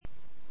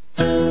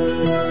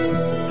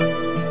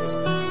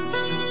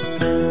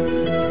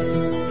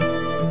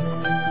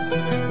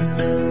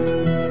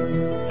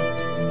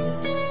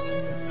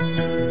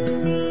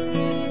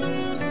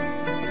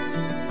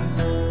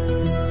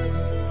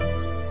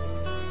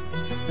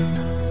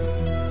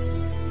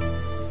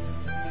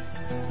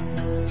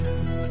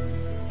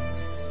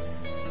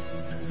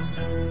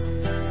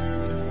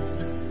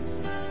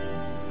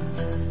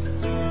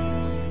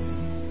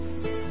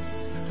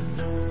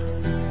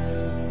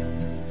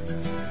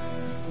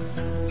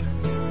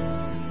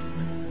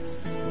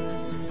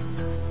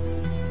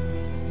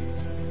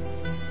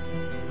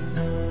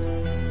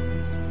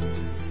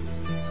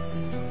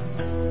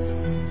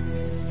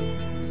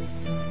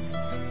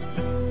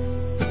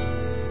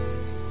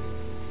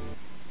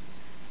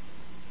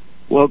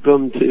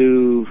Welcome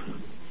to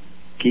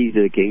Keys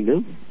to the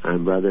Kingdom.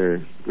 I'm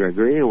Brother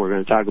Gregory, and we're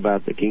going to talk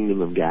about the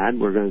Kingdom of God.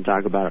 We're going to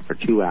talk about it for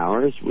 2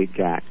 hours. We've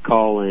got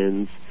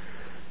call-ins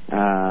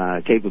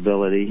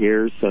capability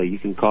here, so you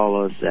can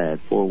call us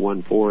at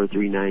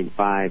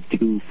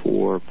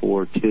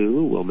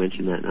 414-395-2442. We'll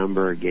mention that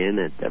number again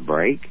at the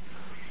break.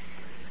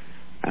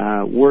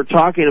 We're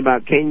talking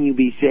about, can you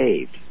be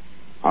saved?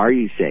 Are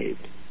you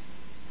saved?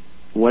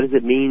 What does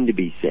it mean to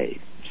be saved?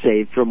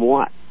 Saved from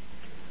what?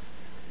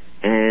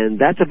 And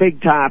that's a big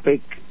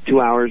topic.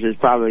 2 hours is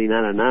probably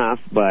not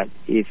enough, but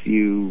if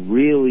you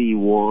really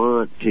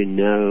want to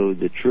know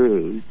the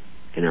truth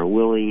and are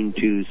willing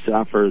to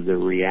suffer the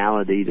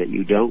reality that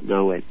you don't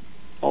know it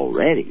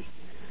already,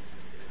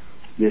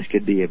 this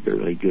could be a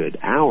really good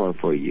hour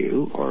for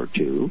you, or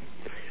two.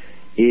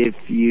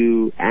 If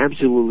you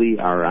absolutely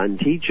are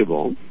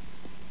unteachable,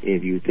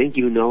 if you think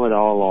you know it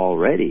all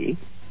already,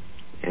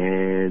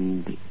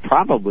 and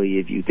probably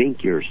if you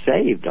think you're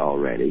saved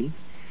already,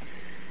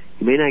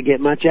 you may not get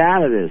much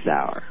out of this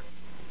hour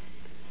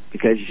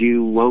because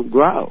you won't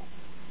grow.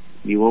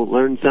 You won't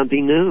learn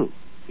something new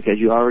because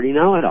you already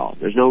know it all.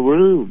 There's no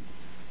room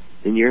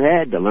in your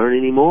head to learn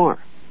any more.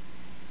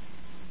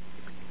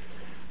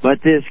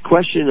 But this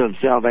question of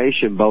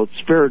salvation, both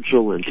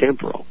spiritual and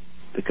temporal,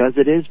 because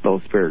it is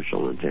both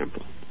spiritual and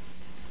temporal.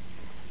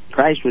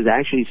 Christ was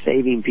actually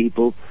saving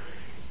people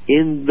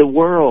in the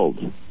world.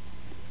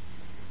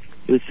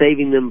 He was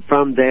saving them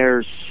from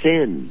their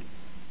sin.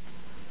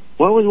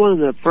 What was one of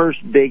the first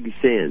big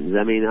sins?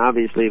 I mean,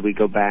 obviously, if we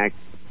go back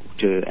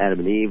to Adam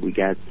and Eve, we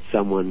got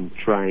someone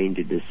trying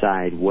to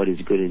decide what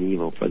is good and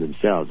evil for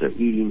themselves. They're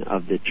eating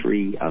of the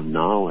tree of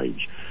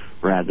knowledge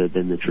rather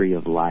than the tree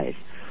of life.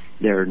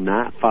 They're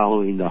not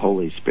following the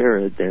Holy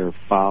Spirit. They're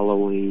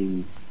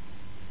following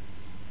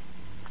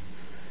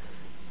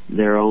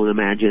their own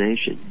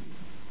imagination,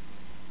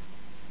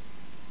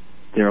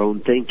 their own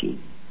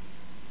thinking.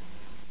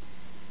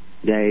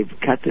 They've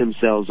cut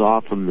themselves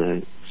off from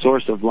the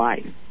source of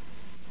life,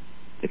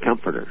 the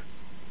Comforter.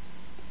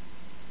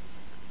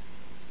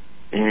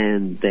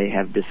 And they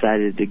have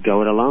decided to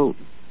go it alone.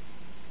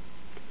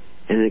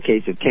 And in the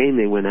case of Cain,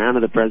 they went out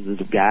of the presence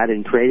of God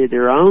and created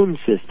their own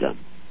system.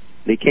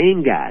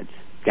 Became gods.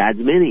 Gods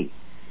many.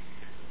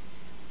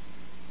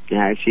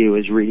 Actually, I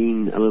was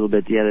reading a little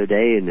bit the other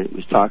day, and it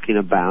was talking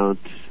about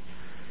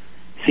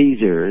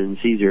Caesar and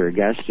Caesar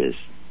Augustus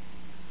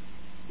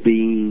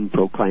being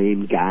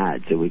proclaimed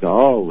gods. And we go,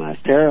 oh,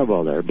 that's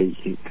terrible. They're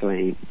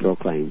being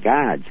proclaimed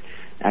gods.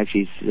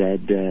 Actually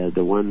said,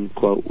 the one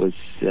quote was,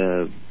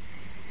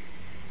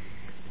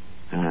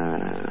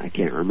 I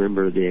can't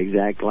remember the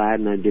exact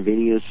Latin,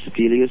 Divinius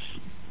Filius,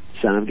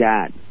 Son of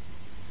God.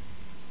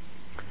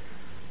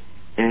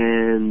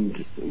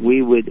 And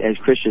we would, as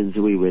Christians,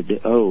 we would,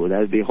 oh, that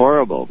would be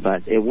horrible.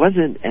 But it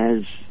wasn't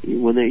as,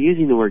 when they're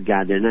using the word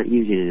God, they're not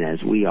using it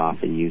as we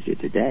often use it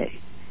today.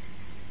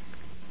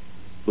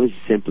 It was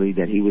simply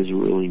that he was a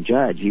ruling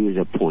judge. He was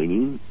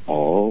appointing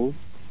all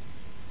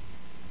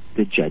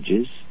the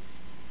judges,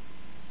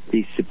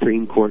 the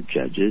Supreme Court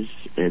judges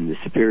and the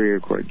Superior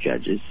Court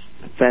judges,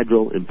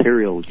 federal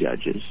imperial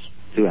judges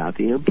throughout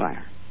the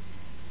empire.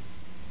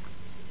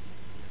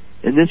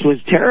 And this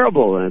was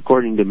terrible,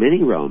 according to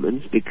many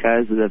Romans,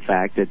 because of the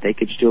fact that they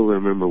could still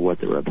remember what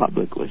the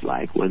Republic was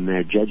like when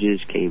their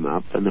judges came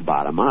up from the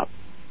bottom up,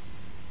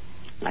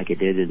 like it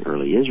did in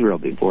early Israel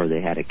before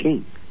they had a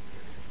king.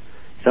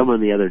 Someone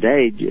the other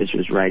day just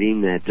was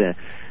writing that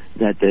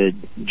the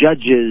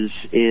judges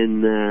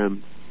in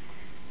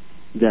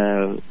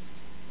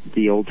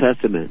the Old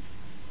Testament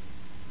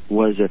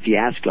was a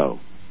fiasco.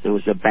 It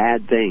was a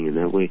bad thing, and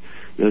that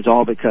it was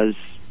all because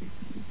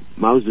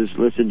Moses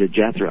listened to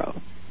Jethro,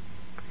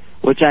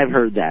 which I've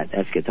heard that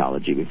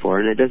eschatology before,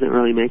 and it doesn't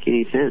really make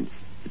any sense.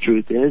 The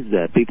truth is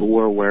that people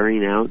were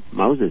wearing out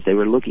Moses. They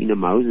were looking to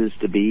Moses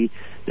to be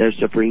their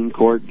Supreme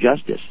Court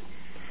justice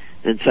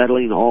and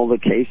settling all the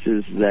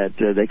cases that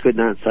they could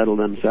not settle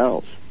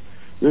themselves.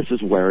 This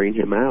was wearing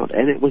him out,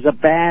 and it was a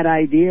bad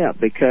idea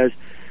because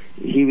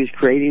he was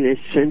creating a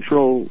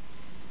central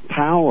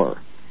power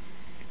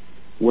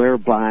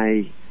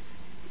whereby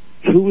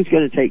who was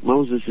going to take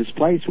Moses'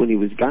 place when he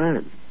was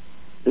gone?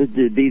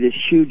 There'd be this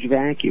huge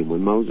vacuum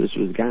when Moses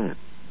was gone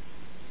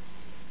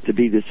to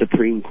be the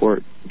Supreme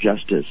Court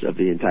justice of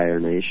the entire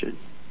nation,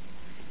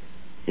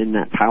 and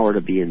that power to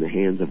be in the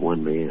hands of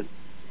one man.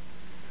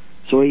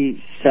 So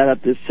he set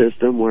up this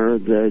system where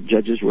the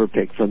judges were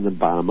picked from the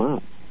bottom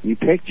up. You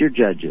picked your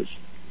judges.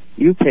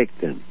 You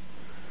picked them.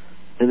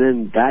 And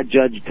then that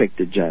judge picked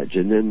a judge,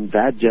 and then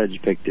that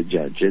judge picked a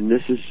judge. And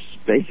this is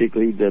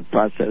basically the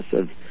process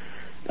of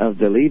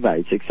the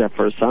Levites, except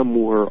for some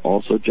were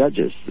also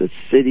judges. The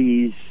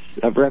cities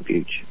of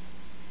refuge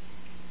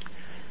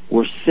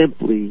were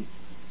simply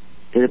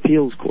an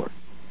appeals court.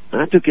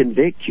 Not to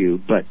convict you,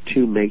 but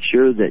to make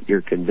sure that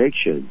your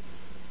conviction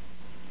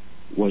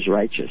was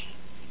righteous.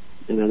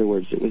 In other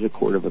words, it was a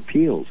court of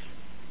appeals.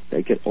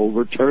 They could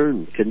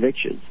overturn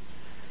convictions.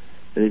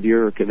 And if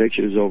your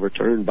conviction is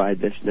overturned by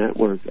this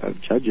network of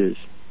judges,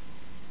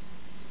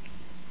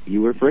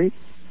 you were free.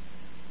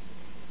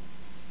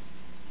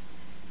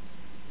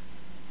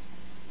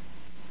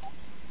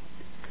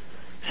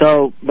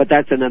 So, but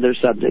that's another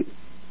subject,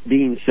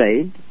 being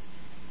saved.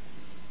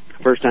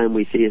 First time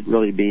we see it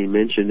really being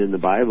mentioned in the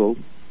Bible,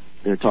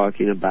 they're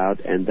talking about,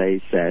 and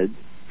they said,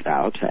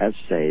 thou hast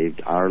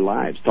saved our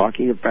lives.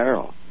 Talking of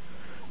Pharaoh.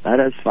 Let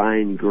us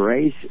find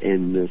grace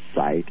in the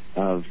sight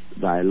of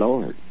thy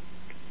Lord.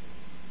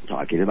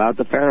 Talking about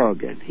the Pharaoh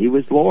again. He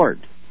was Lord.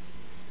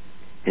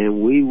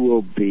 And we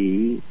will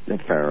be the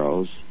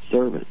Pharaoh's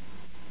servant.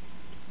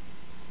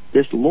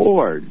 This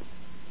Lord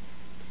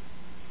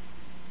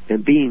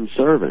and being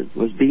servant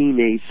was being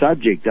a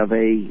subject of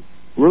a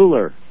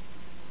ruler.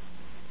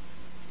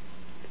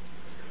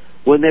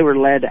 When they were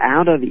led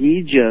out of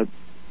Egypt,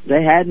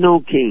 they had no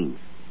king,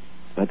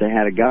 but they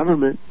had a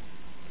government.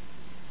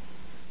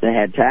 They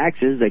had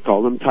taxes. They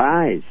called them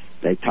tithes.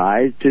 They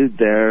tithed to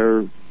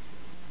their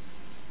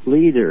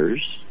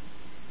leaders,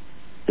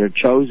 their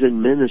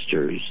chosen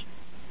ministers,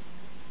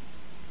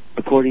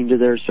 according to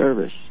their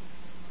service.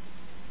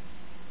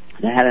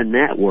 They had a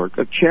network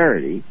of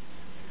charity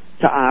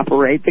to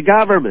operate the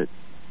government.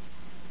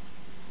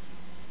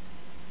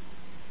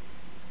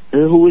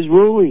 And who was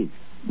ruling?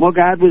 Well,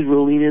 God was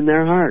ruling in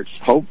their hearts,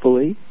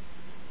 hopefully.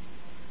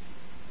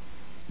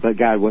 But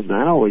God was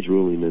not always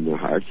ruling in their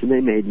hearts, and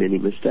they made many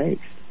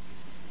mistakes.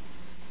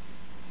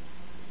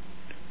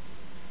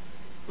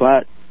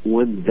 But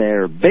when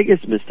their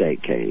biggest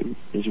mistake came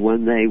is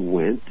when they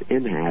went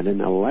and had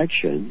an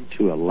election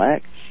to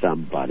elect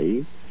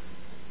somebody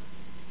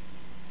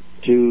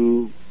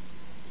to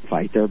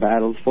fight their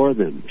battles for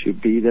them, to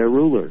be their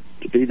ruler,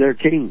 to be their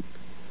king,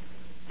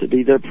 to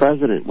be their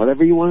president,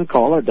 whatever you want to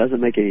call it,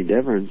 doesn't make any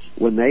difference.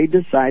 When they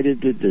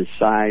decided to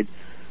decide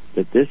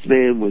that this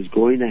man was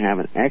going to have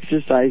an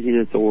exercising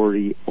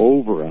authority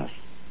over us,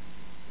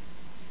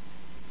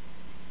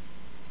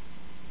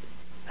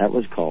 that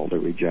was called a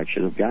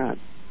rejection of God.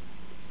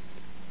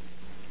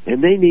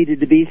 And they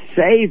needed to be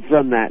saved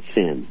from that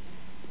sin,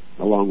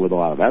 along with a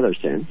lot of other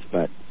sins,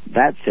 but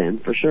that sin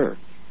for sure.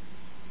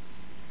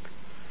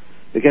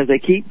 Because they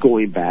keep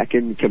going back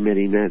and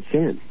committing that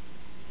sin.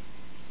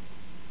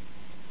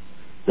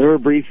 There were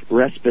brief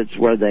respites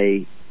where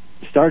they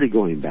started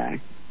going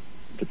back,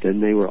 but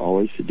then they were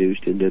always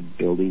seduced into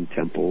building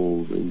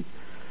temples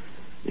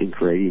and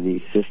creating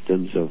these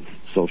systems of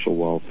social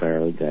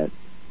welfare that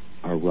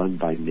are run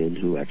by men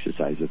who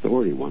exercise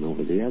authority one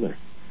over the other.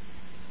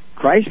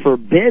 Christ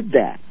forbid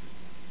that.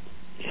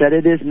 He said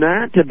it is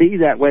not to be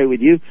that way with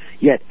you,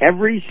 yet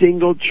every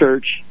single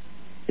church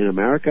in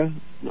America,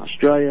 in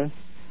Australia,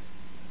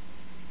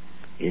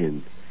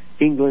 in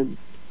England,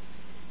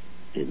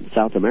 in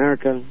South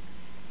America,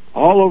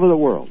 all over the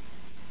world,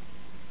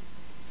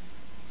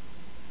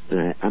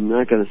 and I'm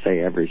not going to say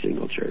every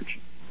single church,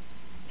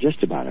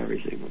 just about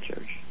every single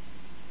church,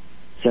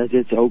 says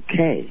it's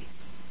okay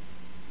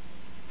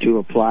to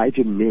apply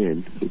to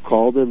men who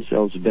call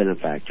themselves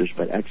benefactors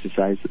but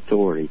exercise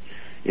authority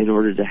in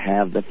order to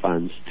have the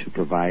funds to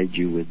provide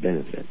you with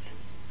benefits.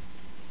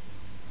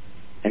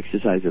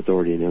 Exercise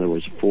authority, in other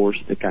words, force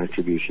the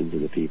contributions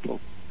of the people.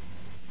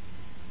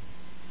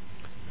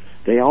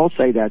 They all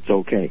say that's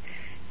okay.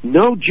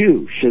 No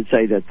Jew should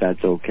say that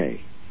that's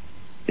okay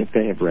if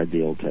they have read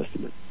the Old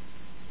Testament.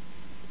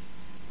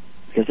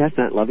 Because that's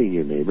not loving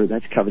your neighbor,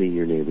 that's coveting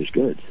your neighbor's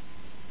goods.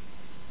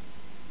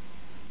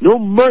 No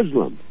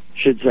Muslim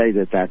should say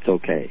that that's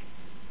okay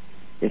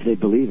if they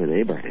believe in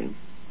Abraham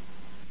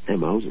and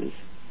Moses.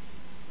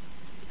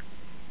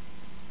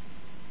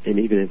 And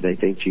even if they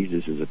think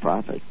Jesus is a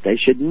prophet, they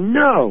should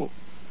know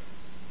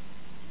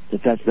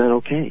that that's not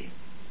okay.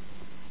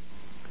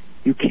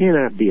 You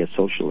cannot be a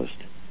socialist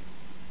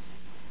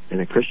and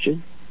a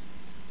Christian,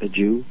 a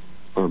Jew,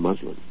 or a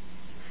Muslim.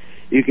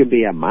 You can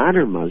be a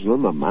modern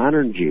Muslim, a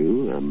modern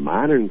Jew, a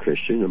modern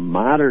Christian, a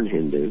modern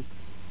Hindu,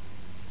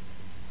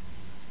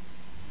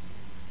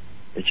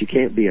 but you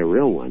can't be a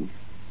real one,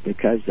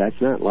 because that's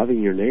not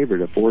loving your neighbor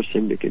to force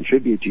him to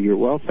contribute to your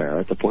welfare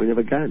at the point of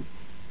a gun.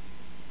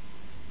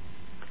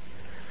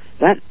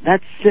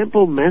 That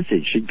simple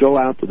message should go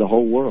out to the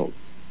whole world.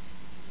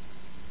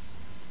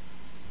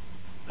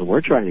 And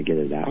we're trying to get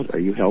it out. Are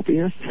you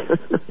helping us?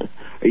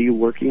 Are you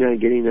working on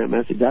getting that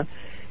message out?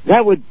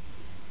 That would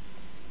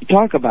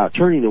talk about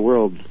turning the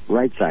world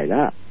right side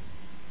up.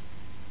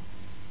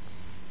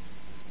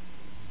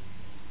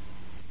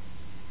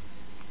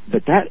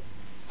 But that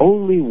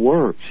only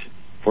works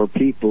for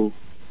people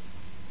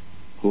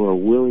who are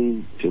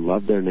willing to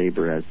love their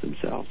neighbor as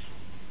themselves.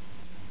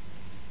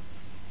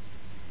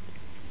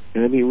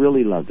 And I mean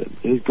really love them.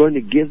 Who's going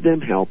to give them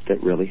help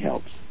that really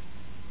helps.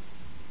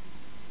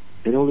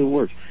 It only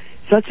works.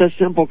 Such a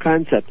simple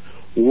concept.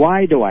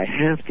 Why do I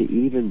have to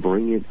even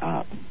bring it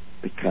up?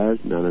 Because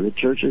none of the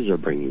churches are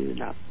bringing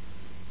it up.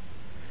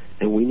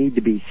 And we need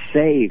to be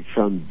saved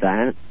from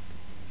that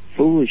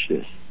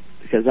foolishness.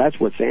 Because that's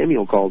what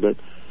Samuel called it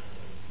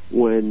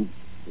when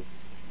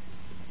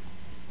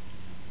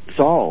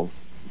Saul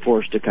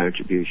forced a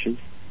contribution.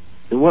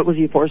 And what was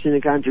he forcing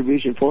a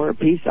contribution for? A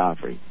peace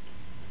offering.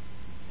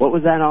 What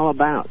was that all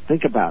about?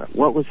 Think about it.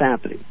 What was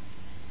happening?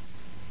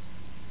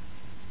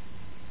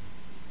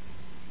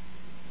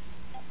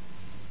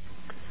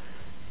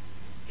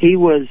 he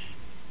was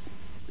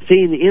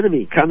seeing the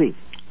enemy coming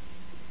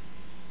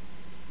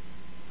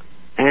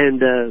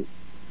and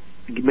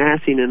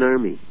massing an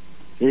army.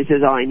 And he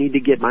says, I need to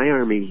get my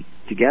army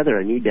together.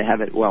 I need to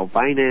have it well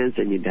financed.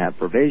 I need to have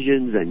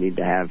provisions. I need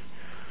to have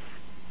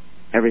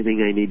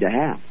everything I need to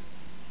have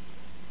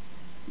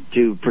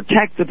to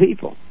protect the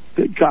people.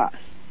 Good cause.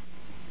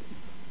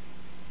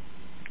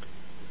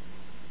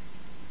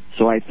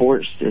 So I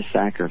forced a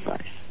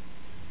sacrifice.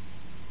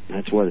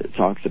 That's what it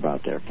talks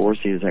about there.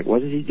 Forcing is like,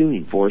 what is he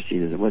doing?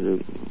 Forcing is,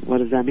 what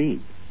does that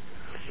mean?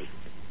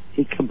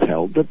 He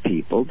compelled the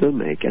people to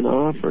make an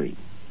offering.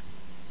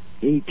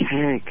 He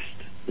taxed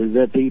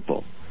the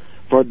people.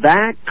 For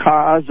that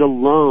cause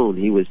alone,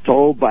 he was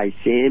told by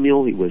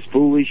Samuel he was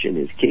foolish and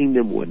his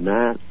kingdom would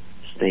not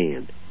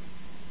stand.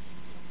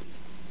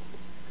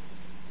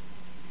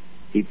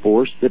 He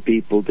forced the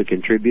people to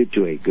contribute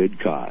to a good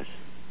cause.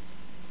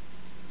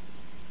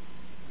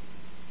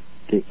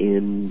 The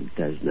end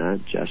does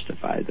not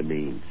justify the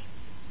means.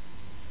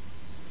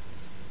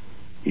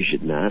 You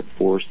should not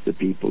force the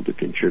people to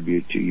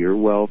contribute to your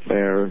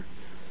welfare,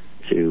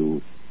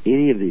 to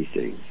any of these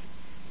things,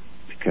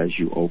 because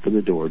you open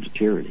the door to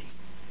tyranny.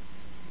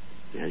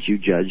 As you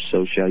judge,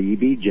 so shall ye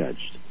be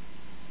judged.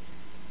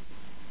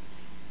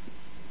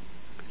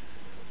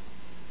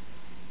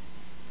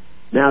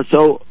 Now,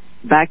 so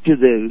back to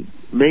the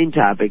main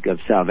topic of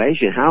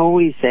salvation. How are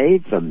we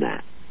saved from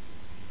that?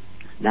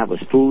 That was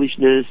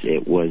foolishness.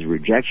 It was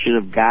rejection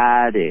of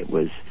God.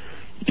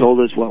 He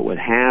told us what would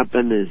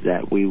happen is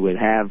that we would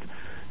have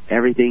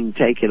everything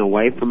taken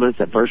away from us,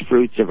 the first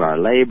fruits of our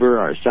labor,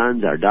 our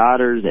sons, our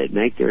daughters. They'd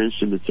make their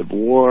instruments of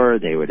war.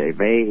 They would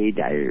invade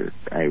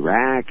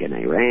Iraq and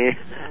Iran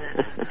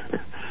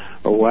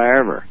or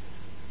wherever.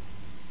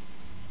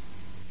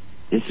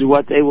 This is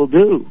what they will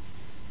do.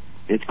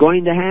 It's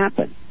going to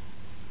happen.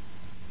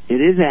 It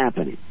is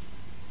happening.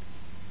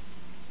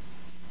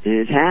 It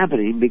is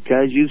happening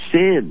because you've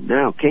sinned.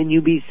 Now, can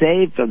you be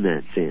saved from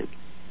that sin?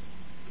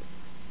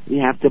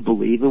 You have to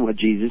believe in what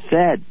Jesus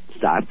said.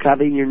 Stop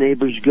coveting your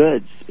neighbor's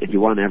goods. If you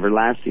want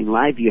everlasting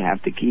life, you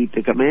have to keep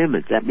the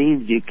commandments. That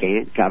means you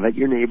can't covet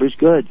your neighbor's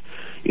goods.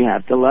 You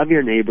have to love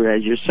your neighbor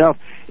as yourself.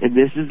 And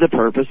this is the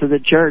purpose of the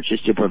church,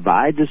 is to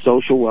provide the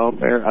social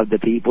welfare of the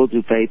people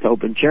through faith,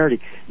 hope, and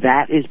charity.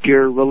 That is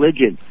pure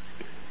religion.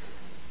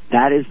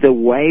 That is the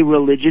way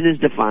religion is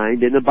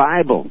defined in the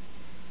Bible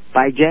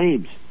by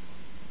James.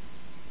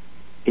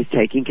 It's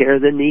taking care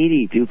of the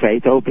needy through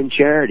faith, hope, and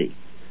charity.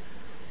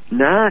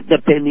 Not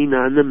depending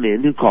on the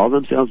men who call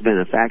themselves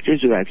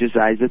benefactors who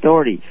exercise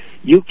authority.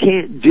 You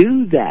can't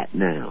do that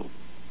now.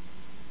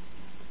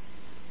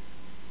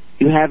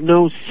 You have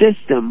no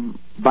system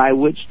by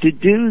which to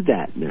do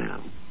that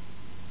now.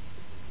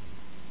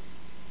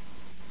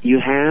 You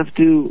have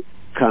to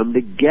come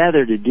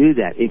together to do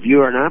that. If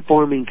you are not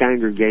forming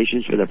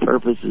congregations for the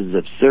purposes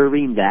of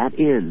serving that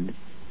end,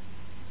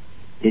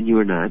 then you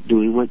are not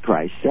doing what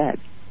Christ said.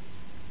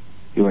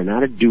 You are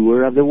not a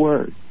doer of the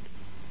word.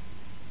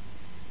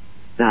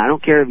 Now, I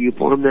don't care if you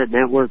form that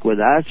network with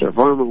us or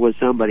form it with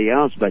somebody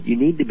else, but you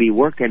need to be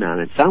working on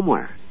it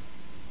somewhere.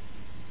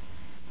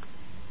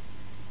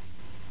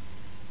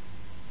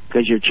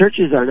 Because your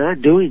churches are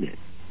not doing it.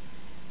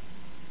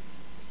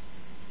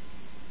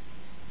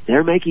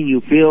 They're making you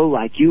feel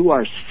like you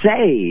are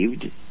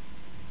saved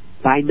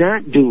by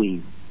not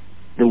doing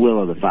the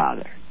will of the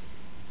Father.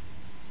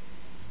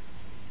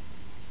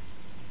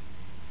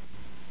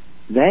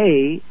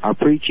 They are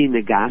preaching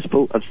the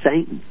gospel of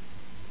Satan.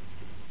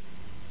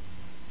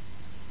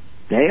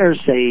 They are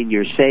saying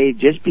you're saved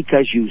just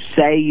because you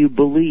say you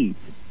believe.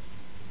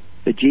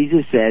 But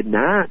Jesus said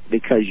not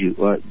because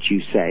what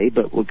you say,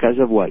 but because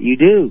of what you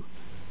do.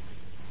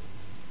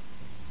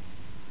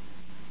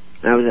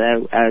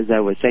 As I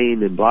was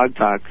saying in Blog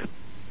Talk,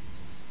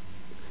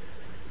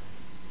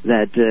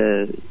 that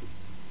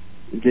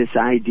this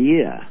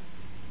idea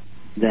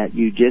that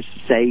you just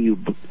say you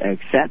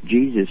accept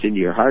Jesus into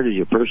your heart as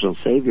your personal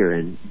Savior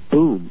and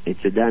boom,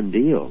 it's a done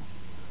deal,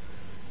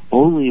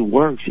 only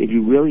works if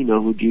you really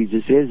know who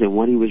Jesus is and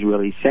what he was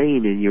really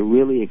saying, and you're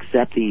really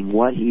accepting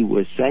what he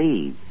was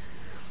saying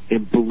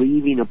and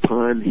believing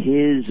upon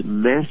his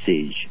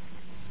message.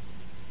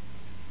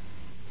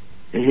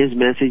 And his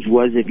message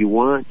was, if you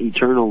want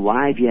eternal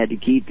life, you had to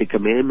keep the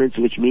commandments,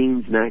 which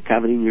means not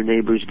coveting your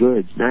neighbor's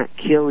goods, not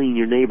killing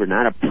your neighbor,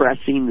 not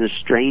oppressing the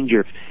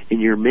stranger in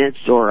your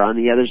midst or on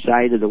the other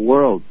side of the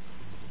world.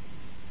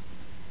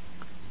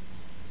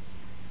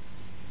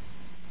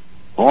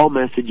 All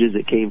messages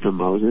that came from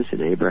Moses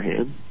and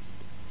Abraham,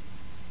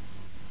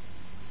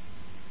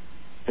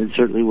 and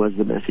certainly was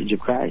the message of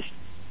Christ.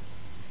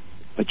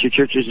 But your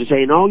churches are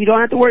saying, oh, you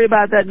don't have to worry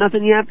about that,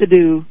 nothing you have to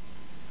do.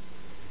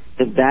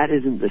 If that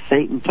isn't the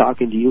Satan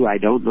talking to you, I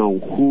don't know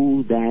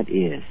who that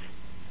is.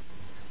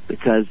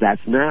 Because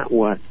that's not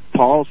what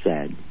Paul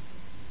said.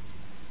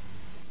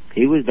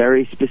 He was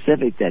very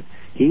specific that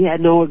he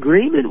had no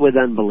agreement with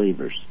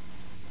unbelievers.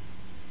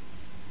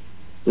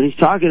 When he's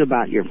talking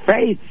about your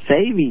faith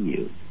saving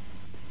you,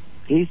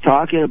 he's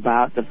talking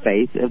about the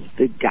faith of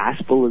the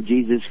gospel of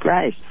Jesus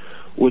Christ.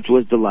 which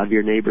was to love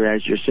your neighbor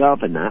as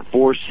yourself and not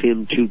force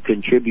him to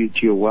contribute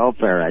to your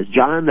welfare. As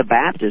John the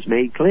Baptist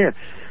made clear,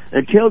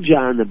 until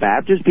John the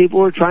Baptist, people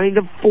were trying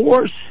to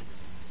force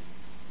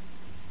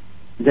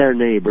their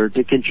neighbor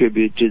to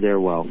contribute to their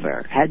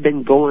welfare. Had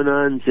been going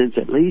on since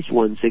at least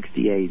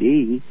 160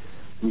 AD,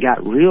 and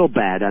got real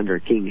bad under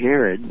King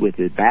Herod with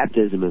the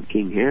baptism of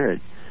King Herod,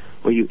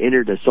 where you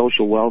entered a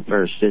social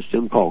welfare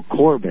system called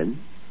Corban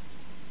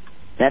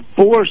that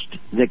forced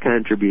the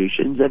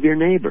contributions of your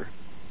neighbor.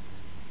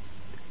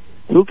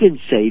 Who can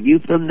save you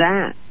from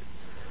that?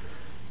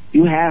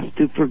 You have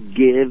to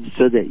forgive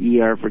so that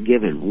ye are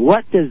forgiven.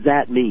 What does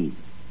that mean?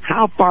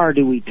 How far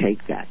do we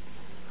take that?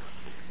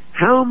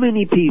 How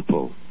many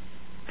people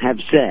have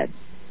said,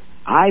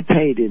 I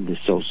paid into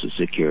Social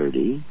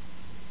Security,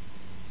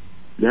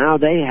 now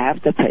they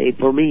have to pay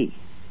for me?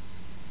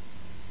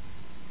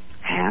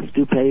 Have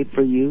to pay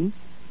for you?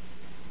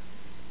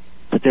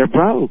 But they're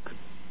broke.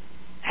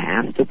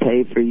 Have to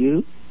pay for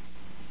you?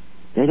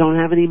 They don't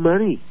have any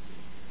money.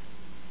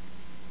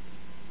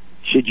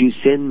 Should you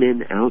send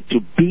men out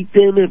to beat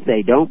them if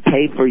they don't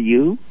pay for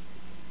you?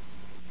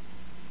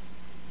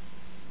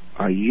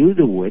 Are you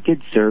the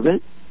wicked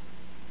servant?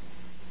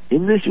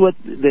 Isn't this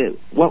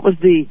what was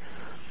the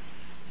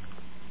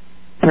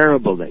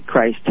parable that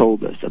Christ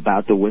told us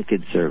about the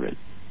wicked servant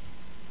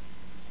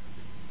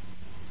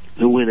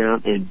who went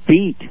out and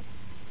beat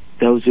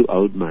those who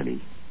owed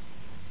money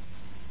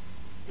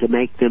to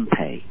make them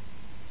pay?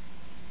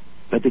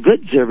 But the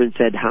good servant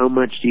said, how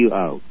much do you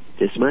owe?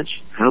 This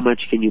much? How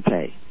much can you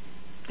pay?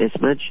 This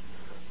much?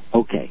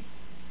 Okay.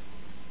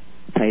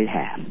 Pay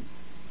half.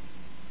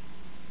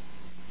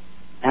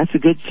 That's a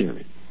good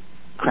servant.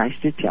 Christ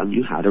is telling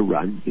you how to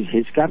run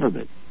his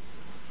government.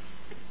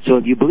 So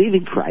if you believe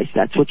in Christ,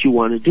 that's what you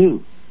want to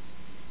do.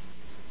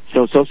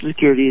 So Social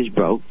Security is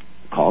broke.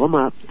 Call them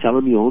up. Tell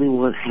them you only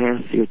want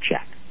half your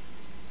check.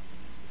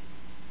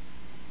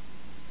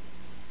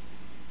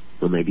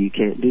 Well, maybe you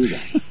can't do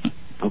that.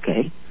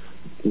 Okay.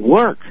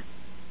 Work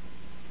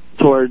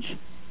towards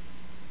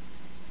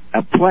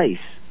a place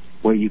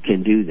where you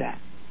can do that.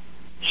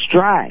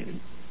 Strive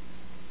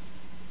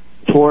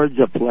towards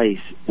a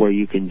place where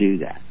you can do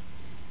that.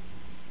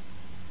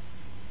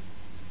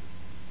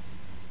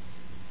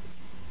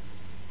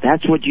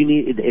 That's what you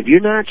need. If you're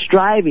not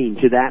striving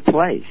to that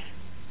place,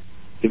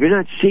 if you're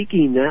not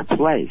seeking that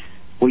place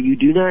where you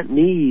do not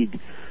need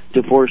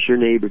to force your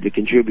neighbor to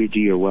contribute to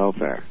your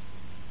welfare,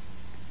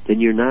 then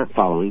you're not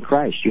following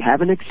Christ. You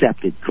haven't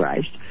accepted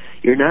Christ.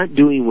 You're not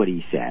doing what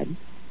he said,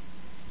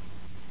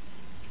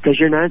 because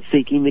you're not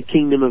seeking the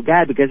kingdom of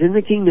God. Because in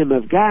the kingdom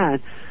of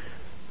God,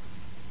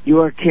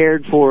 you are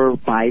cared for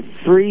by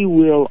free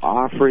will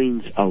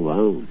offerings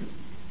alone.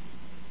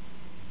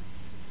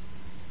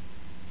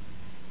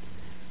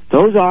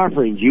 Those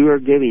offerings you are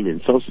giving in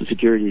Social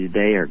Security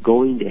today are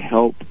going to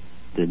help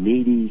the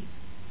needy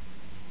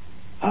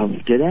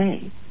of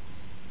today.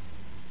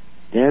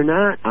 They're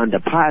not on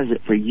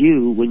deposit for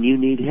you when you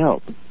need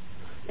help.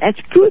 That's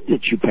good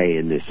that you pay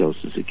in this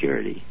Social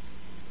Security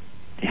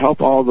to help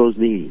all those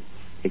needy,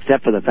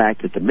 except for the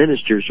fact that the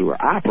ministers who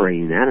are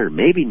operating that are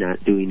maybe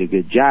not doing a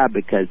good job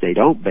because they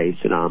don't base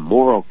it on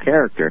moral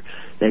character.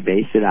 They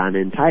base it on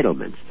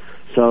entitlements.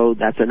 So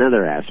that's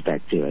another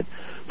aspect to it.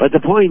 But the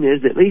point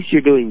is, at least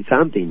you're doing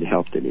something to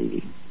help the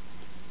needy.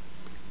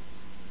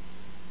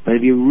 But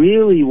if you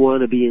really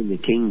want to be in the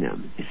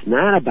kingdom, it's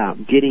not about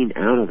getting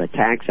out of a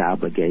tax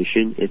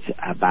obligation. It's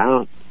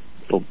about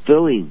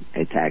fulfilling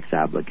a tax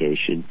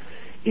obligation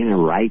in a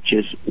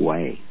righteous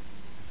way.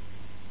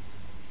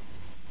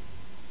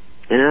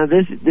 And now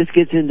this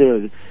gets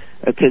into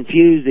a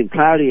confused and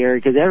cloudy area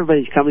because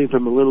everybody's coming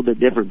from a little bit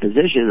different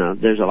position.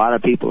 There's a lot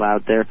of people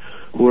out there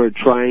who are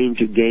trying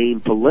to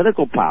gain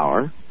political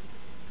power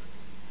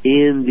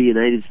in the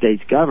United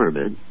States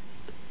government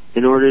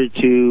in order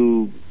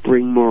to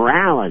bring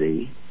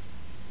morality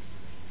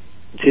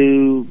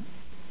to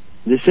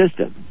the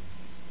system.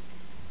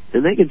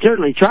 And they can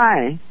certainly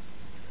try,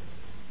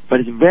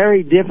 but it's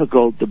very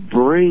difficult to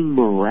bring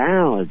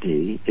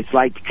morality. It's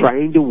like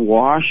trying to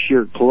wash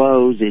your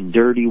clothes in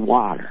dirty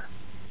water,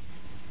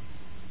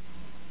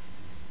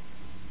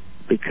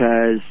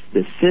 because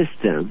the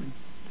system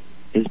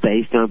is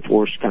based on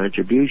forced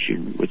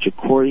contribution, which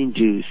according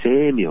to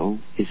Samuel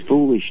is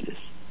foolishness.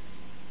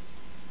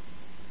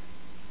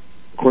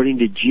 According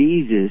to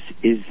Jesus,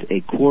 is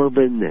a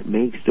Corban that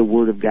makes the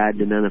Word of God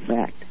to none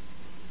effect.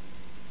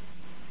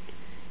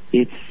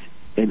 It's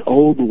an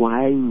old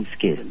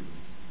wineskin.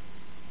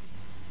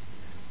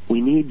 We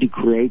need to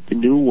create the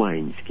new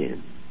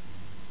wineskin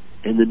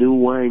and the new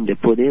wine to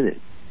put in it.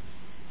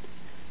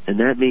 And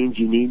that means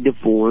you need to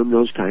form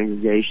those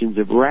congregations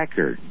of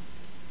record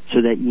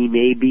so that ye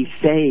may be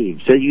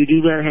saved. So you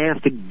do not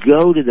have to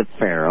go to the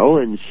Pharaoh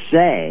and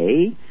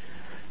say,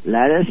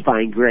 let us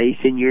find grace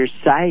in your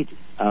sight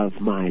of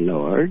my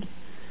Lord,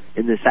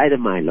 in the sight of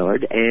my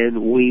Lord,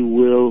 and we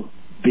will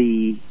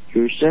be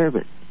your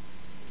servant.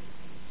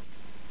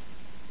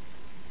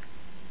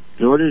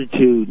 In order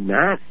to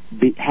not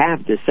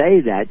have to say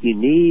that, you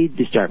need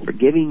to start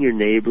forgiving your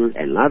neighbor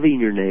and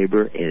loving your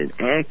neighbor in an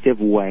active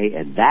way,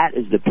 and that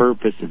is the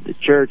purpose of the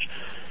church,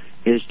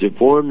 is to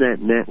form that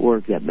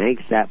network that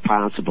makes that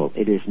possible.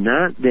 It is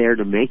not there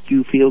to make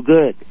you feel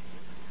good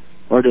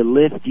or to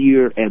lift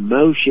your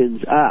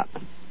emotions up.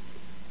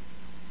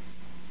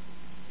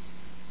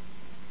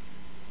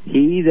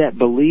 He that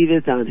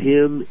believeth on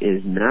him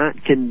is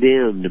not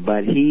condemned,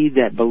 but he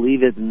that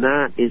believeth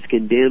not is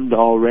condemned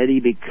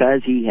already,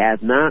 because he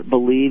hath not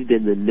believed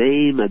in the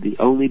name of the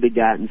only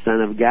begotten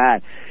Son of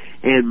God.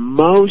 And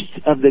most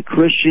of the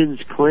Christians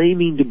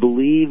claiming to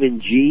believe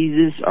in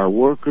Jesus are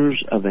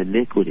workers of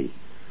iniquity,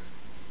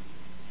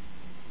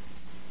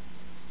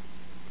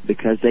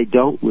 because they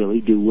don't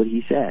really do what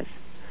he says.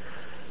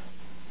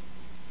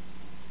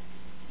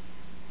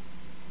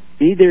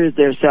 Neither is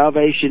there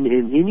salvation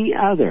in any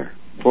other,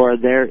 for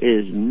there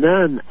is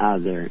none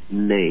other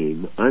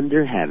name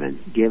under heaven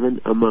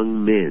given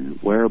among men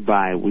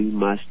whereby we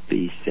must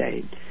be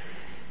saved.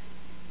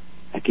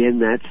 Again,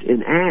 that's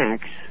in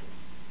Acts,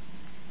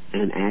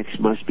 and Acts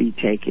must be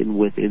taken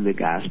within the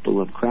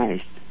gospel of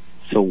Christ.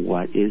 So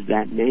what is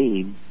that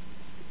name?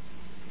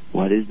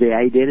 What is the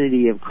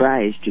identity of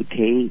Christ who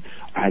came?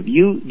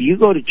 You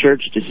go to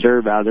church to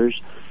serve others.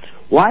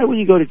 Why, when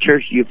you go to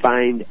church, do you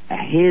find a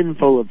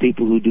handful of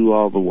people who do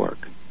all the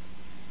work?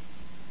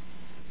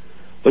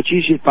 What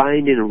you should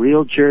find in a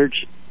real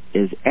church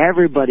is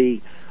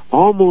everybody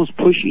almost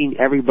pushing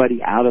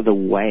everybody out of the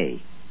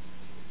way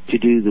to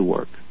do the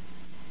work.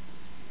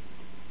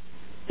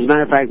 As a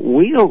matter of fact,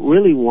 we don't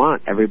really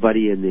want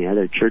everybody in the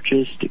other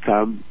churches to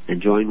come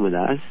and join with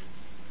us.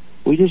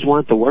 We just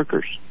want the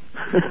workers.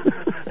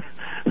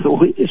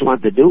 We just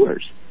want the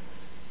doers.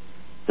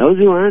 Those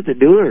who aren't the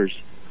doers,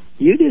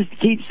 you just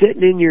keep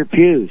sitting in your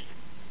pews.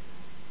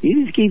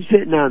 You just keep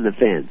sitting on the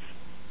fence.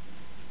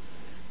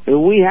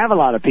 And we have a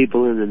lot of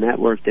people in the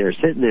network there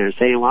sitting there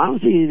saying, well, I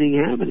don't see anything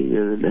happening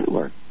in the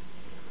network.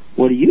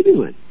 What are you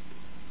doing?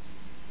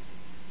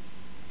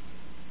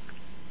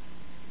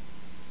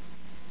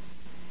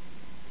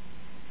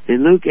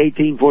 In Luke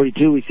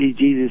 18:42, we see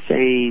Jesus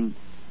saying,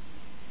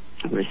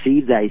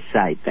 receive thy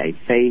sight, thy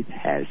faith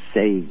has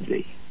saved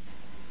thee.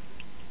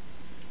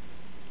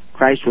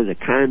 Christ was a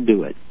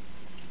conduit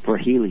for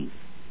healing.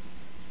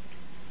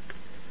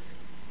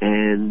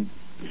 And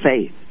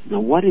faith. Now,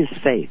 what is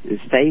faith? Is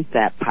faith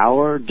that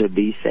power to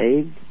be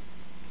saved?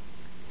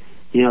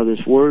 You know,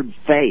 this word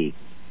faith,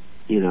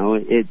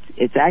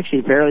 it's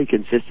actually fairly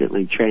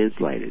consistently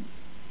translated.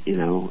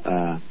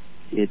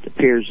 It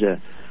appears,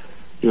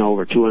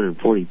 over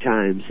 240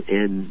 times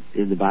in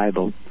the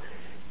Bible,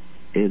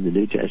 in the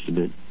New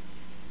Testament,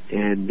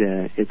 and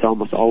it's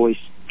almost always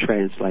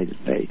translated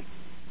faith.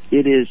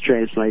 It is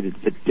translated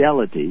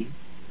fidelity,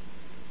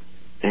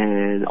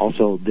 and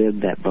also them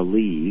that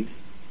believe,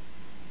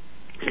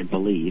 and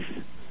belief,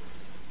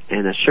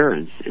 and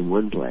assurance in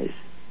one place.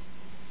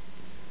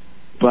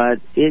 But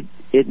it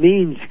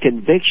means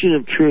conviction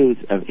of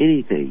truth of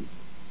anything.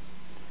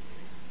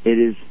 It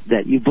is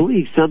that you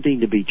believe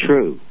something to be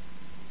true.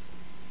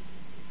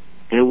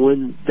 And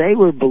when they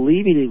were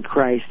believing in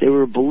Christ, they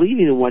were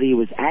believing in what he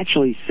was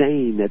actually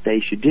saying that they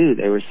should do.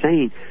 They were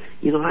saying,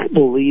 I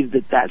believe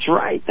that that's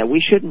right, that we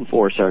shouldn't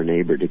force our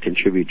neighbor to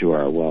contribute to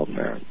our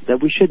welfare, that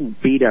we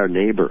shouldn't beat our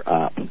neighbor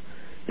up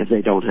if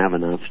they don't have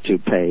enough to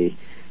pay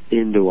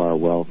into our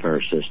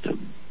welfare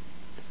system,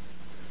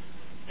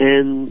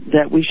 and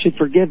that we should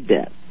forgive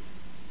debt.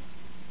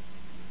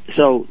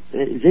 So,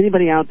 is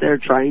anybody out there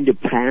trying to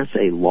pass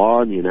a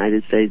law in the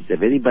United States,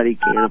 if anybody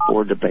can't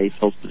afford to pay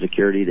Social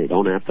Security, they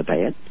don't have to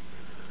pay it?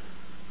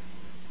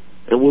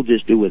 And we'll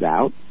just do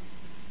without?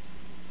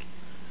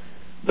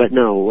 But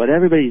no, what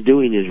everybody's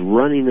doing is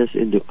running us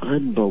into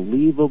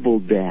unbelievable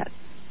debt.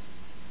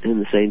 And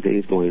the same thing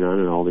is going on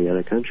in all the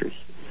other countries.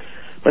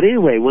 But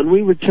anyway, when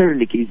we return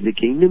to Keys of the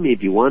Kingdom,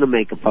 if you want to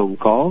make a phone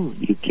call,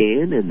 you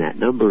can, and that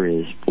number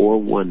is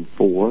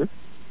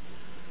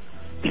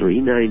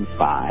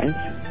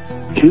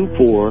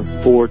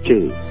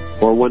 414-395-2442.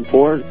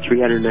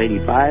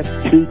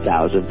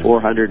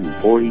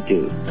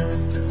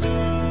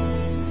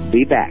 414-395-2442.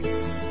 Be back.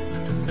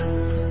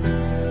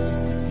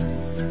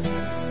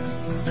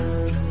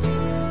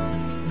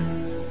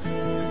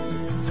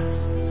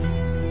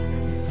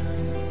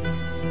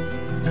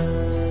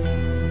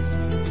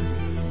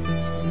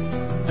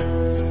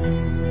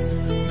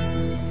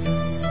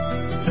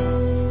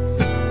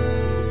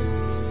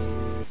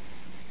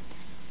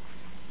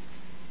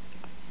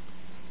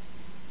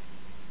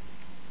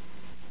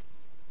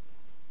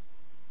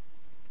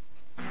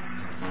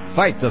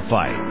 Fight the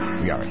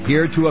fight. We are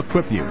here to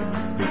equip you.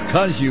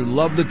 Because you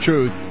love the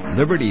truth,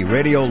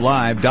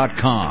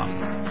 LibertyRadioLive.com.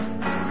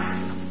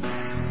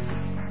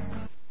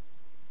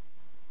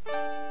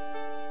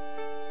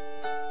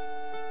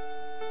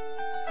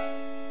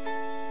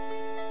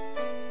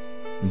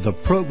 The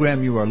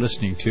program you are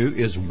listening to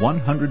is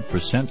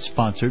 100%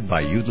 sponsored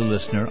by you, the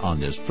listener, on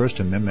this First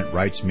Amendment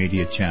Rights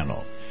Media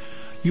channel.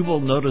 You will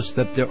notice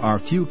that there are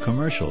few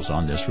commercials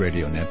on this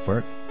radio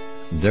network.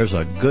 There's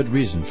a good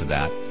reason for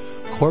that.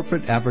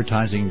 corporate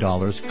advertising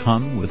dollars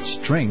come with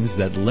strings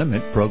that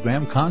limit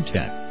program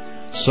content.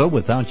 So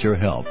without your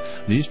help,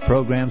 these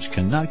programs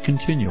cannot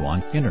continue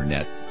on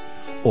Internet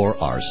or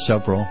our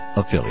several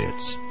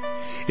affiliates.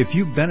 If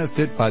you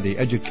benefit by the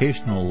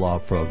educational law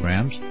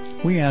programs,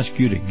 we ask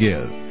you to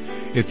give.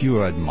 If you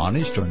are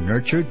admonished or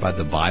nurtured by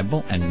the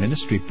Bible and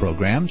ministry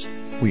programs,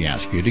 we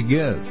ask you to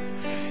give.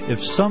 If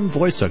some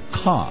voice a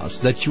cause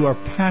that you are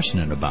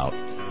passionate about,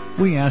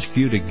 we ask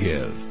you to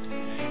give.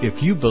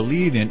 If you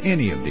believe in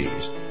any of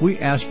these, we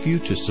ask you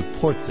to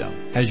support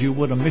them as you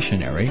would a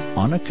missionary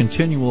on a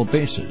continual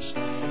basis,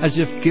 as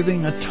if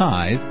giving a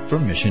tithe for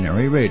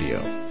missionary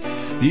radio.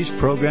 These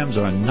programs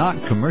are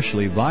not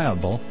commercially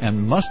viable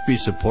and must be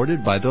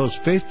supported by those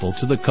faithful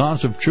to the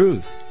cause of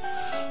truth.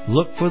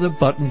 Look for the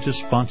button to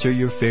sponsor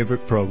your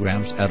favorite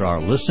programs at our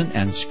listen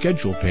and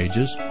schedule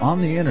pages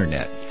on the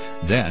Internet.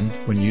 Then,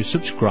 when you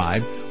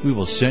subscribe, we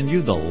will send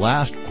you the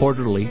last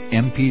quarterly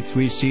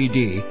MP3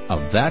 CD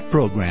of that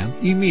program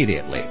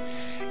immediately,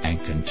 and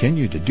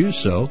continue to do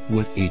so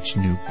with each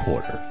new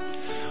quarter.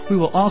 We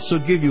will also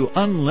give you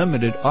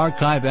unlimited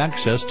archive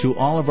access to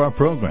all of our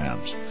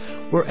programs.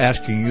 We're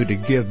asking you to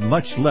give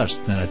much less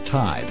than a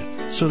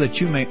tithe, so that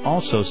you may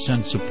also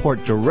send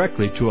support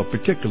directly to a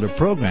particular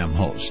program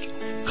host,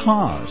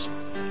 cause,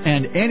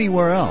 and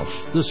anywhere else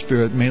the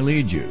Spirit may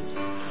lead you.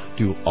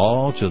 Do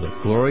all to the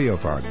glory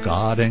of our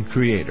God and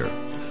Creator,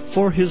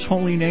 for His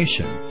holy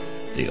nation,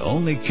 the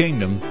only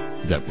kingdom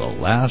that will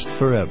last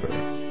forever.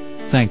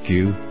 Thank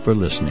you for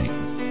listening.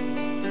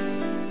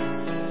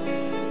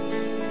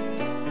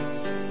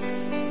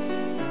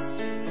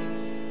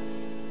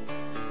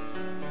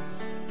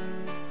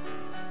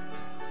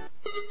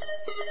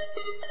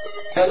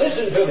 Now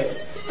listen to me.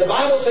 The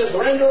Bible says,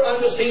 render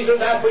unto Caesar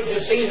that which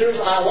is Caesar's.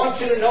 I want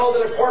you to know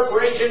that a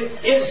corporation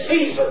is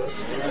Caesar.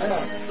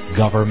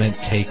 Government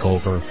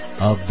takeover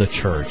of the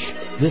church.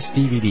 This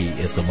DVD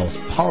is the most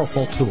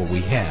powerful tool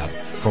we have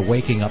for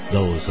waking up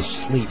those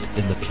asleep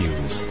in the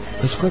pews.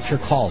 The Scripture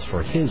calls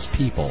for His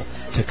people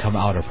to come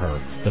out of her.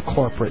 The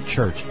corporate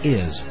church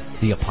is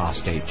the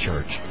apostate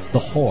church, the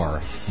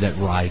whore that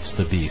rides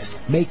the beast.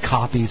 Make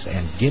copies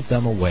and give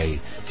them away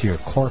to your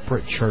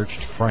corporate church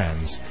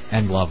friends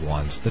and loved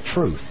ones. The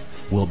truth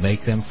will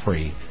make them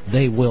free.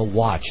 They will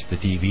watch the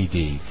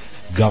DVD,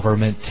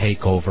 Government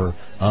Takeover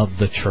of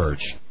the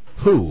Church.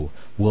 Who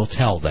will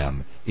tell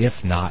them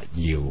if not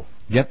you?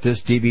 Get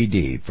this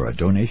DVD for a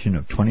donation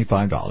of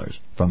 $25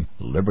 from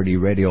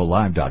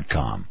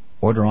LibertyRadioLive.com.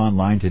 Order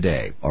online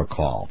today or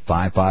call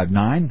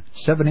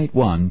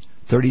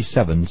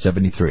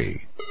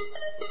 559-781-3773.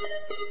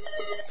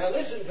 Now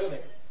listen to me.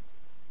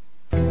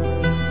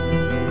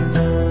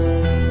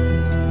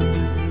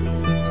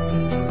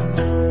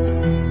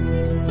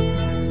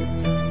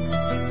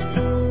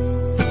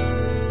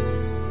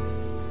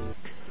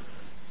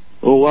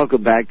 Well,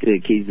 welcome back to the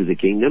Keys of the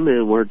Kingdom,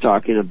 and we're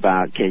talking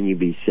about can you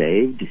be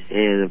saved,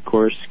 and of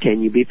course,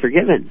 can you be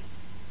forgiven?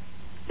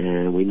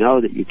 And we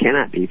know that you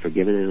cannot be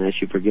forgiven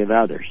unless you forgive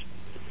others.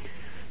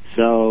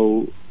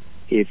 So,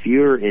 if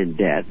you're in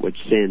debt, which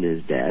sin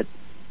is debt,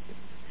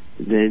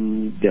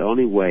 then the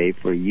only way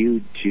for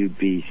you to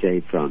be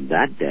saved from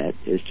that debt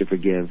is to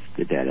forgive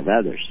the debt of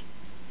others.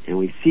 And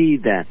we see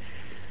that,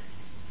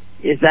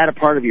 is that a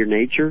part of your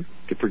nature,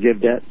 to forgive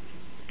debt,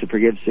 to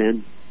forgive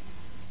sin?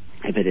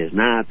 If it is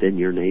not, then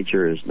your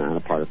nature is not a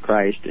part of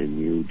Christ, and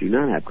you do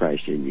not have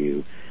Christ in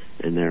you,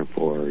 and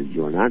therefore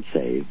you are not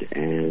saved.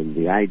 And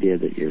the idea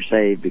that you're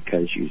saved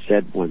because you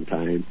said one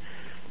time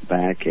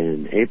back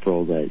in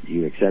April that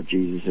you accept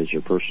Jesus as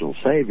your personal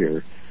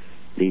Savior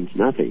means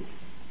nothing,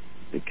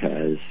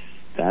 because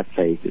that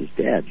faith is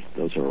dead.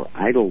 Those are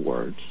idle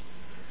words,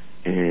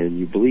 and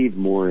you believe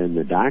more in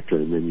the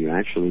doctrine than you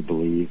actually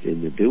believe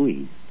in the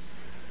doing.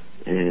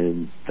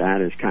 And that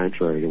is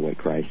contrary to what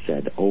Christ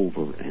said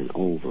over and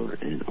over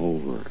and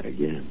over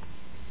again.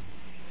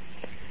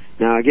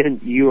 Now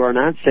again, you are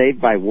not saved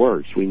by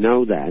works. We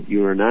know that.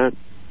 You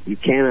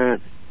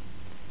cannot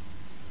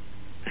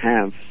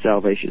have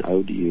salvation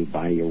owed to you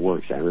by your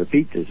works. I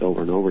repeat this over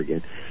and over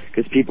again,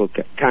 because people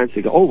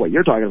constantly go, oh, well,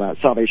 you're talking about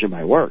salvation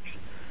by works.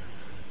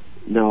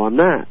 No, I'm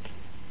not.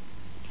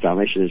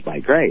 Salvation is by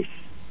grace.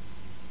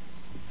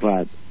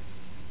 But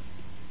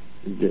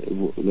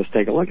let's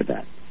take a look at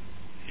that.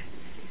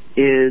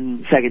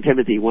 In 2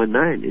 Timothy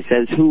 1:9, it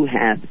says, who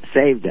hath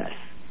saved us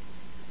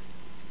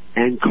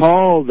and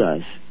called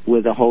us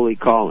with a holy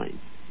calling,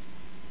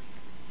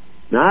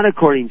 not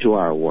according to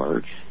our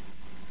works,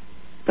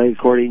 but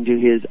according to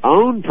His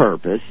own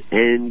purpose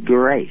and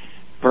grace,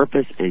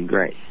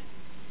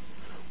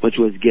 which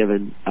was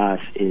given us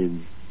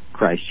in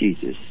Christ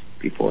Jesus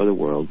before the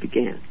world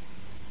began.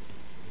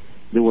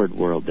 The word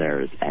world there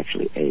is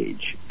actually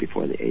age,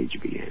 before the age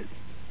began.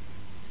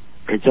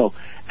 And so,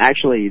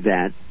 actually,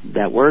 that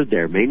word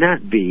there may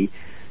not be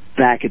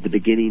back at the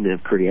beginning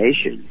of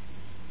creation,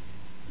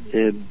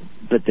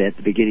 but at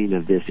the beginning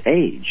of this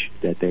age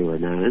that they were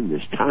now in,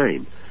 this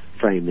time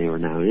frame they were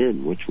now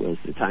in, which was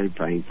the time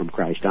frame from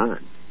Christ on.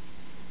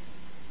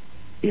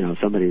 You know,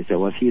 somebody said,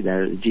 well, see,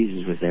 there,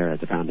 Jesus was there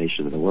at the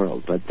foundation of the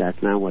world, but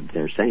that's not what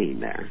they're saying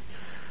there.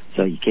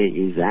 So you can't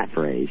use that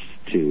phrase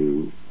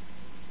to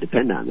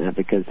depend on that,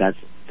 because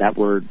that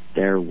word,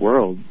 their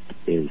world,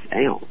 is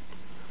aeon.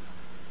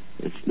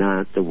 It's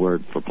not the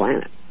word for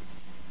planet.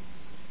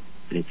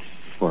 It's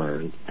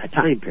for a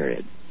time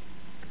period.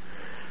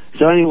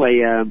 So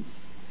anyway,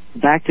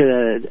 back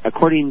to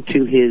according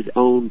to his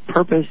own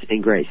purpose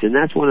and grace. And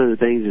that's one of the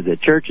things that the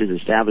church is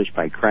established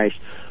by Christ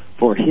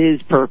for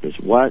his purpose.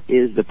 What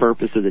is the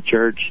purpose of the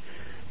church?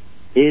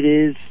 It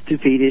is to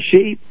feed his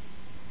sheep.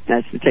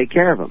 That's to take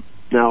care of them.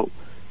 Now,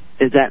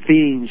 is that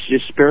feeding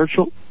just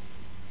spiritual,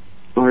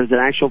 or is it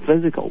actual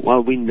physical?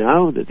 Well, we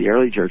know that the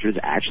early church was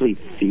actually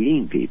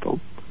feeding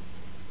people.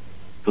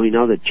 We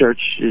know that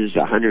churches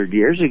 100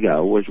 years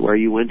ago was where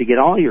you went to get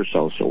all your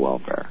social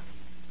welfare.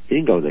 You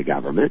didn't go to the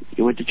government.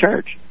 You went to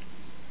church.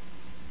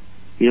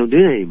 You don't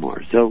do that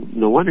anymore. So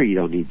no wonder you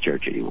don't need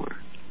church anymore.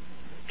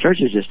 Church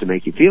is just to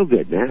make you feel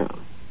good now.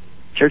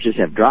 Churches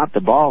have dropped the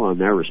ball on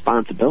their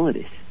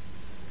responsibilities.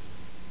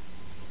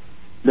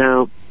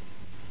 Now,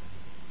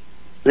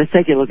 let's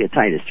take a look at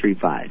Titus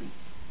 3:5.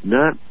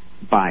 Not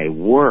by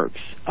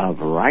works of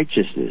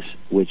righteousness,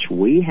 which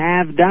we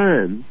have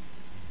done.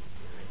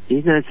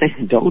 He's not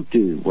saying don't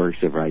do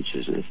works of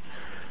righteousness.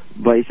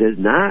 But he says,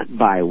 not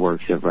by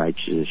works of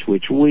righteousness,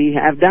 which we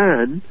have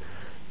done,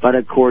 but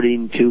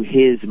according to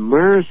his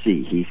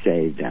mercy he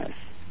saved us,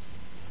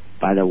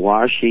 by the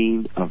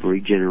washing of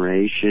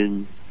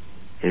regeneration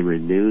and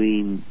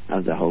renewing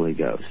of the Holy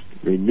Ghost.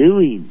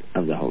 Renewing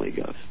of the Holy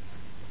Ghost.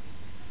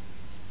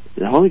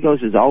 The Holy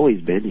Ghost has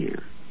always been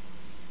here,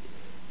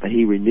 but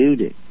he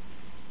renewed it.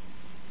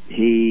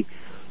 He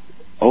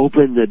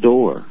opened the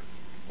door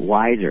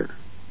wider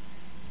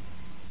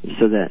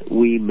so that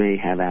we may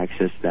have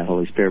access to that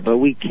Holy Spirit. But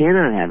we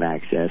cannot have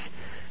access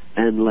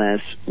unless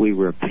we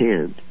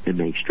repent and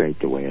make straight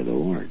the way of the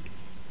Lord,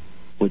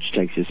 which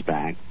takes us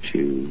back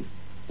to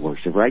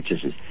works of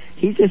righteousness.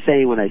 He's just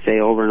saying what I say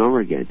over and over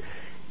again.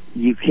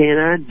 You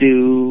cannot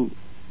do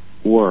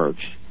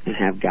works and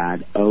have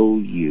God owe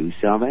you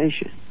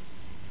salvation.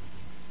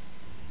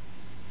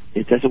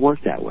 It doesn't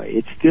work that way.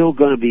 It's still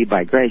going to be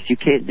by grace. You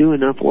can't do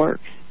enough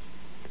works.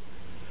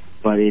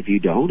 But if you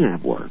don't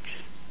have works,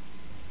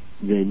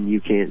 then you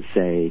can't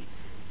say,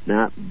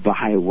 not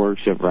by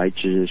works of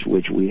righteousness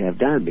which we have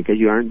done, because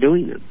you aren't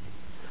doing them.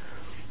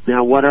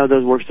 Now, what are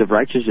those works of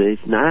righteousness?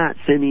 It's not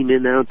sending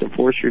men out to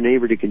force your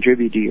neighbor to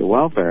contribute to your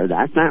welfare.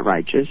 That's not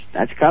righteous.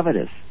 That's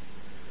covetous.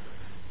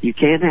 You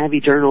can't have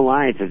eternal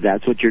life if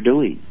that's what you're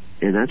doing.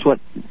 And that's what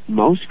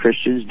most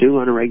Christians do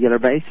on a regular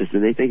basis.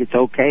 And they think it's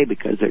okay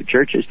because their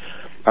churches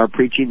are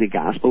preaching the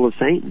gospel of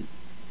Satan.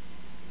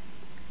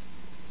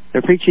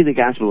 They're preaching the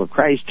gospel of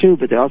Christ too,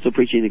 but they're also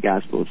preaching the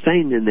gospel of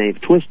Satan, and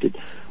they've twisted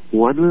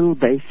one little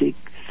basic,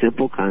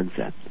 simple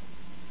concept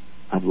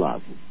of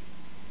love,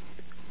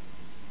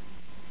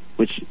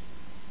 which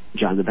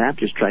John the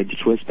Baptist tried to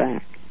twist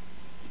back,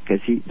 because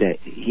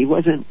he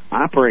wasn't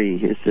operating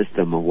his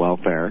system of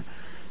welfare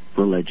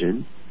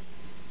religion,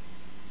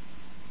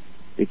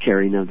 the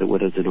caring of the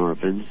widows and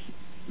orphans,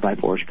 by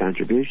forced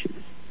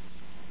contributions.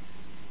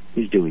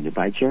 He's doing it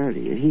by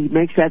charity, and he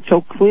makes that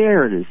so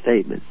clear in his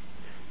statement.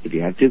 If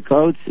you have 2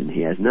 coats and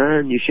he has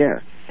none, you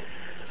share.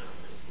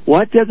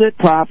 What does it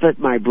profit,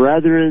 my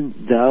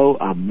brethren, though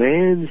a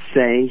man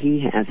say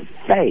he has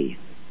faith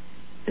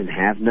and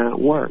have not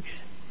works?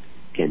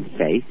 Can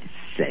faith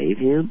save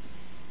him?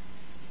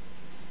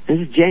 This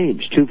is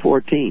James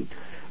 2:14.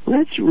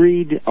 Let's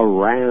read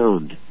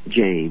around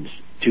James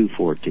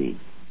 2:14.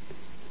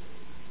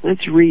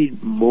 Let's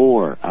read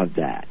more of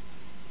that.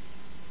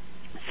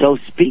 So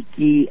speak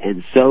ye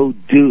and so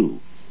do,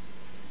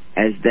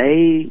 as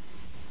they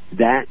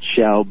that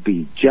shall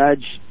be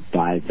judged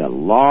by the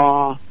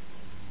law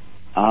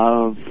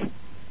of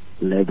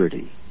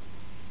liberty.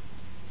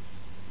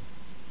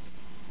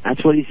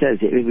 That's what he says.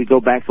 If we go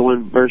back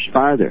one verse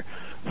farther,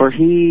 for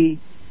he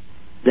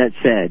that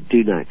said,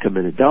 do not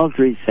commit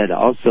adultery, said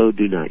also,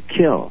 do not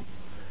kill.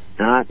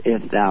 Not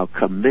if thou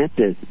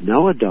committest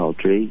no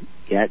adultery,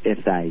 yet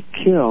if thou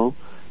kill,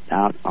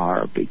 thou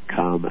art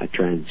become a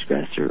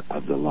transgressor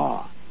of the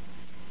law.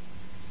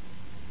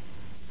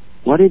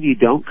 What if you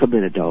don't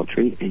commit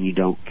adultery and you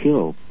don't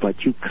kill,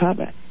 but you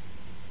covet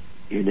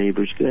your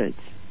neighbor's goods?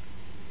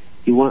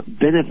 You want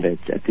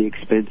benefits at the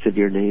expense of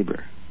your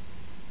neighbor.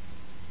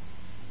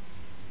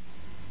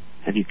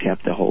 Have you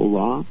kept the whole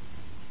law?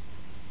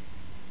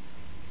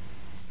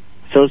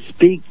 So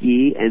speak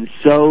ye and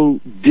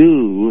so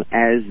do,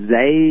 as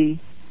they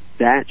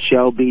that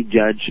shall be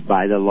judged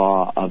by the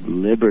law of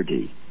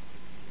liberty.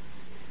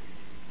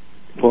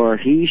 For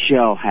he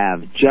shall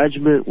have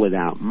judgment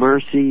without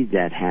mercy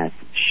that hath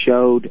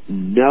showed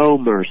no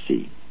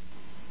mercy.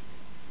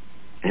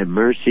 And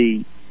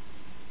mercy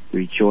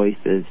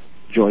rejoiceth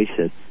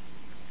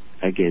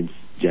against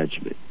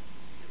judgment.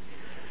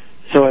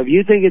 So if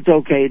you think it's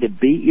okay to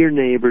beat your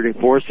neighbor, to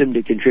force him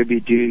to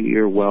contribute to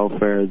your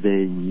welfare,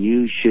 then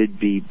you should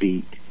be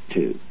beat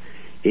too.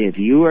 If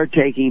you are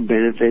taking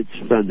benefits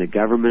from the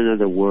government of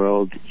the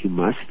world, you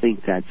must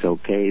think that's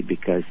okay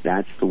because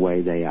that's the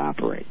way they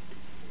operate.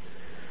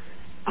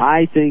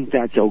 I think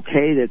that's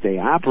okay that they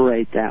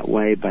operate that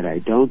way, but I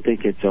don't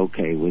think it's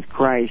okay with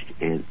Christ,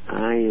 and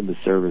I am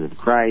a servant of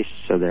Christ,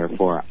 so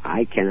therefore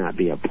I cannot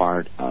be a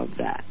part of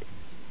that.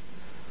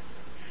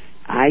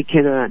 I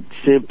cannot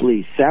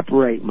simply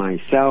separate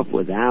myself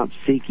without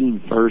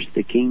seeking first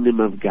the kingdom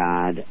of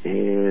God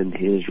and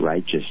His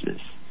righteousness.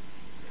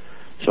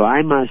 So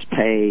I must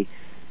pay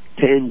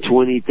 10,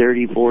 20,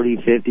 30, 40,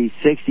 50,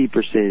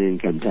 60%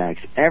 income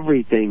tax.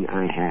 Everything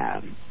I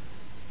have,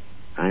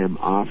 I am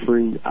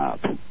offering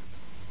up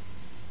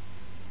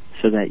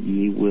so that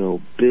ye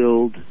will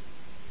build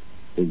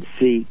and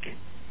seek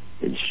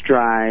and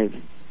strive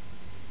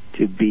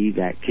to be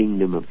that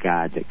kingdom of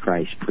God that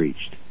Christ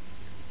preached.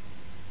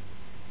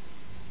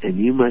 And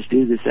you must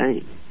do the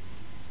same.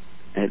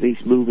 At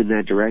least move in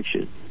that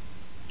direction.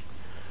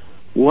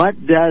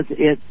 What does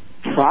it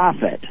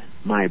profit,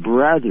 my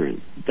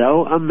brethren,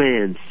 though a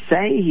man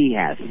say he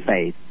hath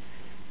faith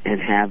and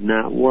have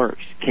not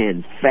works?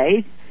 Can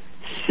faith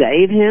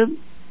save him?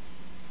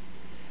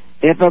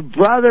 If a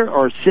brother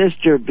or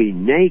sister be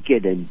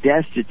naked and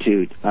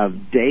destitute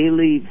of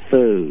daily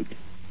food,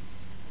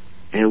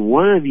 and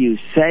one of you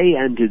say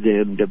unto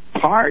them,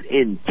 Depart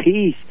in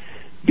peace,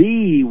 be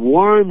ye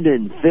warmed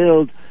and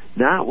filled,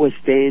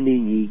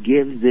 notwithstanding ye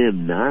give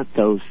them not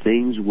those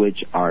things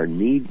which are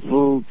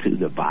needful to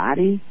the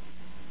body,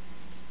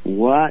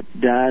 what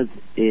doth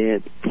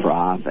it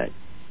profit?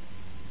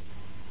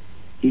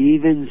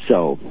 Even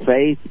so,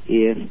 faith,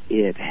 if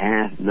it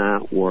hath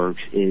not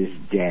works, is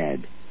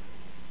dead,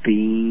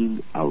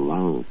 being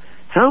alone.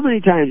 How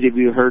many times have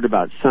you heard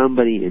about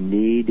somebody in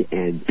need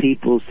and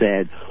people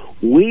said,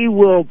 we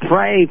will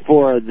pray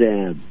for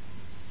them,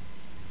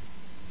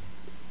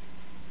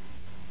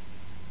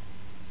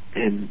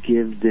 and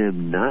give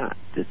them not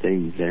the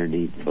things that are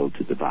needful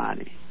to the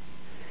body?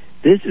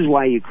 This is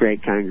why you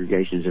create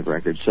congregations of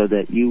record, so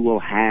that you will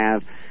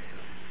have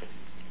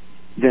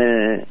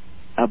the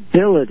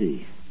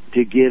ability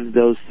to give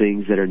those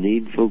things that are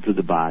needful to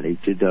the body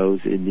to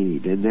those in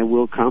need. And there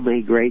will come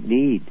a great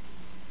need.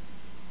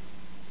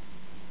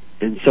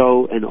 And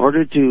so in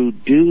order to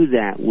do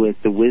that with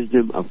the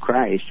wisdom of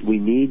Christ, we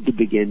need to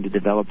begin to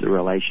develop the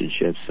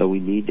relationships, so we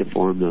need to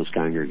form those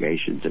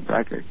congregations of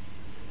record.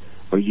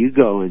 Or you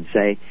go and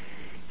say,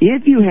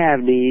 if you have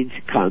needs,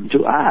 come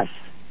to us,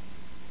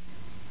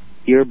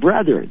 your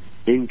brethren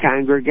in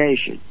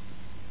congregation.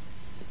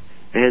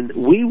 And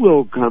we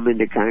will come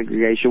into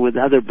congregation with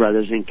other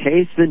brothers in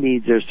case the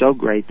needs are so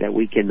great that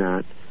we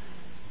cannot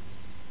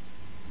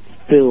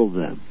fill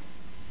them.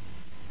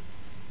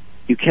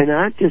 You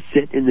cannot just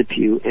sit in the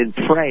pew and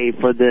pray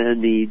for the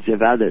needs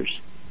of others.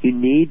 You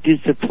need to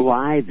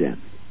supply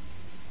them.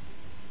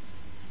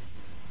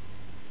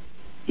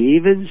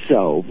 Even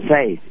so,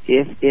 faith,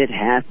 if it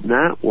hath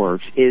not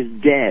works, is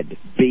dead,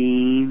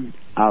 being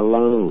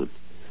alone.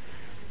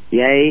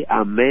 Yea,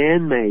 a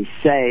man may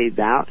say,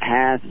 Thou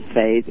hast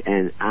faith,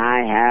 and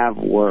I have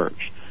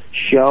works.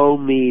 Show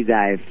me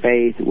thy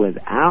faith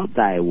without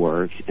thy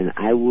works, and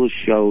I will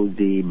show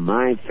thee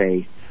my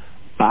faith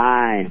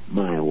by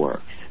my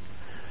works.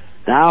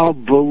 Thou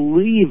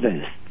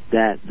believest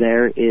that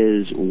there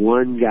is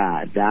one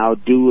God. Thou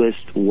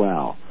doest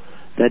well.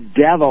 The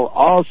devil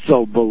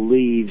also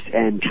believes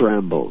and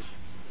trembles.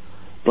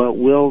 But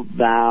wilt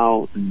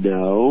thou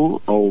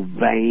know, O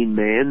vain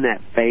man,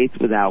 that faith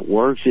without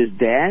works is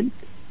dead?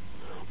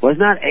 Was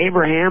not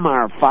Abraham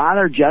our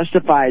father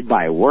justified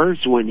by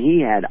works when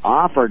he had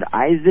offered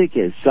Isaac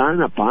his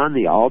son upon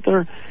the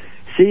altar?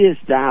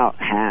 Seest thou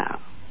how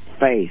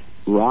faith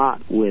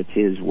wrought with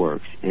his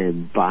works,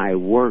 and by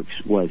works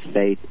was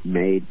faith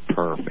made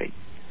perfect?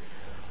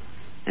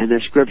 And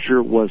the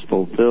scripture was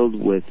fulfilled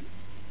with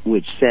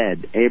which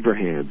said,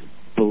 Abraham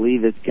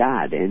believeth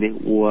God, and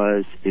it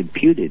was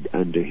imputed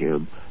unto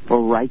him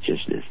for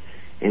righteousness,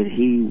 and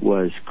he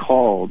was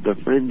called the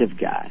friend of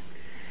God.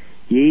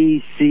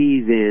 Ye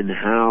see then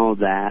how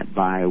that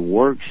by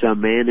works a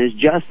man is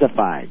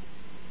justified,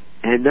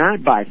 and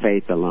not by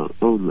faith alone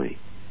only.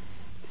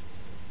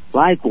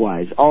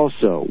 Likewise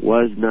also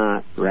was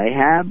not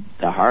Rahab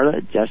the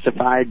harlot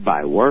justified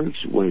by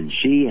works when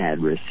she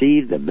had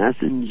received the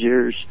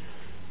messengers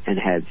and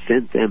had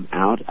sent them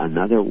out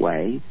another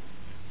way?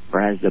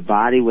 For as the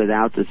body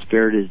without the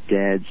spirit is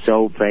dead,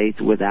 so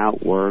faith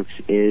without works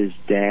is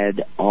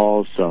dead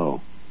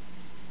also.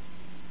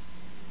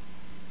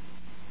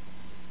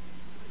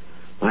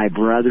 My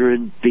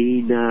brethren,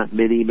 be not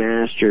many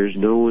masters,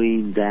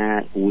 knowing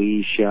that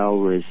we shall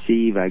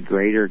receive a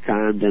greater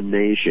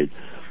condemnation.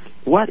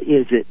 What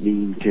does it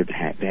mean to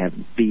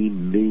be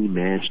many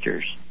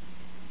masters?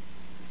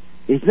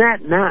 Is that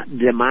not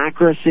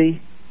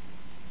democracy?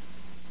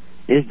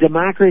 Is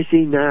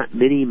democracy not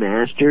many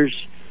masters,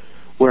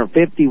 where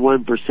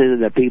 51% of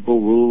the people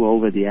rule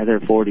over the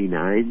other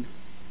 49?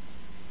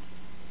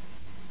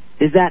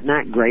 Is that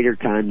not greater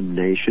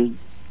condemnation?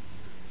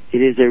 It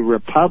is a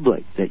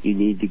republic that you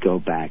need to go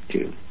back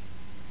to.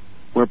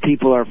 where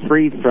people are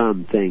free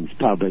from things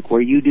public,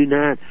 where you do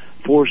not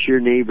force your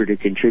neighbor to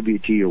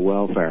contribute to your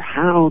welfare.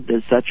 How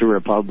does such a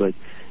republic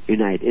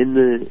unite?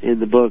 In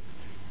the book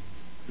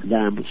that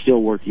I'm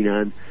still working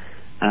on,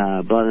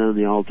 Blood on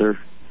the Altar,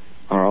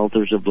 or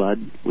Altars of Blood,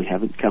 we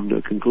haven't come to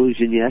a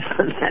conclusion yet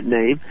on that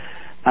name,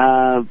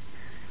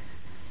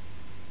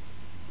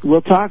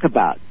 we'll talk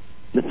about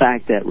the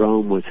fact that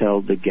Rome was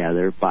held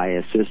together by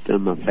a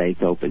system of faith,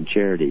 hope, and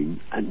charity,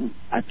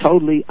 a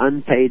totally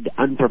unpaid,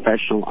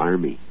 unprofessional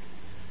army,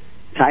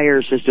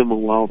 entire system of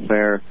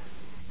welfare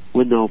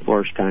with no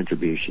forced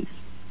contributions,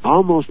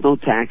 almost no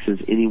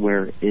taxes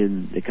anywhere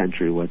in the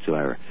country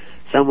whatsoever.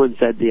 Someone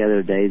said the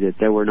other day that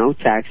there were no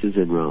taxes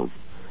in Rome,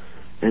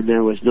 and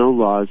there was no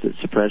laws that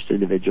suppressed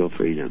individual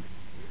freedom.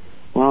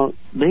 Well,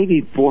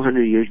 maybe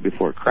 400 years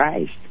before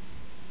Christ,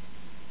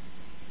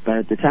 but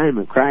at the time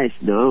of Christ,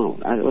 no,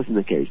 that wasn't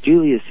the case.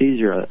 Julius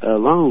Caesar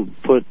alone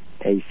put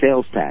a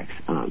sales tax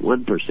on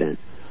 1%.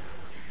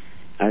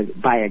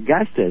 By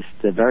Augustus,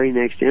 the very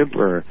next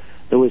emperor,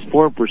 there was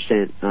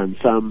 4% on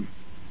some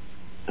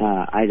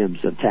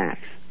items of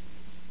tax.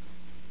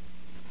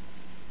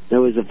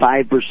 There was a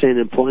 5%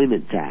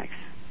 employment tax.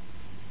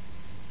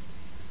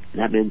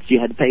 That meant you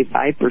had to pay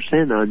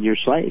 5% on your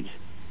slaves.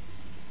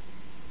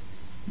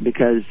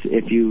 Because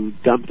if you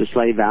dumped a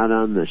slave out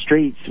on the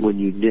streets when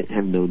you didn't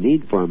have no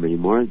need for them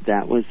anymore,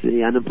 that was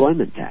the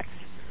unemployment tax.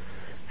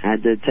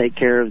 Had to take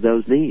care of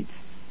those needs.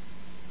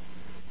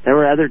 There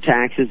were other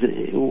taxes.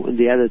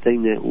 The other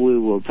thing that we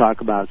will talk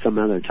about some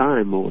other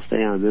time, but we'll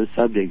stay on this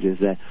subject, is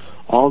that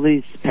all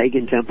these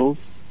pagan temples,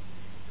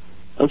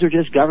 those are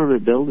just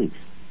government buildings.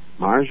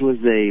 Mars was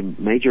a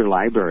major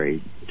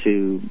library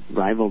to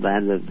rival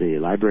that of the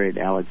Library at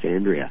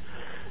Alexandria.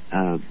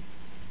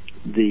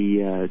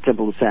 The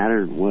Temple of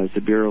Saturn was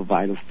the Bureau of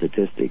Vital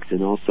Statistics,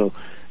 and also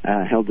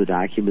held the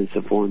documents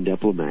of foreign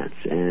diplomats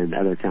and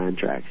other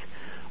contracts.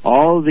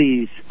 All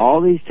these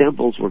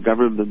temples were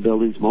government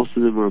buildings. Most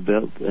of them were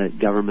built at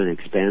government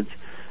expense.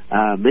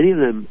 Many of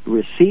them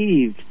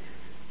received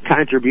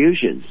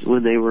contributions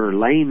when they were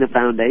laying the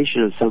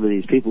foundation of some of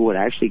these. People would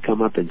actually come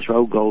up and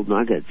throw gold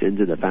nuggets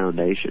into the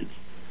foundations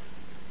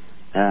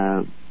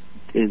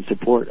in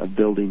support of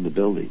building the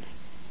buildings,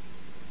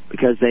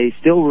 because they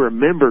still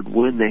remembered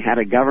when they had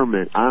a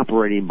government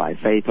operating by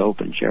faith, hope,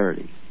 and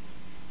charity.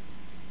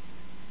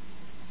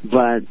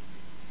 But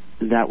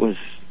that was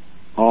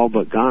all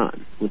but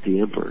gone with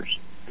the emperors.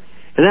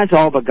 And that's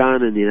all but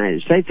gone in the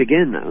United States.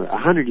 Again,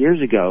 100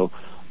 years ago,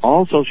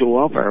 all social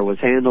welfare was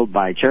handled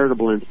by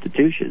charitable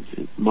institutions,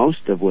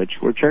 most of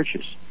which were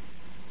churches.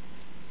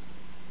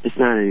 It's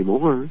not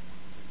anymore.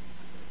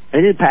 They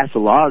didn't pass a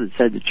law that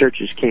said the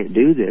churches can't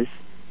do this.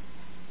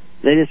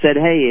 They just said,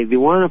 hey, if you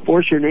want to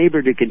force your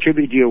neighbor to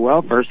contribute to your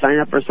welfare, sign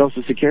up for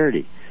Social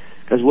Security,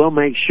 because we'll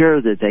make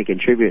sure that they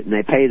contribute and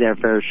they pay their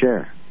fair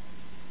share.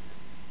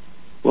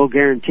 We'll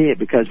guarantee it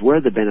because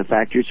we're the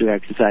benefactors who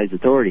exercise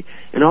authority.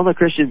 And all the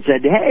Christians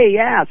said, hey,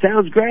 yeah,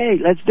 sounds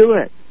great, let's do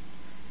it.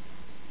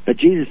 But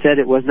Jesus said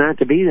it was not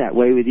to be that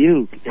way with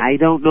you. I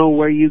don't know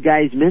where you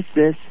guys missed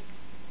this.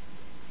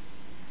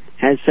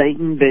 Has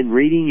Satan been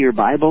reading your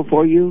Bible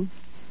for you?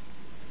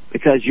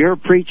 Because your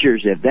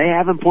preachers, if they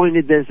haven't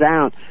pointed this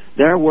out,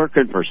 they're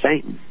working for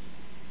Satan.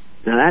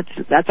 Now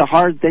that's a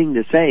hard thing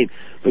to say,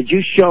 but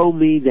you show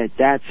me that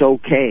that's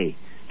okay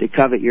to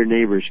covet your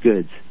neighbor's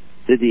goods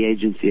through the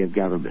agency of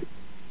government.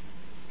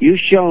 You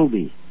show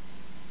me,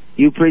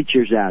 you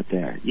preachers out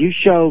there, you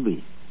show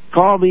me,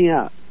 call me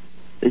up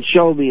and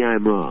show me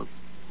I'm wrong.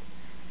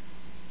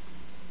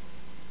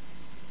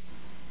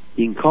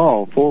 You can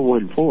call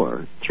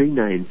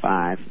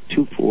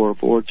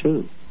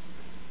 414-395-2442.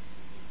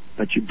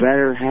 But you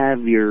better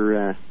have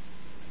your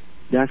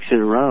ducks in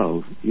a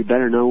row. You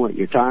better know what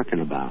you're talking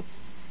about.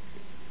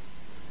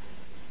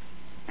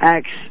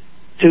 Acts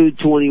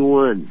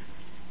 2:21.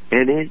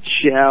 And it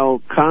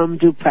shall come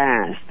to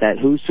pass that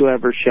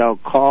whosoever shall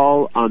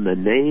call on the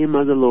name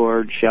of the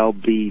Lord shall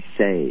be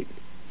saved.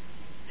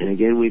 And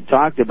again, we've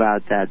talked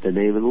about that. The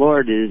name of the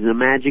Lord is the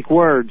magic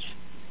words.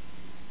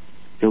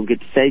 You don't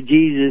get to say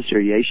Jesus or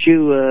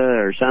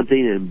Yeshua or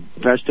something and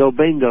presto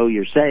bingo,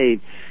 you're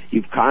saved.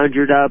 You've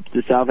conjured up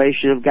the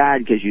salvation of God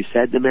because you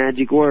said the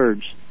magic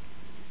words.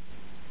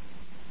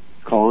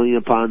 Calling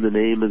upon the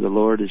name of the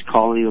Lord is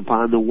calling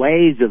upon the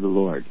ways of the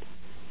Lord.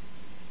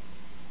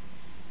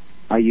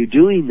 Are you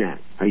doing that?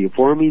 Are you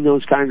forming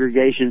those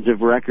congregations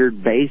of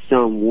record based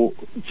on...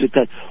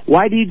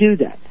 Why do you do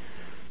that?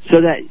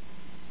 So that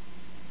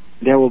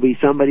there will be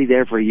somebody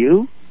there for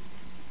you?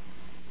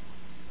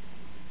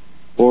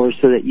 Or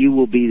so that you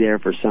will be there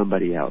for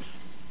somebody else?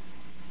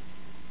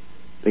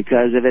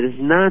 Because if it is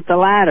not the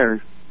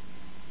latter,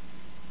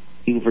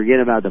 you can forget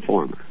about the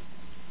former.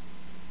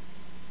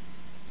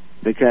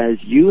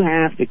 Because you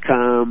have to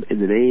come in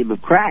the name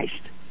of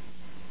Christ.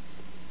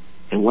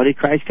 And what did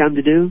Christ come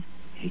to do?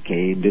 He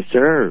came to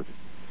serve.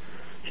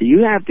 So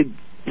you have to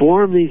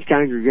form these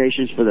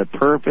congregations for the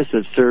purpose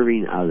of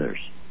serving others.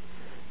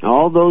 Now,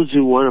 all those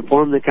who want to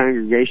form the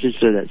congregation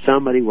so that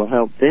somebody will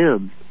help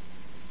them,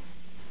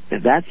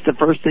 if that's the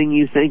first thing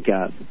you think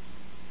of,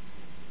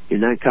 you're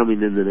not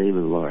coming in the name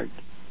of the Lord.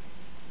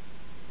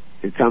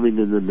 You're coming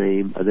in the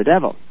name of the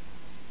devil.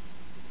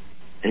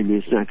 And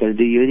it's not going to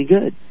do you any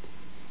good.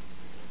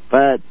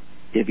 But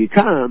if you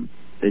come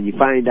and you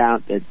find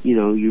out that,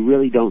 you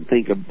really don't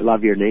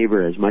love your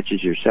neighbor as much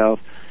as yourself,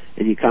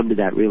 and you come to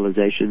that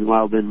realization,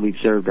 well, then we've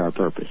served our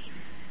purpose.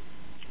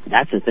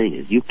 That's the thing,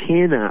 is you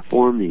cannot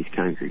form these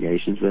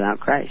congregations without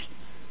Christ.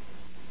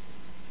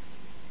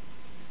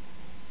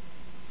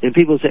 And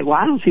people say, well,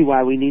 I don't see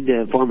why we need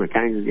to form a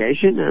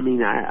congregation. I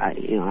mean,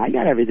 I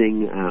got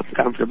everything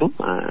comfortable.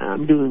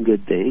 I'm doing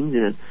good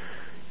things.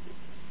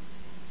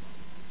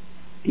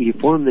 You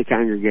form the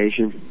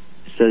congregation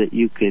so that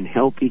you can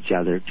help each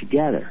other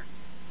together.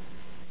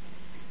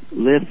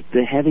 Lift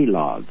the heavy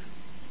log.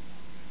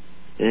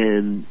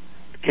 And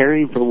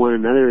caring for one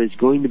another is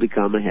going to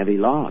become a heavy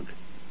log.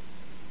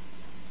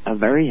 A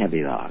very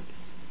heavy log.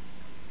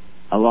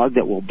 A log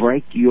that will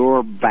break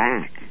your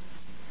back.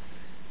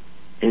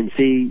 And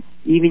see,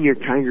 even your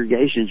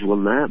congregations will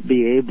not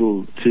be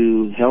able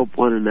to help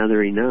one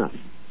another enough.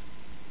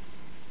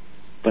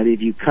 But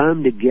if you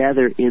come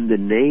together in the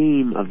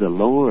name of the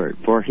Lord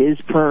for His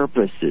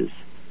purposes,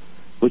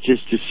 which is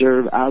to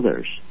serve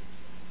others,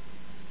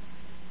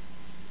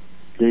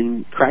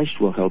 then Christ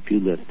will help you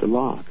lift the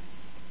log.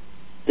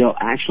 There'll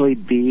actually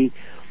be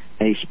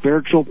a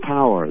spiritual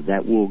power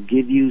that will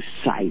give you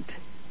sight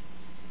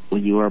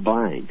when you are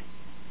blind,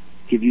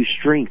 give you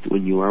strength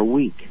when you are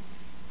weak,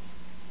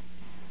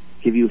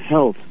 give you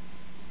health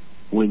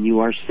when you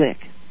are sick.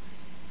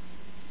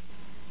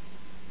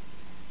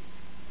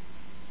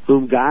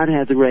 Whom God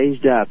hath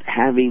raised up,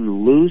 having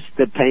loosed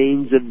the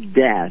pains of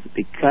death,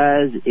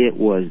 because it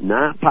was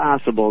not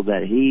possible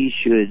that he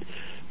should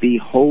be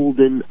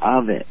holden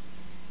of it.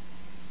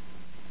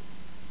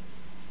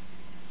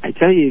 I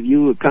tell you, if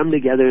you would come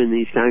together in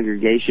these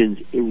congregations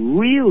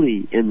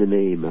really in the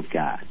name of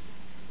God,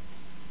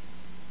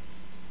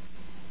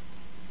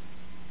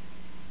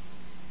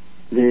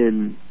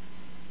 then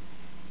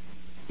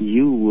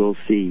you will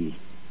see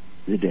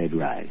the dead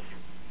rise.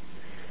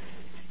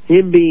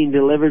 Him being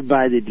delivered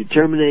by the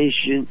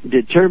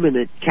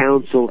determinate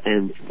counsel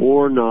and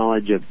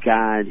foreknowledge of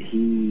God,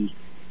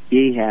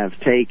 ye have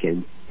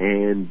taken,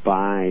 and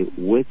by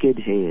wicked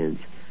hands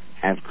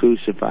have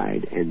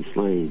crucified and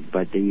slain,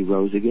 but he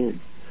rose again.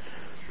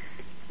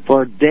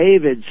 For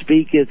David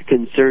speaketh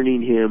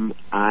concerning him,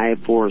 I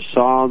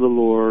foresaw the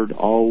Lord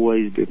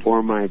always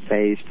before my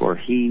face, for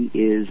he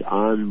is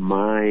on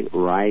my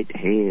right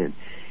hand,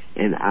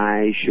 and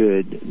I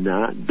should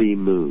not be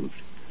moved.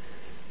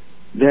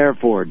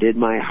 Therefore did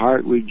my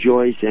heart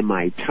rejoice, and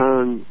my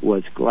tongue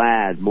was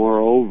glad.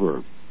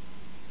 Moreover,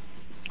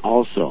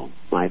 also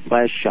my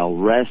flesh shall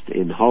rest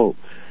in hope,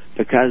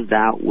 because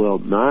thou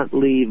wilt not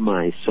leave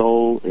my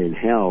soul in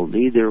hell,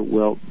 neither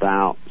wilt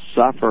thou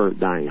suffer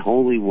thine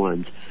holy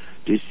ones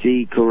to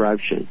see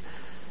corruption.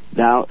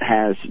 Thou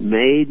hast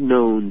made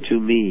known to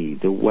me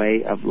the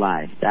way of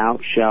life. Thou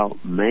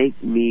shalt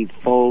make me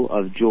full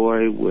of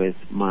joy with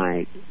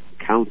my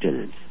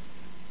countenance.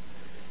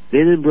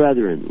 Men and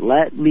brethren,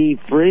 let me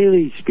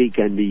freely speak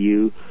unto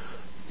you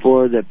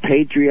for the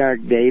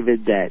patriarch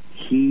David, that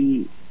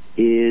he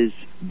is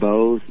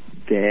both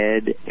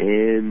dead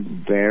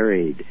and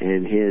buried,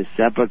 and his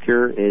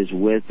sepulchre is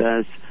with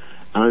us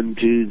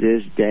unto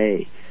this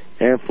day.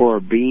 Therefore,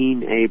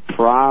 being a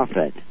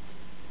prophet,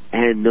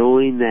 and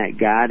knowing that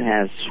God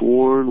hath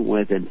sworn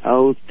with an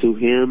oath to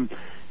him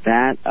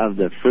that of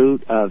the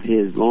fruit of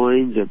his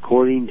loins,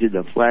 according to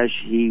the flesh,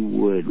 he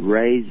would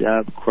raise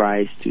up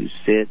Christ to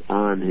sit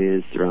on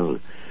his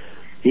throne.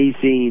 He,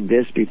 seeing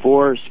this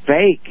before,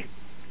 spake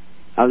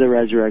of the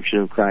resurrection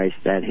of Christ,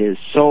 that his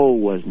soul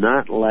was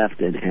not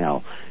left in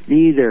hell,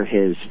 neither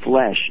his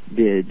flesh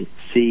did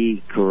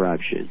see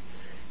corruption.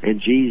 And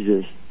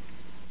Jesus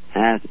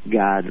hath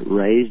God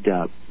raised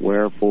up,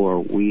 wherefore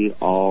we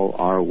all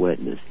are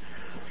witness.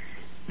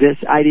 This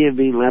idea of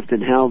being left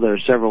in hell, there are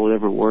several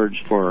different words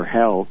for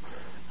hell.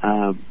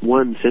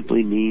 One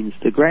simply means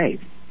the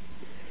grave.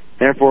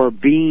 Therefore,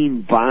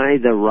 being by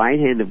the right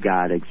hand of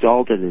God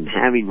exalted, and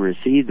having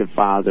received the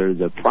Father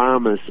the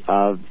promise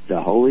of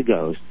the Holy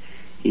Ghost,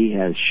 he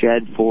has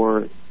shed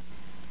for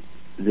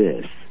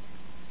this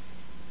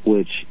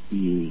which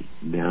ye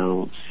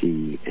now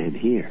see and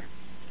hear.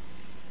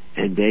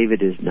 And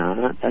David is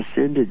not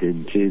ascended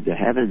into the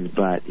heavens,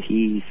 but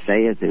he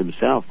saith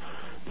himself,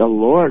 the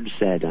Lord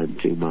said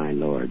unto my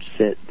Lord,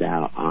 sit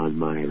thou on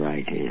my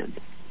right hand.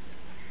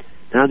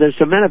 Now there's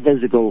some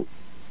metaphysical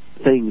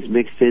things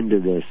mixed into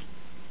this.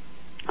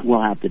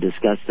 We'll have to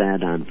discuss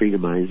that on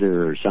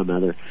Freedomizer or some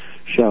other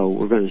show.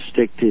 We're going to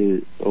stick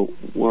to,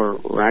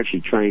 we're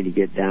actually trying to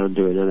get down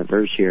to another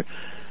verse here,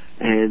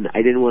 and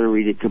I didn't want to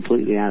read it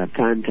completely out of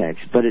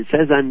context, but it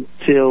says,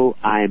 until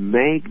I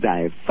make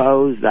thy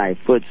foes thy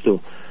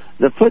footstool.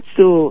 The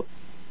footstool,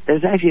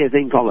 there's actually a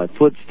thing called a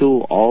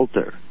footstool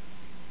altar.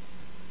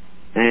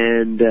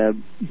 And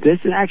this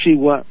is actually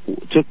what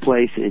took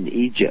place in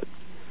Egypt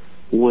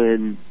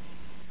when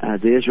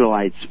the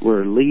Israelites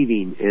were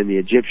leaving and the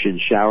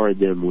Egyptians showered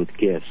them with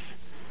gifts.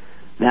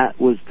 That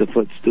was the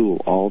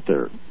footstool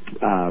altar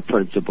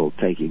principle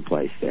taking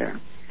place there.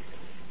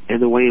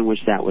 And the way in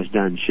which that was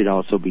done should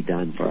also be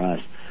done for us.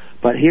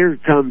 But here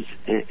it comes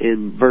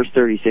in verse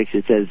 36,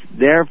 it says,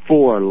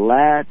 "Therefore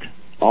let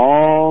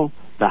all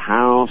the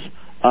house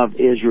of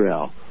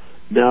Israel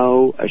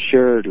know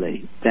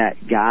assuredly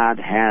that God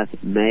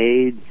hath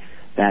made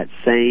that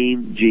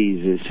same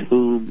Jesus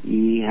whom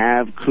ye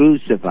have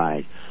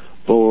crucified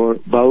for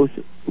both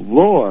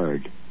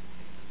Lord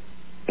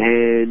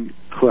and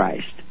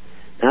Christ."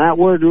 Now that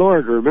word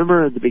Lord,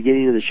 remember at the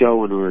beginning of the show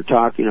when we were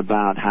talking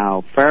about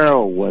how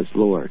Pharaoh was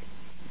Lord.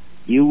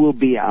 You will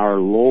be our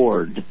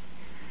Lord,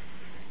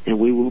 and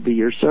we will be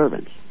your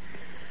servants.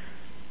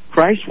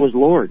 Christ was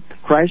Lord.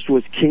 Christ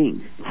was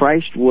King.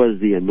 Christ was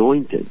the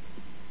anointed,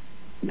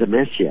 the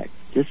Messiah,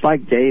 just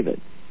like David.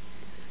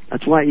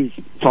 That's why he's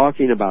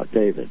talking about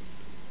David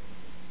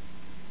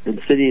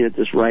and sitting at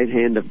this right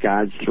hand of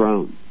God's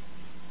throne.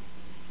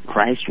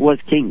 Christ was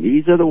king.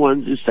 These are the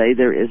ones who say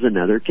there is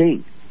another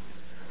king.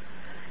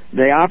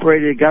 They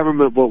operated a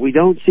government, but we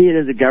don't see it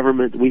as a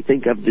government we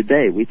think of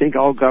today. We think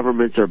all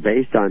governments are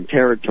based on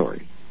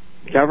territory.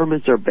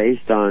 Governments are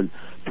based on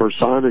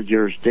persona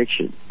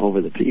jurisdiction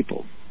over the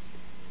people.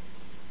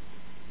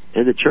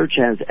 And the church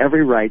has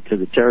every right to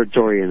the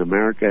territory in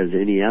America as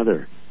any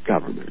other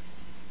government,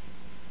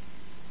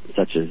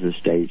 such as the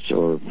states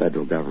or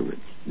federal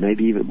governments.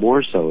 Maybe even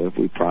more so if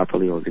we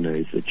properly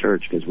organize the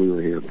church, because we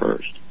were here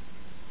first.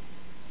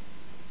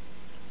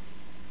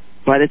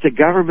 But it's a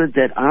government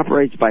that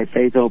operates by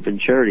faith, hope, and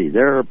charity.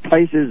 There are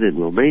places in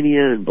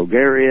Romania and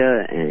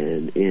Bulgaria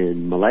and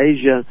in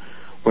Malaysia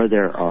where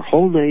there are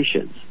whole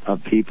nations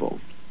of people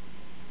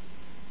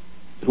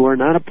who are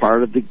not a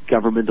part of the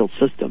governmental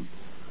system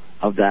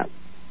of that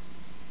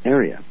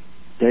area.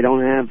 They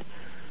don't have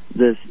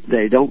this,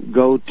 they don't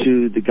go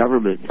to the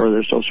government for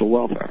their social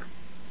welfare.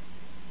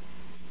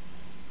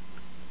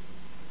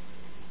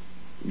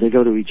 They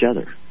go to each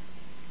other,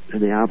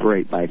 and they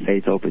operate by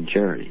faith, hope, and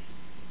charity.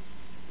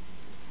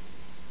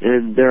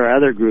 And there are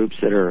other groups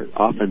that are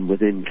often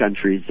within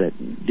countries that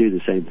do the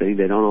same thing.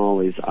 They don't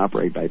always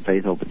operate by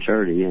faith, hope, and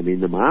charity. I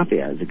mean, the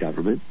mafia has a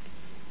government,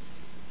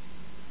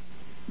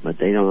 but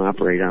they don't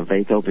operate on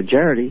faith, hope, and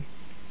charity.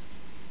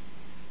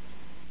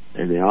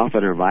 And they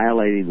often are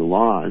violating the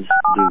laws,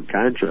 doing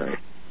contrary.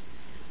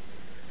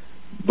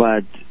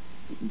 But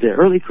the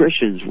early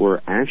Christians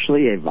were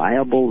actually a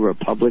viable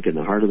republic in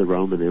the heart of the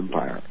Roman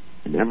Empire,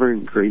 an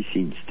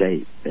ever-increasing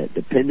state that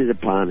depended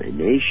upon a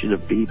nation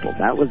of people.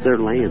 That was their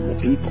land, the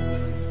people.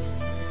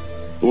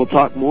 We'll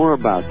talk more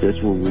about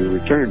this when we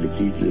return to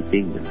Keys to the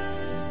Kingdom.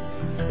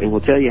 And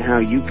we'll tell you how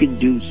you can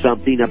do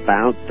something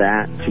about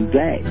that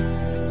today.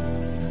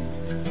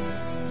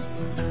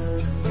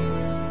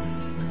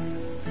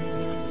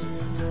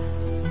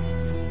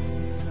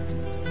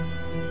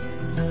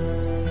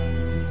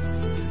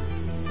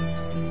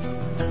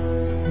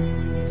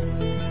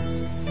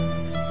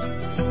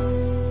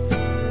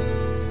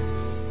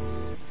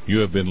 You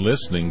have been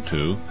listening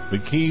to The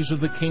Keys of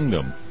the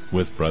Kingdom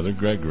with Brother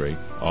Gregory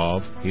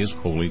of His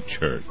Holy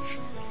Church.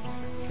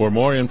 For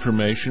more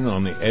information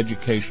on the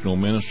educational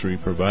ministry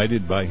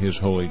provided by His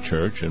Holy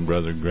Church and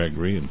Brother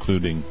Gregory,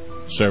 including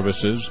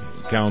services,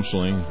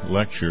 counseling,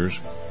 lectures,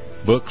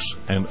 books,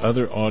 and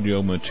other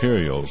audio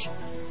materials,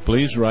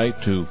 please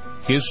write to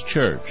His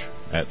Church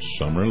at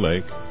Summer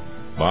Lake,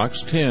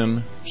 Box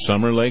 10,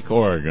 Summer Lake,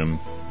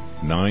 Oregon,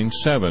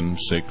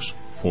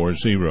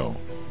 97640.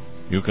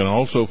 You can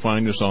also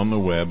find us on the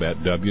web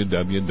at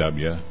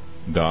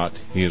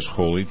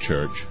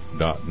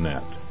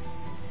www.hisholychurch.net.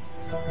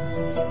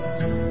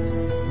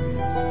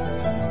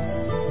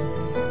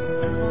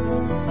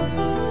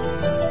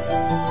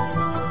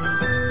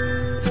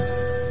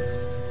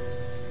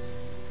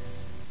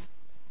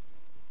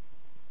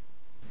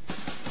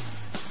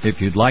 If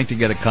you'd like to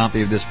get a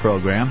copy of this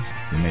program,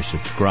 you may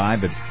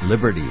subscribe at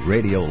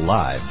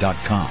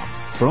LibertyRadioLive.com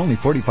for only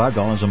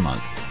 $45 a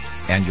month.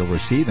 And you'll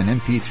receive an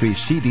MP3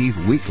 CD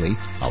weekly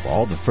of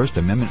all the First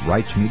Amendment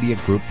Rights Media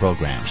Group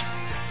programs.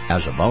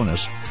 As a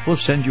bonus, we'll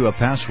send you a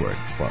password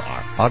for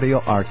our audio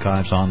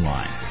archives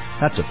online.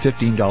 That's a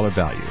 $15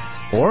 value.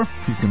 Or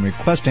you can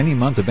request any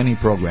month of any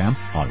program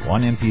on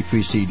one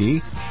MP3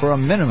 CD for a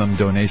minimum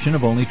donation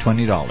of only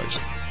 $20.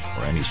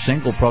 Or any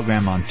single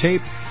program on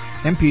tape,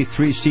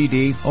 MP3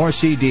 CD, or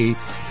CD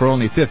for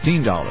only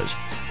 $15.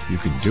 You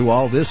can do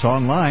all this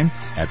online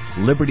at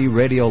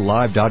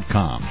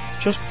LibertyRadioLive.com.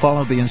 Just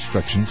follow the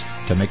instructions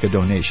to make a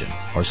donation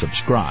or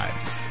subscribe.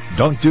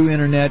 Don't do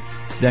Internet?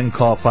 Then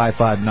call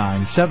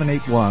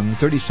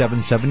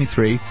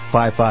 559-781-3773,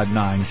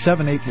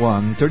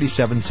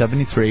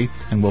 559-781-3773,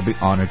 and we'll be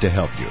honored to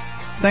help you.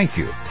 Thank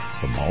you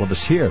from all of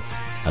us here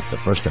at the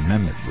First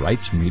Amendment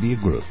Rights Media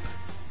Group.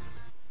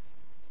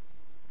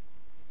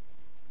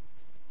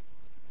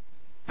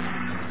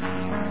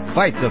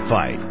 Fight the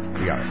fight.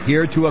 We are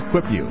here to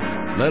equip you.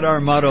 Let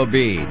our motto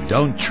be,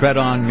 don't tread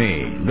on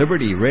me.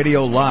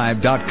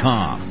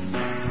 LibertyRadioLive.com.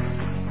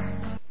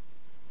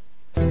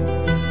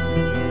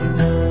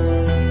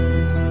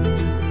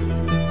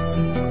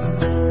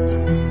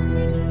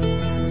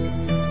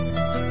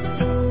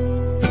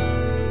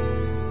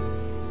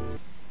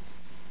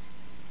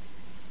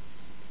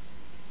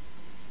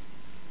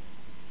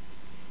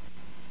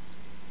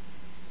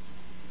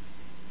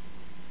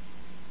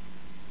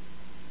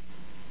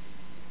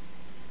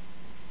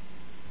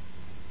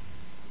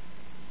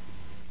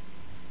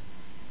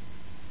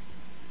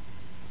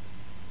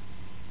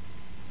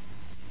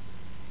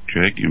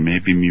 check. You may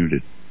be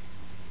muted.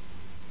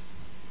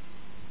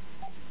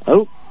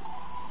 Oh,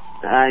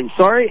 I'm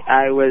sorry.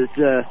 I was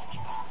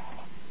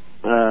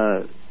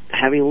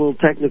having a little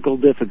technical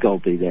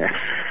difficulty there.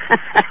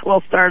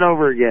 We'll start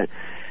over again.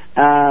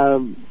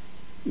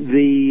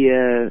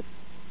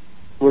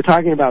 We're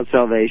talking about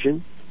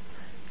salvation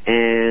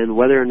and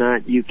whether or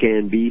not you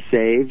can be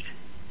saved,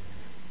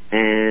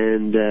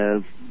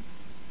 and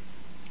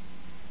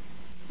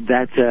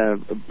that's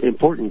an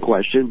important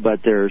question,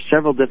 but there are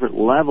several different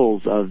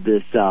levels of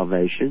this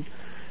salvation,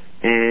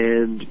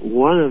 and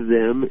one of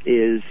them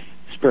is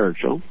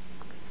spiritual,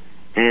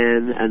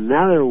 and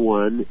another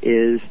one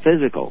is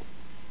physical.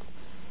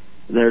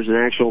 There's an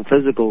actual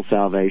physical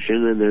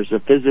salvation, and there's a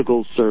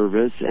physical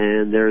service,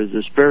 and there's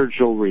a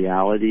spiritual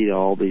reality to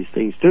all these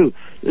things too.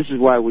 This is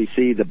why we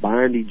see the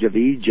bondage of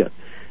Egypt.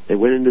 They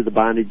went into the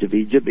bondage of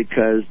Egypt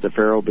because the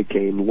Pharaoh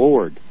became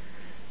Lord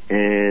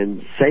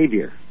and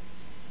Savior.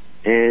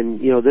 And,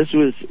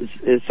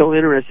 it's so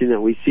interesting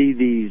that we see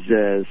these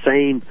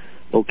same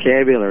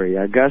vocabulary.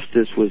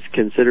 Augustus was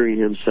considering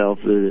himself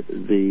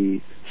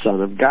the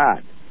Son of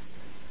God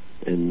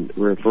and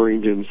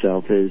referring to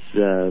himself as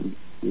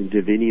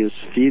Divinius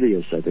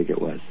Filius, I think it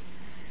was.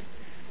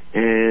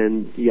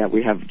 And yet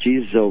we have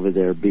Jesus over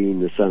there being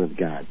the Son of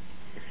God.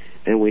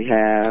 And we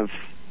have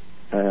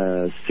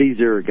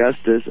Caesar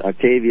Augustus,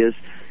 Octavius,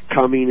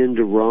 coming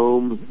into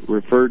Rome,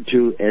 referred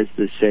to as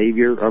the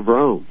Savior of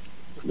Rome.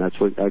 And that's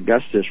what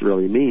Augustus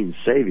really means,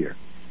 Savior.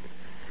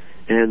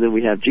 And then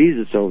we have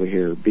Jesus over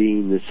here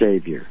being the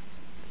Savior.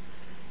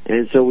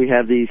 And so we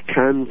have these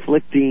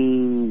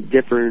conflicting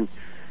different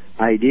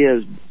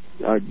ideas.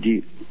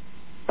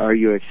 Are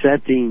you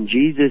accepting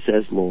Jesus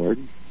as Lord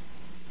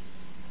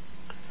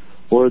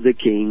or the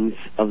kings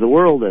of the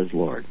world as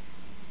Lord?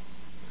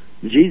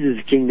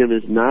 Jesus' kingdom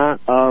is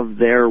not of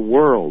their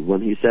world.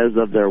 When he says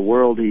of their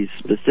world, he's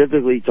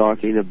specifically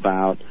talking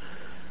about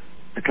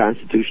a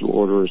constitutional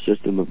order or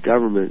system of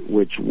government,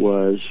 which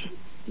was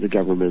the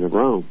government of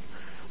Rome.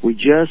 We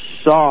just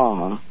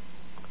saw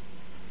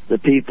the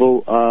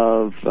people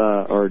of,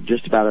 or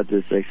just about at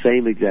the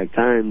same exact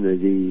time,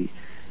 the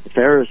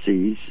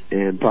Pharisees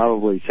and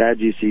probably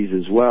Sadducees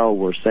as well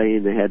were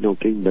saying they had no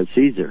king but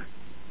Caesar.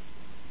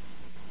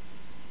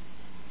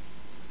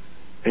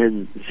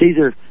 And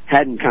Caesar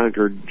hadn't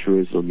conquered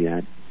Jerusalem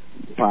yet.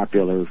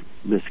 Popular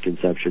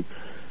misconception.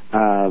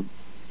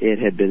 It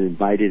had been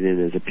invited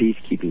in as a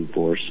peacekeeping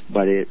force,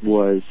 but it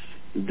was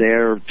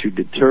there to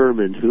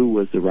determine who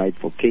was the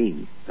rightful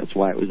king. That's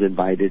why it was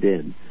invited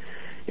in.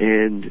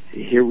 And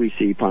here we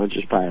see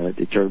Pontius Pilate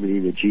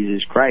determining that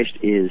Jesus Christ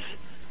is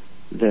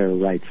their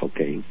rightful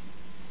king,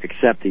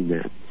 accepting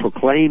that,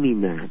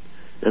 proclaiming that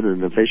in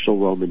an official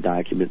Roman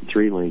document in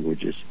 3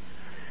 languages.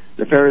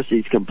 The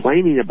Pharisees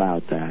complaining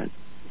about that,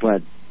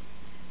 but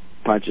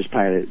Pontius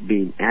Pilate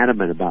being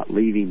adamant about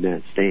leaving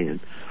that stand,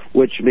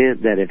 which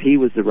meant that if he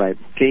was the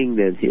rightful king,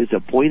 then his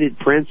appointed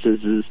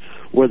princesses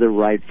were the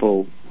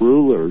rightful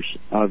rulers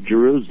of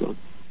Jerusalem,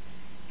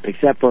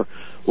 except for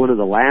one of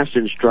the last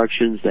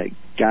instructions that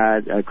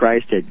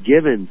Christ had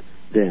given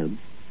them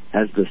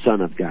as the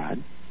Son of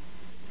God,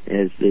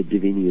 as the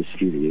Divinius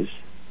Filius,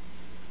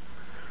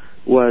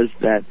 was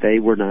that they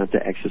were not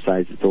to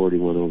exercise authority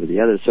one over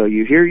the other. So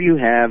here you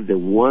have the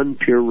one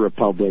pure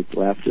republic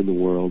left in the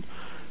world,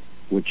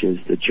 which is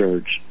the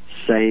church,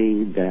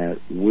 saying that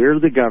we're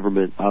the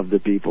government of the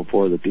people,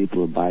 for the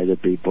people, and by the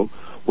people.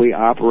 We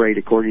operate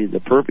according to the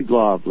perfect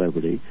law of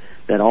liberty,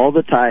 that all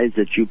the tithes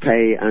that you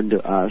pay unto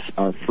us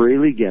are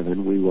freely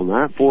given. We will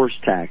not force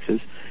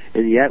taxes,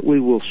 and yet we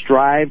will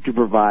strive to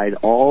provide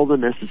all the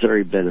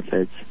necessary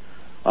benefits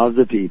of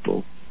the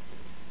people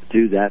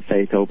through that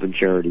faith, hope, and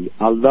charity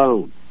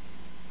alone.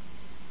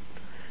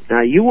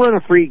 Now, you want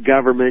a free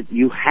government,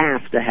 you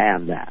have to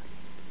have that.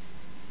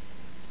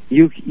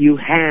 You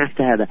have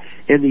to have that.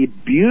 And the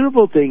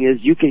beautiful thing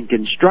is you can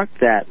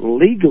construct that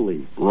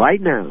legally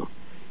right now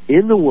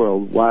in the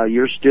world while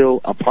you're still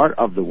a part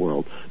of the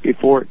world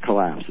before it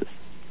collapses.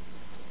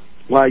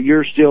 While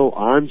you're still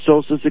on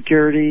Social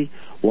Security,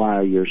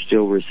 while you're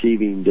still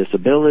receiving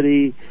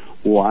disability,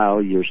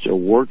 while you're still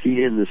working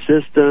in the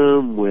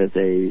system with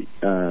the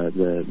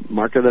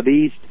mark of the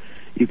beast,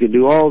 you can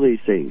do all these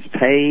things,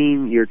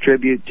 paying your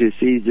tribute to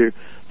Caesar,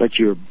 but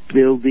you're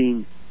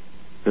building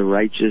the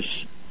righteous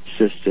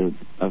system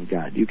of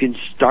God. You can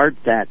start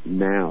that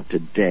now,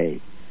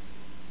 today,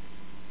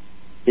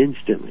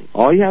 instantly.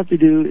 All you have to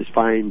do is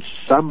find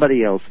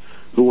somebody else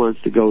who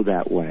wants to go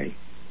that way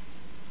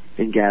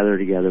and gather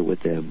together with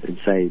them and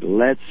say,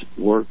 let's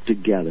work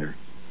together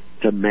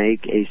to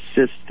make a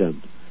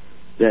system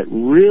that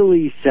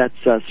really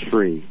sets us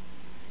free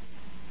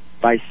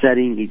by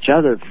setting each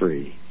other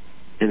free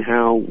and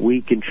how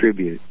we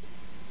contribute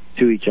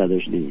to each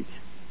other's needs.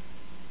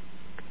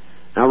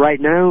 Now, right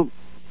now,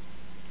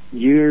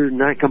 you're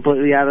not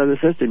completely out of the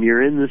system.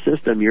 You're in the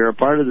system. You're a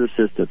part of the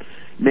system.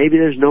 Maybe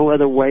there's no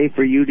other way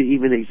for you to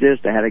even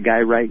exist. I had a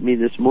guy write me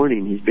this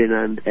morning. He's been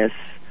on SD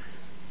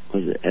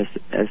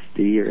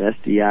or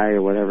SDI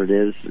or whatever it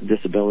is,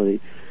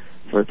 disability,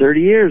 for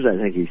 30 years, I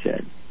think he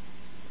said.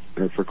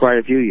 or for quite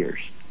a few years.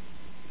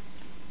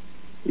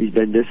 He's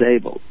been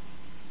disabled.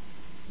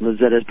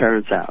 Lives at his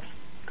parents' house.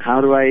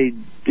 How do I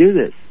do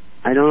this?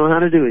 I don't know how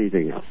to do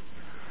anything else.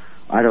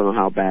 I don't know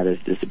how bad his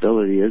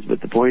disability is,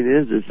 but the point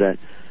is that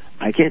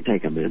I can't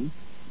take him in.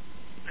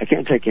 I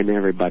can't take in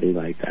everybody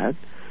like that.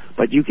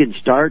 But you can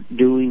start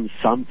doing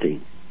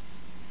something.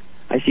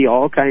 I see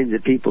all kinds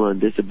of people on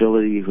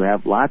disability who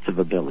have lots of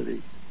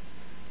ability.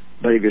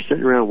 But if you're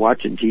sitting around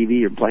watching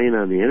TV or playing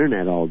on the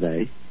internet all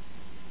day,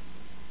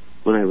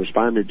 when I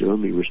responded to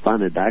him, he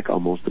responded back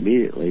almost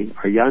immediately.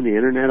 Are you on the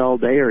internet all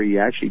day, or are you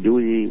actually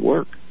doing any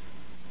work?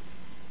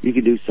 You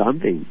can do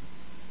something.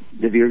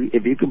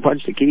 If you can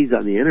punch the keys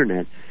on the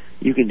internet,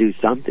 you can do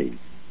something.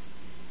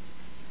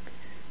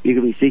 You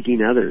can be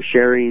seeking others,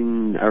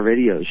 sharing our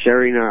videos,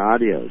 sharing our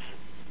audios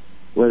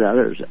with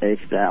others.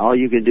 If all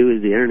you can do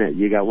is the internet,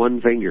 you got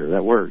one finger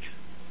that works,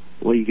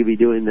 well, you could be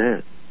doing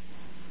that.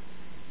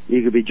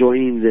 You could be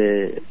joining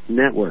the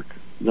network,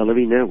 the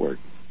Living Network,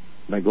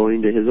 by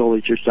going to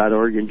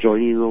hisholychurch.org and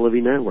joining the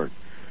Living Network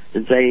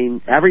and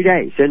saying, every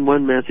day, send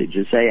one message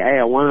and say, hey,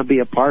 I want to be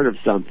a part of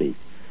something.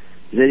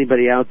 Is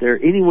anybody out there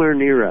anywhere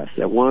near us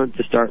that wants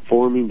to start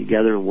forming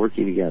together and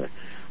working together?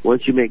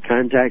 Once you make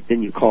contact,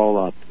 then you call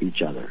up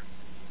each other,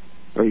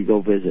 or you go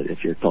visit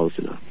if you're close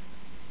enough.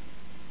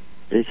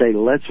 And say,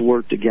 let's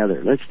work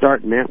together. Let's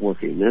start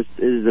networking. This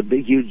is a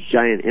big, huge,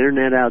 giant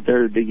internet out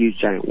there, a big, huge,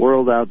 giant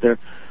world out there.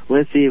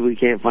 Let's see if we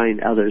can't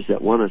find others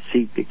that want to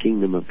seek the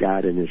kingdom of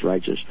God and His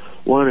righteousness,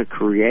 want to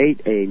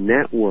create a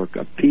network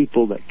of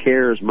people that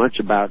care as much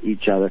about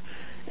each other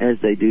as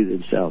they do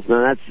themselves.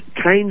 Now, that's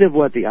kind of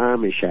what the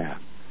Amish have,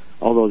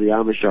 although the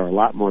Amish are a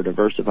lot more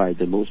diversified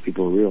than most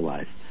people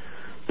realize.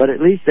 But at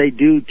least they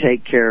do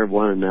take care of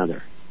one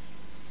another.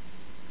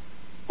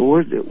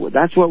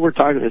 That's what we're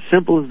talking, as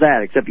simple as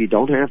that, except you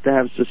don't have to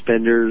have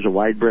suspenders, a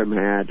wide brim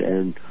hat,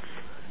 and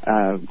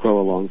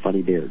grow a long,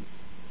 funny beard.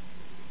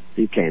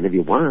 You can if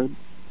you want,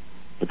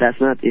 but that's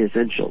not the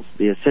essentials.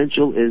 The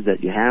essential is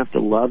that you have to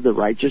love the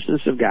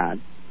righteousness of God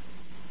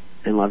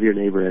and love your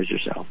neighbor as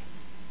yourself.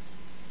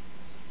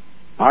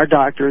 Our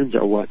doctrines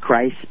are what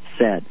Christ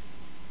said,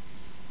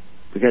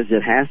 because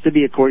it has to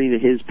be according to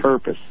His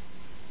purpose.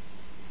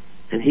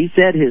 And He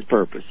said His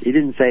purpose. He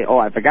didn't say, oh,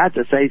 I forgot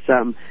to say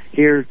something.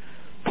 Here,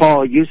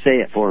 Paul, you say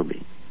it for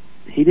me.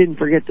 He didn't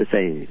forget to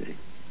say anything.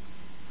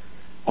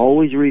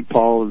 Always read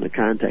Paul in the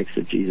context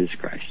of Jesus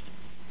Christ,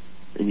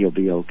 and you'll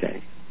be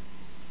okay.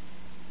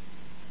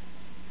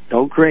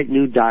 Don't create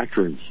new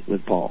doctrines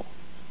with Paul.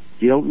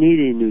 You don't need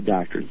any new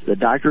doctrines. The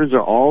doctrines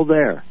are all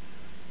there.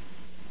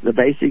 The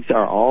basics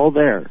are all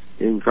there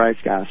in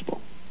Christ's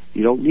gospel.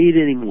 You don't need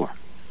any more.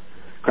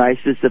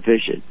 Christ is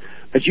sufficient.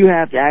 But you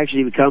have to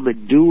actually become a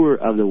doer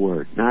of the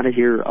word, not a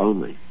hearer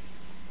only.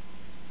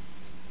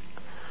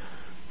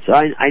 So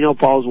I know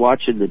Paul's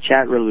watching the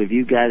chat room. If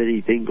you've got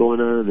anything going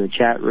on in the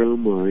chat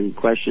room or any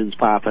questions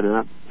popping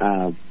up,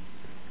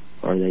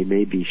 or they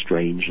may be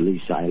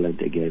strangely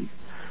silent again,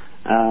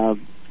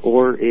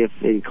 or if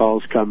any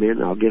calls come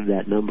in, I'll give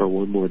that number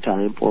one more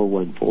time,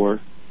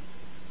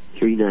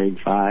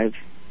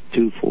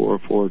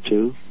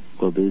 414-395-2442.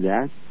 We'll do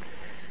that.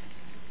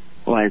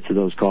 We'll answer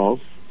those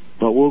calls.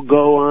 But we'll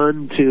go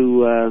on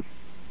to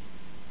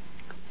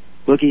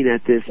looking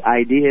at this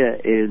idea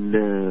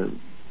in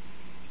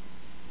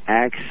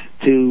Acts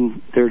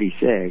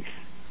 2:36.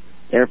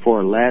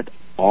 Therefore, let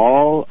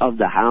all of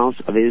the house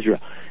of Israel.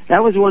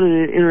 That was one of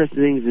the interesting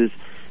things. Is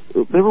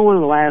remember one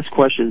of the last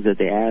questions that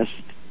they asked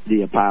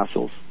the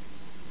apostles,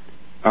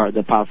 or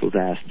the apostles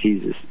asked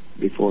Jesus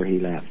before He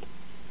left,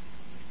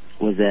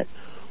 was that,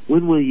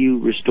 when will you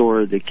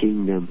restore the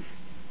kingdom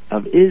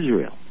of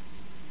Israel?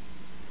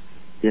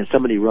 You know,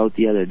 somebody wrote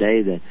the other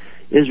day that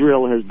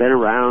Israel has been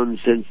around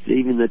since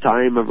even the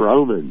time of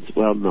Romans.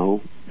 Well,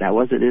 no, that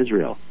wasn't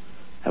Israel.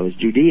 That was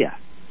Judea.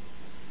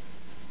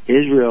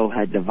 Israel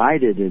had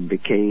divided and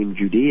became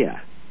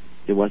Judea.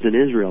 It wasn't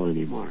Israel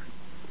anymore.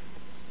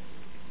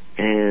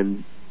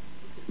 And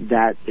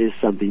that is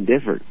something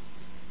different.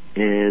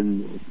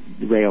 And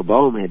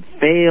Rehoboam had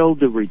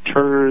failed to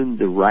return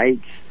the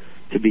rights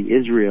to be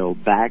Israel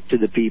back to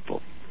the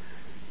people.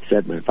 He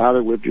said, my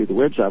father whipped you with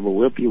whips, I will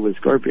whip you with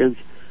scorpions.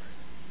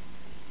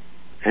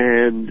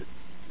 And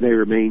they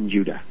remained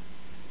Judah.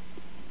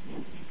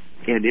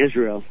 And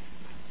Israel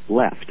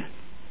left.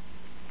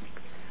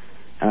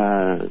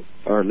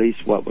 Or at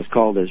least what was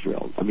called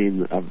Israel. I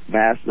mean, a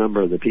vast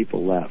number of the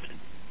people left.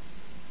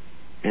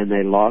 And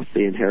they lost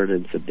the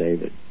inheritance of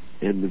David.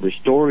 And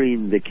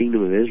restoring the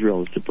kingdom of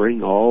Israel is to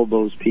bring all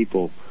those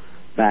people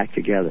back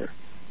together.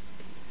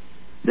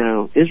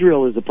 Now,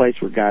 Israel is the place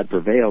where God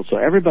prevails, so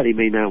everybody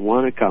may not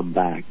want to come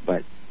back,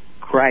 but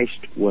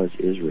Christ was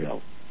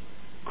Israel.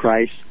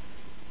 Christ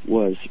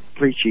was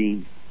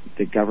preaching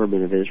the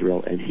government of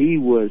Israel, and He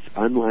was,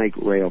 unlike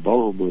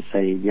Rehoboam, was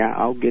saying, yeah,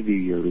 I'll give you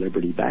your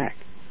liberty back.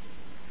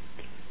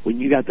 When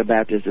you got the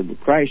baptism of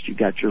Christ, you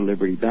got your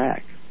liberty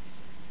back.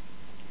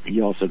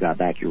 You also got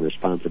back your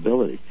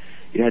responsibility.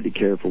 You had to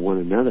care for one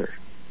another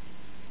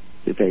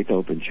in faith,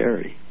 hope, and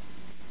charity.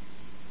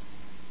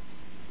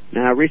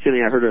 Now,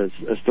 recently I heard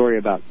a story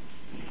about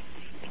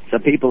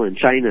some people in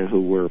China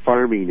who were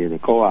farming in a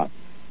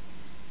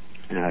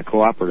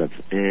cooperative,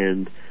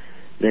 and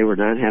they were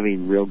not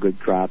having real good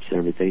crops and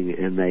everything,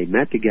 and they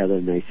met together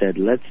and they said,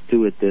 let's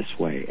do it this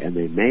way. And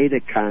they made a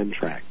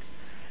contract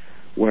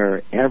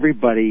where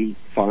everybody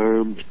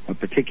farmed a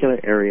particular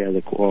area of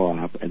the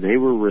co-op, and they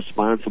were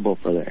responsible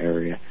for the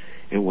area,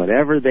 and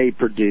whatever they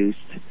produced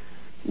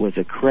was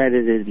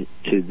accredited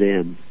to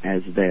them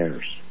as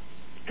theirs.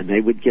 And they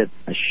would get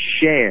a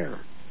share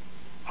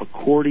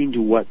according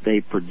to what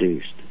they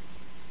produced.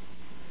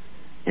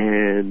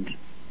 And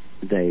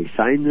they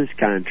signed this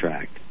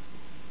contract,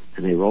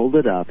 and they rolled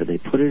it up, and they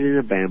put it in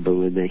a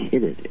bamboo, and they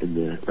hid it in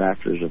the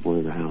rafters of one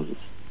of the houses.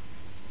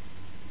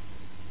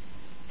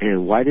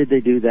 And why did they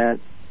do that?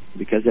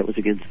 Because that was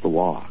against the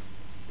law.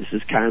 This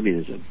is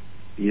communism.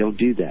 You don't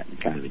do that in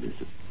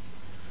communism.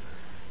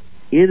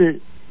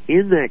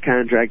 In that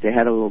contract, they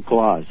had a little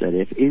clause that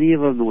if any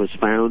of them was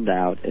found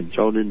out and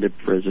thrown into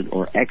prison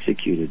or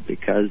executed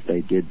because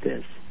they did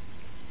this,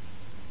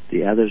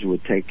 the others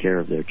would take care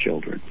of their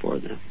children for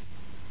them.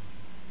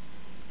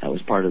 That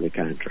was part of the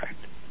contract,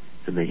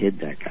 and they hid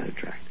that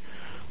contract.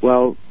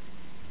 Well,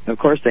 of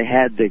course, they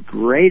had the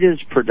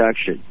greatest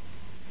production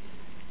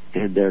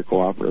in their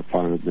cooperative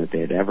farm that they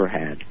had ever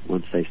had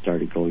once they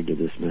started going to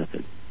this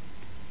method.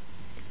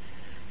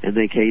 And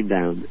they came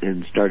down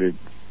and started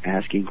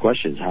asking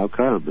questions. How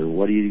come? And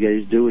what are you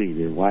guys doing?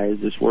 And why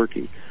is this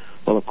working?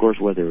 Well, of course,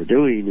 what they were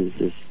doing is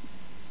this.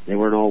 They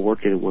weren't all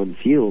working in one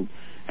field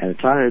at a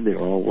time. They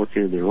were all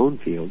working in their own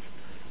fields.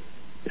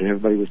 And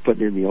everybody was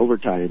putting in the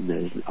overtime that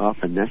is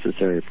often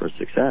necessary for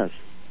success.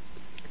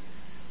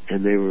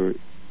 And they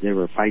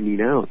were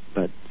finding out,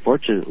 but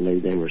fortunately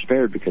they were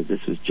spared, because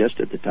this was just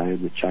at the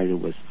time that China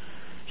was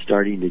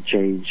starting to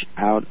change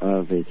out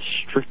of its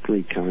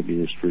strictly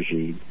communist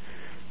regime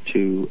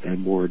to a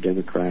more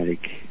democratic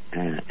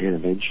and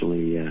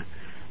eventually a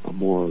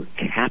more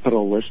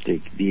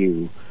capitalistic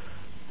view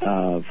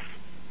of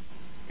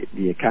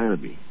the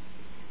economy.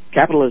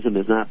 Capitalism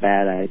is not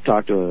bad. I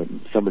talked to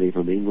somebody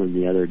from England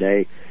the other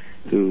day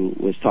who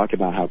was talking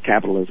about how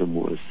capitalism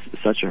was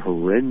such a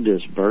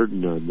horrendous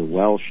burden on the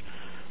Welsh,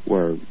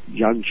 where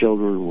young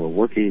children were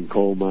working in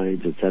coal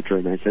mines, etc.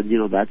 And I said,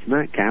 that's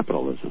not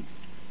capitalism.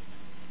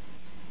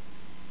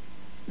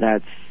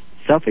 That's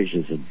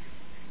selfishism.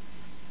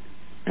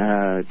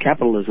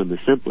 Capitalism is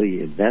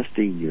simply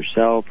investing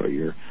yourself or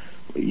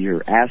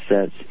your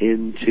assets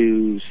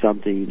into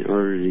something in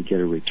order to get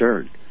a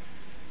return.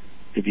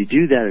 If you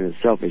do that in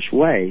a selfish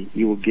way,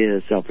 you will get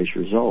a selfish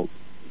result.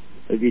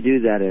 If you do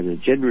that in a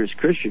generous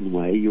Christian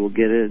way, you will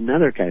get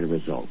another kind of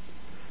result.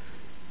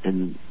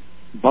 And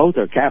both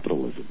are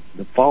capitalism.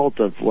 The fault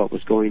of what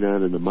was going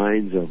on in the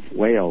minds of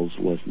Wales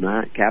was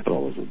not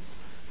capitalism.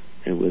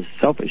 It was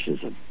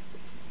selfishism.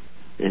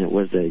 And it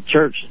was a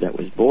church that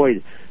was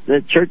void.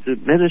 The church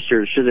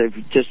ministers should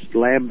have just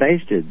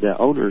lambasted the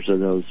owners of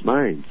those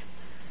mines.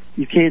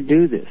 You can't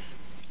do this.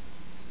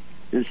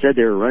 Instead,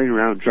 they were running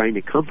around trying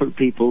to comfort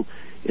people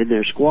in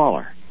their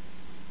squalor.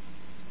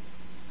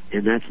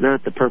 And that's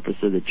not the purpose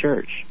of the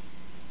church.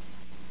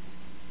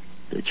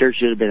 The church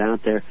should have been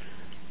out there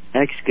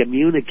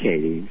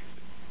excommunicating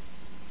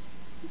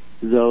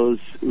those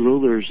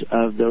rulers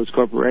of those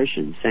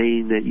corporations,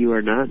 saying that you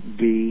are not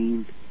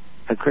being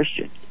a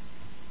Christian.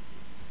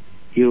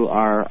 You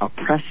are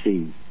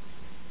oppressing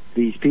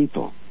these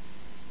people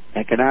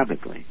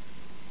economically.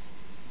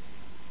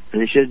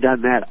 And they should have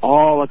done that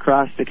all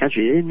across the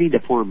country. They didn't need to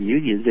form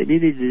unions. They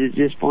needed to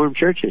just form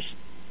churches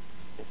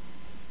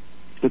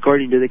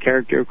according to the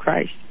character of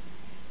Christ.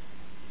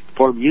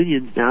 Form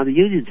unions, now the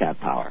unions have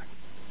power.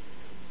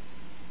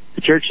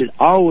 The church should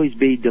always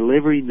be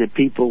delivering the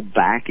people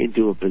back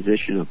into a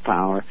position of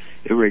power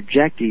and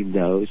rejecting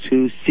those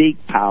who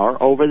seek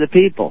power over the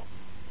people.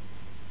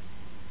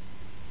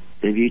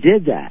 If you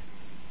did that,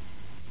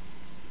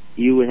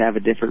 you would have a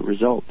different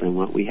result than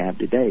what we have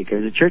today,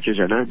 because the churches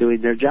are not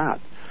doing their job.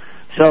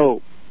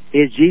 So,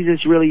 is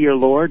Jesus really your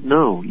Lord?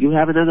 No. You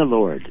have another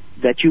Lord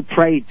that you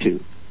pray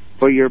to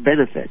for your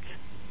benefits,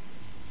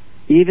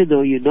 even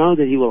though you know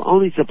that He will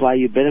only supply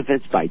you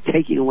benefits by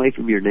taking away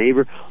from your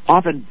neighbor,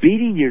 often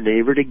beating your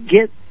neighbor to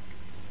get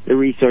the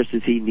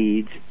resources he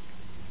needs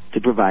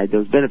to provide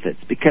those benefits,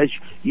 because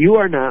you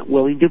are not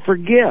willing to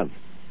forgive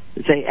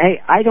and say,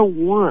 hey, I don't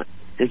want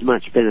as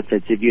much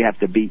benefits if you have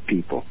to beat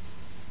people,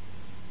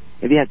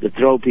 if you have to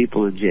throw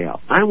people in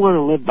jail. I want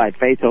to live by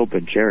faith, hope,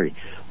 and charity.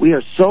 We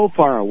are so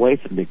far away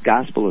from the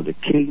gospel of the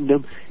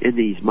kingdom in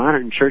these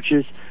modern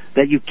churches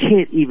that you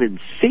can't even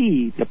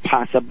see the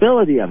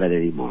possibility of it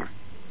anymore.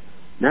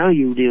 Now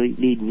you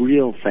need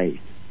real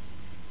faith.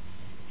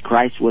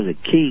 Christ was a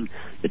king.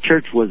 The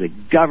church was a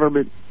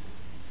government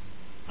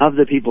of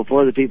the people,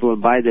 for the people,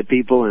 and by the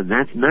people, and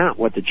that's not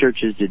what the church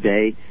is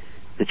today.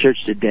 The church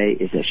today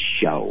is a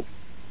show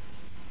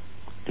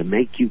to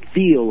make you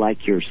feel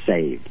like you're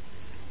saved,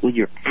 when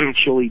you're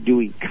actually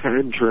doing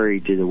contrary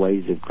to the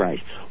ways of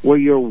Christ, where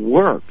your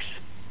works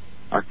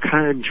are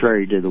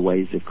contrary to the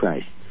ways of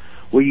Christ,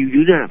 where you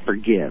do not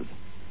forgive,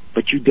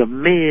 but you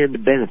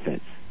demand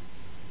benefits.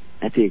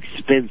 at the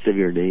expense of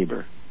your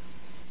neighbor.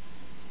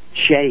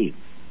 Shame.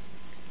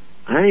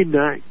 I'm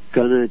not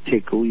going to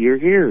tickle your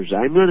ears.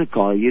 I'm going to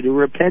call you to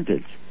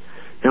repentance.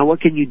 Now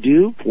what can you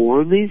do?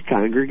 Form these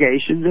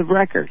congregations of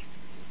record.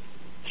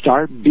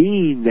 Start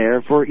being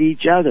there for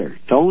each other.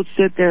 Don't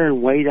sit there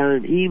and wait on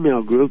an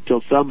email group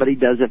till somebody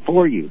does it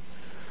for you.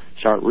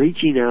 Start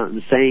reaching out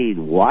and saying,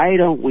 why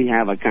don't we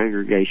have a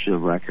congregation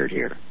of record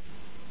here?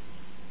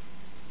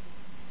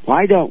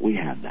 Why don't we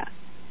have that?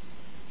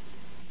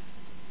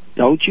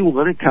 Don't you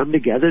want to come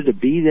together to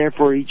be there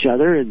for each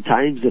other in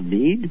times of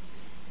need?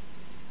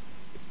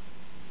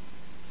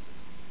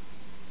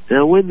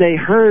 Now when they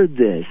heard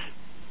this,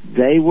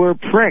 they were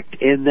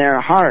pricked in their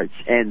hearts,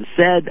 and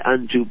said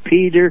unto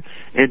Peter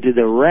and to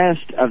the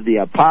rest of the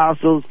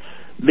apostles,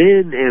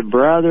 Men and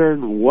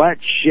brethren, what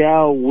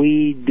shall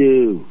we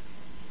do?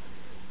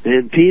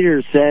 Then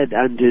Peter said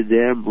unto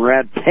them,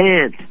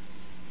 Repent,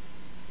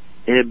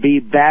 and be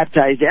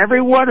baptized,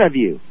 every one of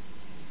you,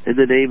 in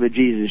the name of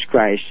Jesus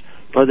Christ,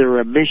 for the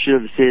remission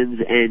of sins,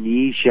 and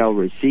ye shall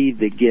receive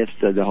the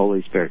gifts of the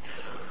Holy Spirit.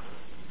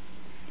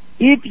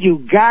 If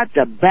you got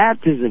the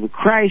baptism of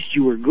Christ,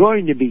 you were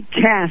going to be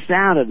cast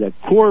out of the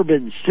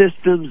Corban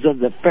systems of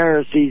the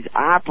Pharisees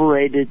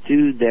operated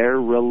through their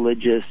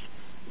religious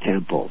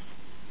temples.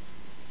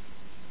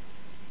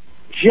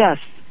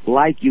 Just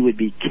like you would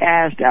be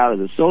cast out of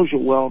the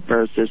social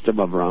welfare system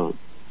of Rome.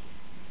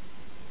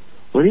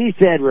 When he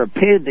said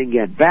repent and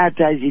get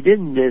baptized, he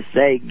didn't just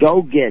say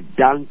go get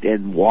dunked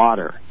in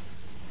water.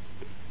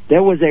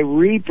 There was a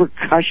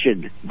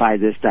repercussion by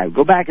this time.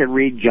 Go back and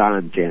read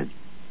John 10.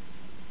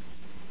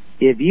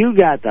 If you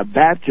got the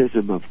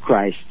baptism of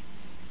Christ,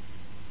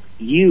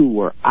 you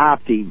were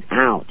opting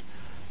out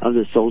of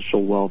the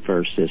social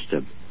welfare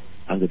system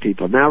of the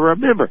people. Now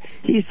remember,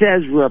 he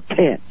says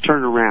repent,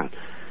 turn around,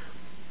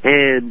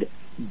 and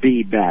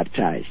be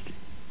baptized.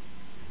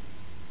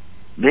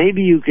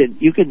 Maybe you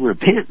can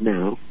repent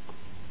now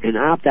and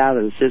opt out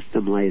of the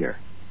system later.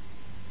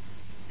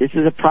 This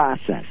is a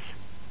process.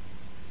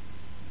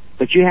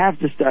 But you have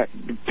to start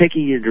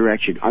picking your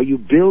direction. Are you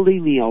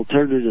building the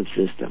alternative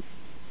system?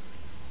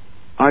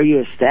 Are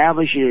you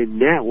establishing a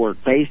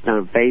network based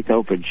on faith,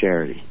 hope, and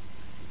charity?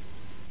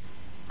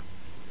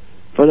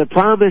 For the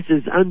promise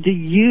is unto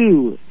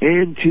you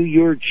and to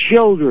your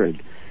children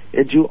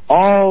and to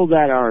all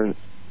that are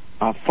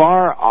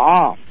afar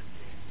off,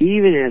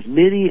 even as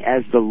many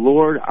as the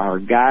Lord our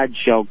God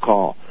shall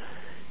call.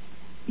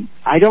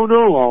 I don't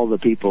know all the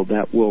people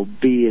that will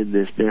be in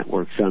this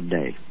network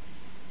someday.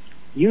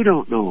 You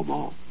don't know them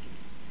all.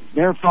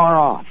 They're far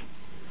off.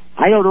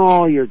 I don't know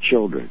all your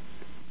children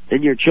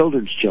and your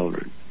children's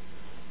children.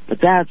 But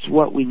that's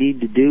what we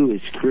need to do,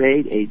 is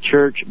create a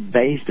church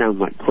based on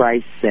what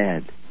Christ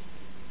said.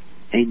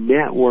 A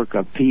network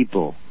of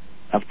people,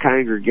 of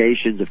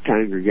congregations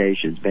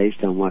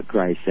based on what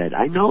Christ said.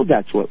 I know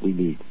that's what we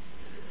need.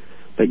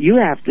 But you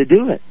have to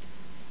do it.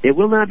 It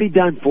will not be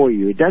done for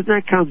you. It does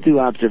not come through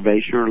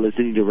observation or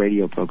listening to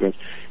radio programs.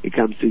 It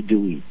comes through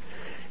doing.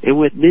 And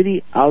with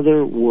many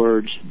other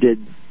words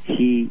did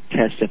he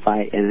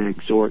testify and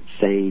exhort,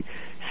 saying,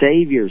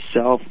 Save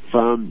yourself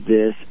from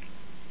this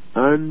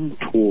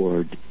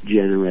untoward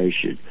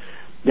generation.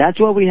 That's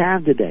what we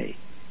have today.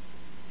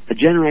 A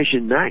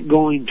generation not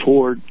going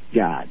toward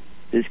God.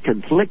 This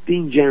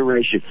conflicting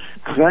generation,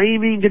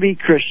 claiming to be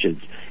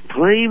Christians,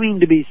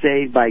 claiming to be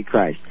saved by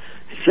Christ,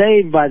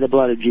 saved by the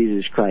blood of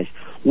Jesus Christ,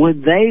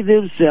 when they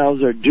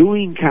themselves are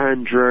doing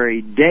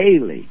contrary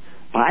daily,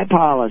 by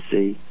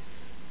policy,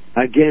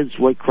 against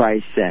what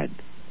Christ said.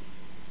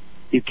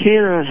 You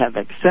cannot have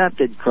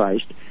accepted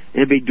Christ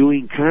and be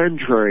doing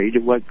contrary to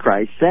what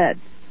Christ said.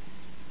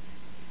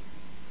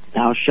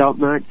 Thou shalt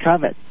not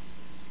covet.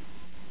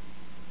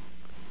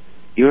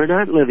 You are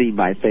not living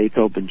by faith,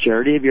 hope, and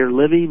charity if you're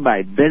living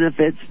by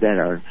benefits that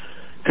are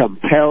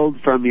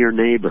compelled from your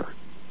neighbor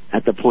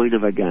at the point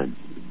of a gun.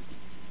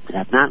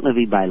 That's not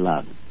living by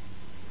love.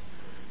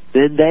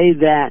 Then they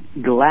that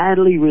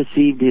gladly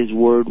received his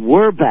word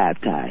were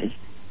baptized.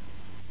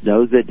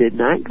 Those that did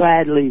not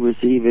gladly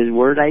receive his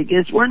word, I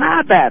guess, were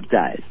not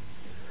baptized.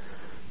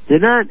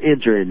 Did not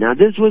enter in. Now,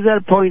 this was at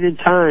a point in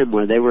time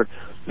where they were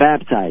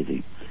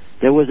baptizing.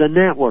 There was a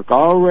network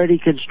already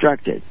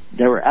constructed.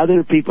 There were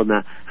other people.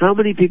 Now, how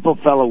many people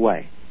fell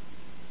away?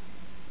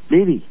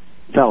 Many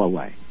fell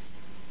away.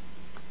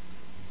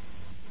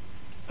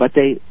 But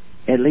they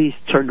at least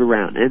turned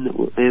around.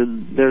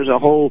 And there's a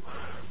whole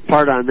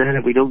part on that.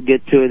 If we don't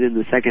get to it in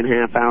the second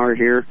half hour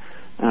here,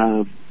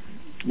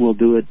 we'll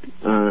do it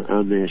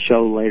on the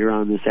show later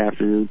on this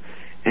afternoon.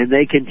 And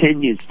they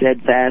continued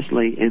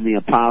steadfastly in the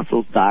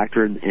apostles'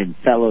 doctrine and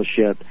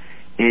fellowship,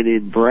 and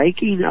in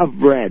breaking of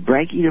bread,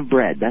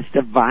 that's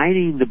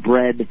dividing the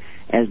bread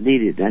as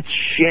needed. That's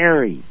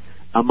sharing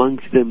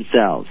amongst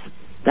themselves.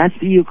 That's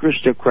the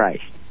Eucharist of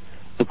Christ,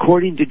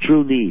 according to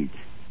true needs,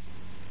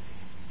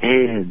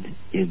 and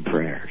in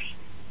prayers.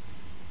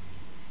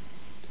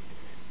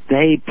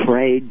 They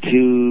prayed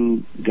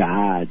to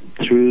God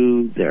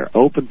through their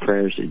open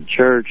prayers in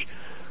church.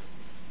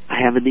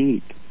 I have a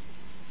need.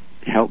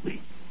 Help me.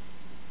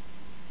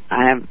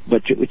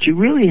 what you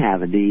really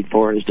have a need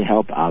for is to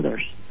help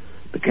others,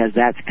 because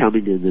that's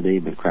coming in the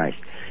name of Christ.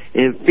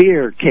 And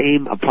fear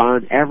came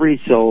upon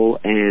every soul,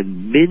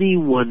 and many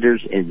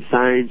wonders and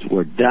signs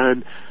were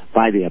done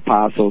by the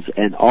apostles,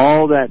 and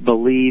all that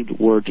believed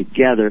were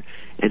together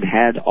and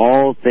had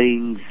all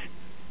things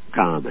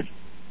common,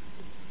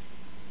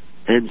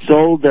 and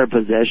sold their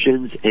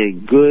possessions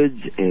and goods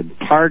and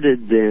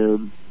parted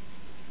them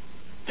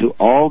to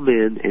all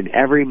men, and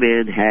every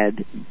man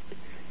had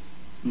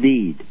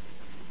need.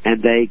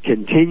 And they,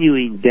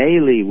 continuing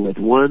daily with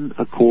one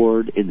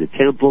accord in the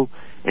temple,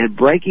 and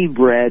breaking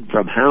bread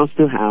from house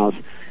to house,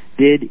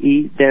 did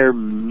eat their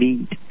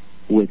meat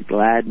with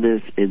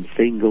gladness and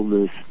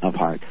singleness of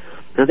heart.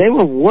 Now they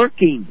were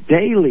working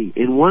daily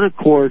in one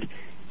accord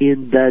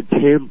in the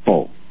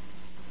temple,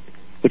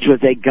 which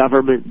was a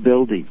government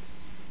building.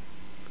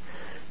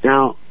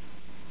 Now,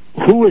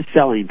 who was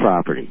selling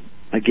property?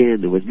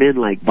 Again, there was men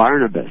like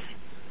Barnabas,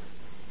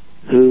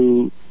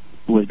 who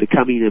was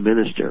becoming a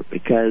minister,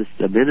 because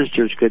the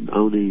ministers couldn't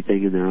own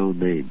anything in their own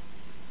name.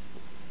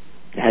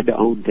 They had to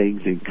own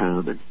things in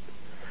common.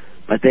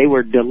 But they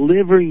were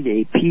delivering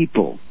a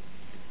people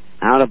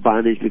out of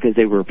bondage, because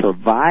they were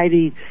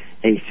providing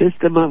a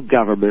system of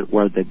government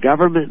where the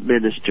government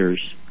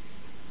ministers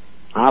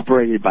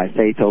operated by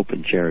faith, hope,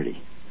 and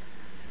charity.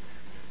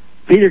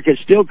 Peter could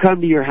still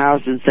come to your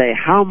house and say,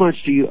 how much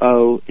do you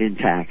owe in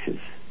taxes?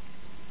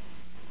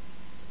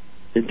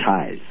 In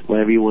tithes,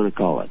 whatever you want to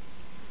call it.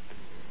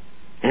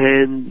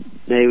 And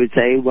they would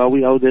say, well,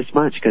 we owe this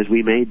much because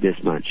we made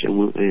this much.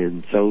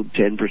 And so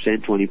 10%,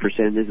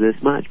 20% is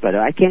this much. But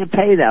I can't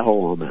pay that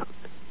whole amount.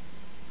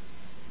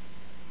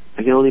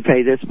 I can only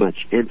pay this much.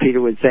 And Peter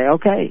would say,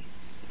 okay,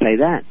 pay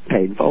that,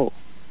 pay in full.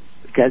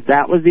 Because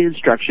that was the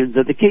instructions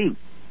of the king.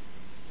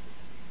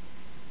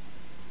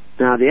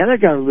 Now, the other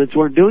governments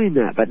weren't doing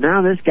that. But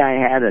now this guy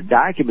had a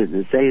document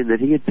that's saying that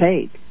he had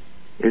paid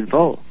in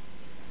full.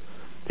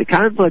 The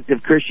conflict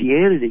of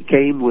Christianity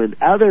came when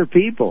other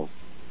people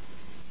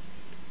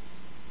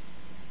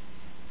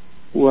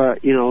were,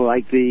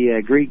 like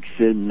the Greeks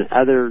and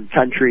other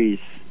countries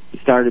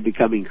started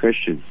becoming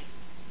Christians.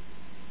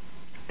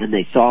 And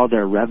they saw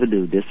their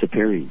revenue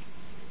disappearing,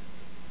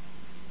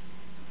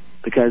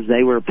 because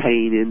they were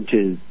paying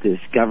into this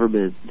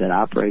government that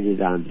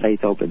operated on faith,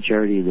 hope, and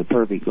charity and the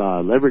perfect law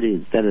of liberty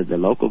instead of the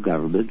local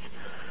governments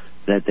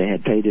that they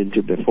had paid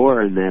into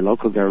before. And the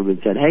local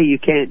government said, hey, you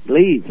can't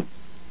leave.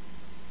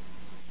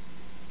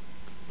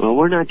 Well,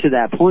 we're not to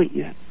that point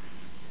yet.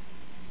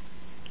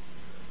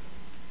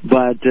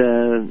 But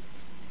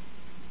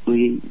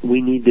we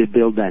need to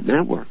build that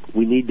network.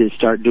 We need to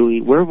start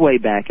doing... We're way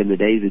back in the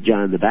days of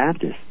John the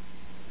Baptist.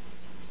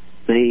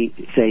 They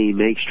say,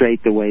 make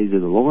straight the ways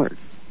of the Lord.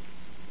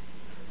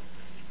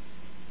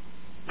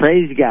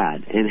 Praise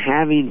God. And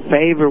having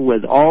favor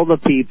with all the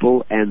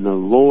people, and the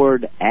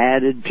Lord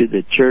added to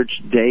the church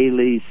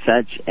daily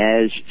such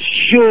as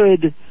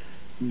should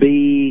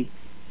be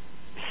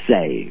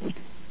saved.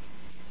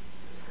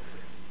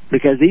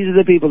 Because these are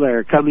the people that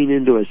are coming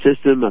into a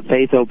system of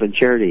faith, hope, and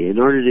charity. In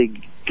order to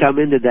come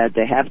into that,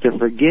 they have to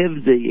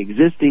forgive the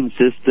existing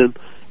system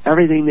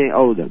everything they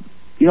owe them.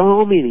 You don't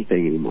owe me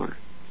anything anymore.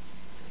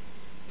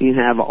 You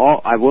have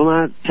all. I will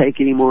not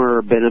take any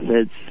more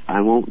benefits.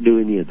 I won't do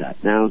any of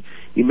that. Now,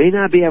 you may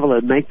not be able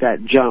to make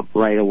that jump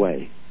right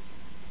away,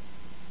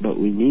 but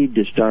we need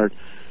to start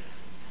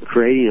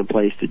creating a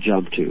place to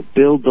jump to.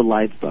 Build the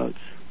lifeboats.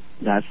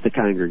 That's the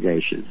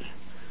congregations.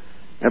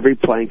 Every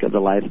plank of the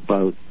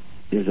lifeboat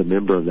is a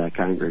member of that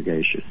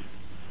congregation.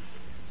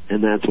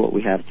 And that's what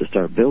we have to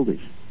start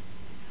building.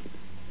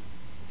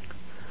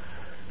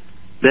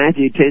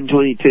 Matthew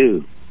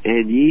 10:22,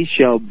 and ye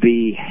shall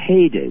be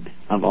hated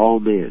of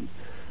all men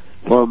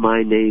for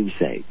my name's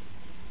sake,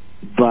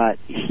 but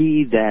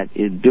he that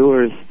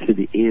endureth to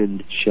the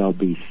end shall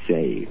be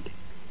saved.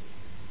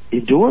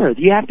 Endureth.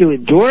 You have to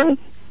endure.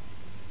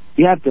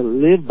 You have to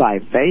live by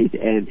faith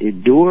and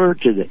endure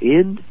to the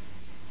end.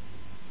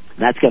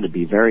 That's going to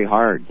be very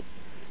hard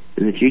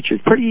in the future.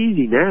 It's pretty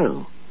easy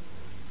now.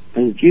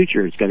 In the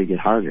future, it's going to get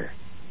harder.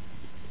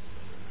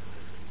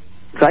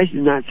 Christ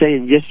is not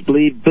saying just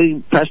believe,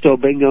 boom, presto,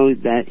 bingo,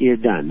 that you're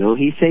done. No,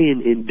 he's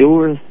saying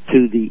endure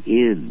to the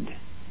end.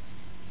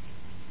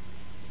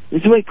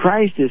 This is what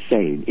Christ is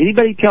saying.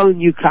 Anybody telling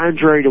you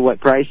contrary to what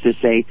Christ is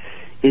saying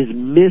is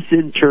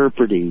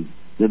misinterpreting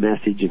the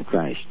message of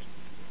Christ.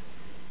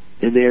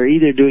 And they're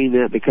either doing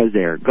that because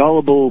they are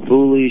gullible,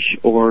 foolish,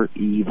 or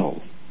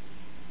evil.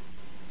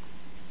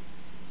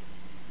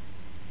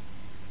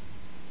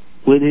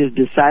 When his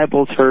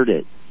disciples heard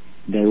it,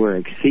 they were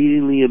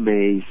exceedingly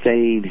amazed,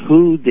 saying,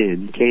 who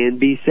then can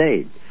be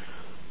saved?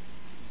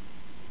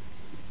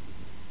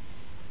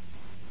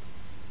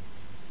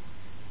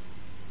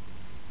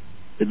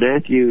 In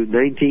Matthew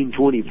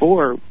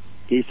 19:24,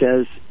 he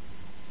says,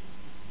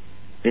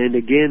 and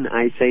again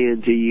I say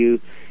unto you,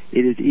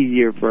 it is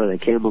easier for the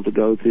camel to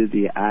go through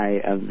the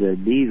eye of the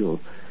needle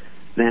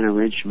than a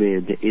rich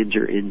man to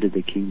enter into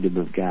the kingdom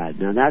of God.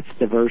 Now that's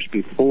the verse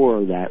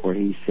before that where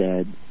he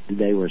said,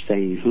 they were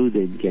saying, who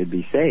then can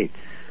be saved?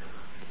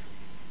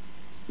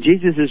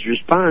 Jesus'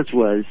 response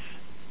was,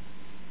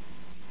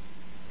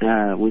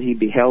 when he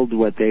beheld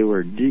what they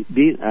were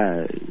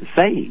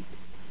saying,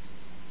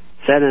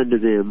 said unto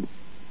them,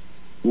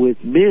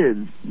 with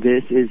men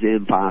this is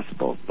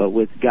impossible, but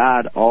with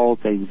God all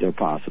things are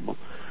possible.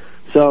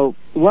 So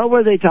what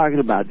were they talking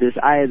about? This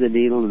eye of the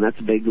needle, and that's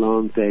a big,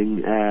 long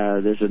thing.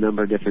 There's a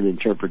number of different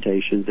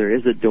interpretations. There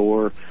is a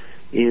door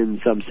in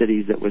some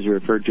cities that was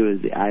referred to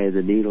as the eye of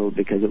the needle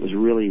because it was a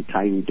really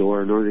tiny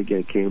door. In order to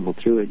get a camel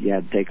through it, you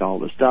had to take all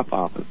the stuff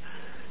off of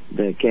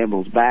the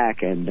camel's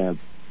back and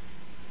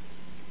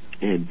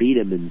beat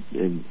him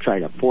and try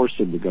to force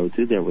him to go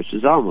through there, which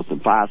is almost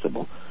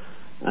impossible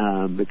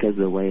because of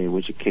the way in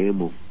which a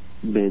camel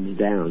bends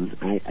down.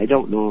 I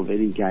don't know if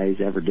any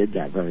guys ever did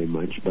that very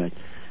much, but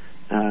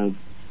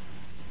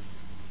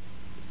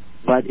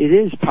it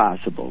is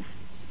possible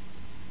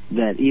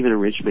that even a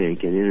rich man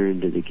can enter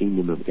into the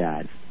kingdom of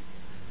God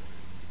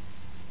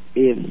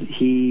if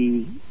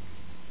he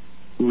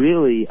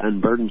really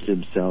unburdens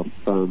himself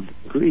from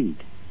greed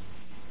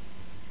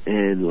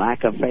and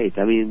lack of faith.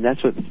 I mean,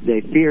 that's what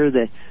they fear,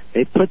 that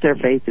they put their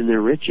faith in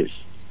their riches,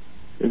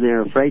 and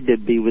they're afraid to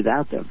be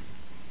without them.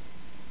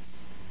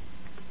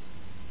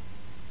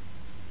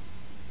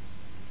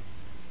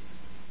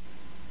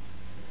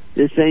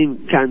 The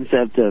same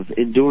concept of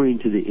enduring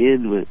to the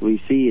end, what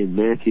we see in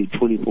Matthew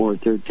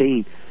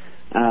 24:13,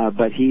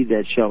 but he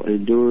that shall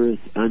endure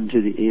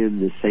unto the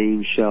end, the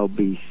same shall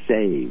be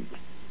saved.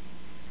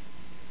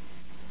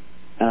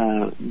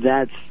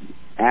 That's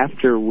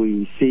after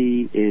we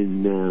see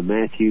in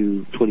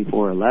Matthew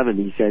 24:11,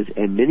 he says,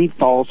 and many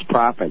false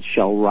prophets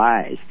shall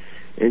rise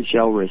and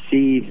shall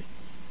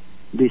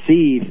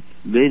deceive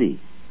many.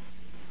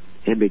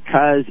 And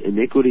because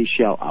iniquity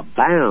shall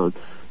abound,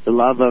 the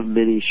love of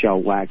many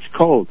shall wax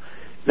cold.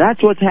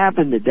 That's what's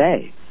happened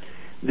today.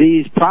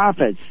 These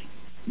prophets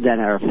that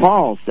are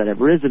false, that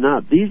have risen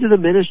up, these are the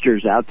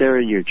ministers out there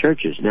in your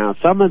churches. Now,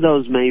 some of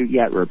those may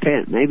yet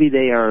repent. Maybe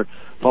they are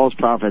false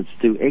prophets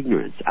through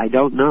ignorance. I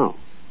don't know.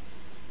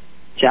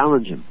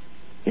 Challenge them.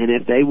 And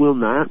if they will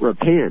not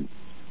repent,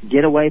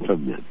 get away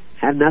from them.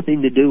 Have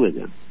nothing to do with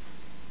them.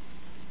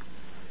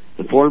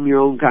 And form your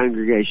own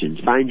congregations.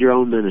 Find your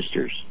own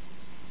ministers.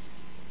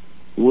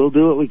 We'll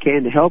do what we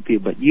can to help you,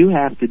 but you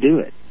have to do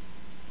it.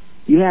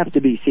 You have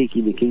to be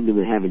seeking the kingdom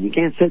of heaven. You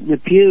can't sit in the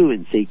pew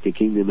and seek the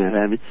kingdom of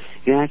heaven.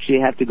 You actually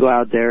have to go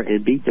out there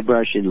and beat the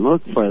brush and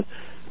look for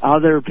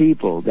other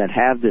people that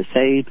have the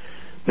same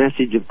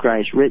message of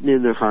Christ written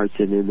in their hearts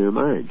and in their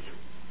minds.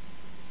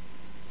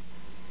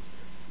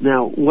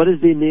 Now, what is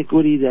the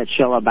iniquity that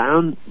shall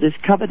abound? This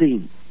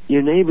coveting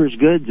your neighbor's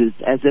goods is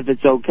as if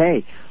it's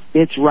okay.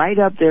 It's right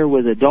up there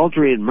with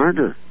adultery and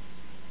murder.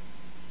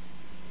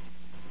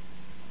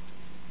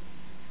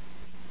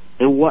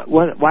 And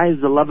why is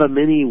the love of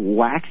many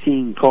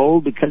waxing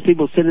cold? Because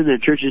people sit in their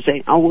churches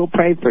saying, oh, we'll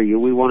pray for you.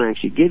 We won't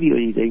actually give you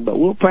anything, but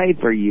we'll pray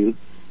for you.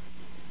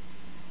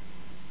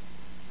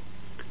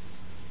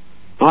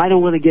 Oh, I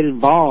don't want to get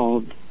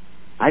involved.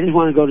 I just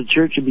want to go to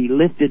church and be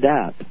lifted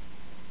up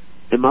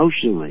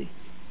emotionally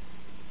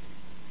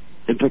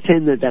and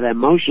pretend that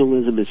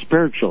emotionalism is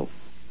spiritual.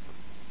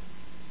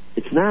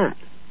 It's not.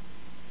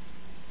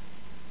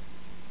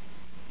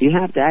 You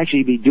have to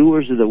actually be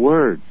doers of the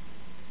word.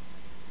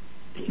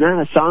 It's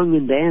not a song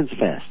and dance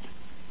fest.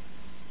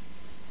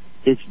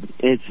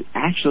 It's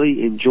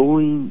actually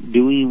enjoying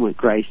doing what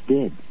Christ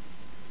did.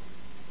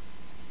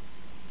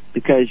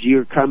 Because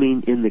you're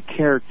coming in the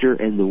character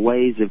and the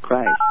ways of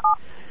Christ.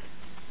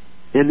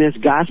 And this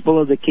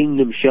gospel of the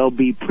kingdom shall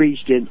be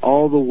preached in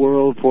all the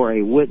world for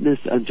a witness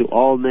unto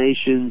all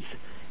nations,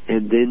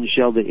 and then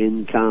shall the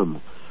end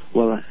come.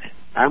 Well,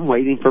 I'm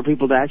waiting for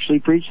people to actually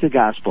preach the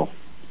gospel.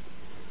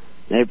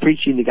 They're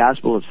preaching the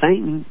gospel of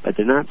Satan, but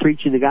they're not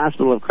preaching the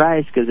gospel of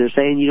Christ because they're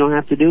saying you don't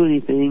have to do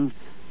anything.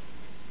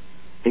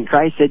 And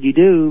Christ said you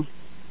do.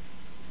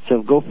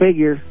 So go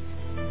figure.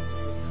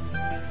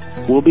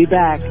 We'll be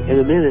back in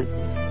a minute.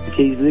 The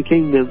keys of the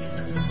kingdom.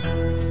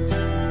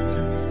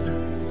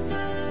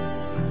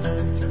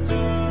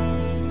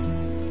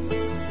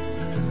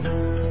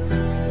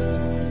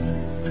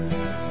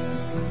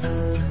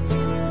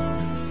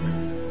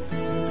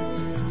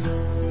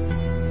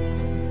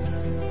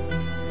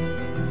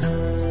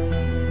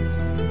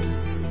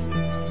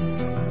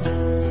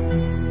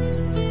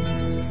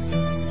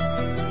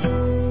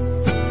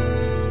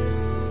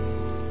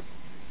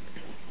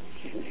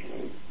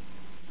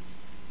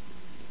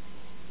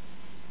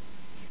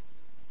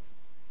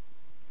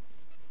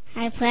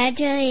 I pledge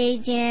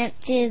allegiance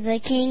to the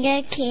King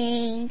of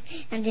Kings,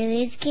 and to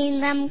his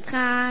kingdom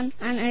come,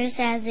 on earth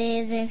as it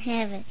is in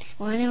heaven.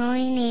 One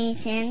holy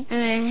nation,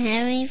 under our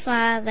Heavenly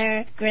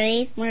Father,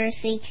 grace,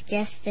 mercy,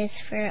 justice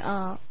for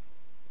all.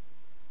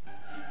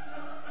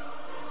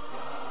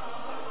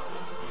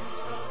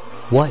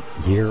 What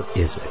year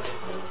is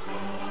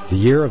it? The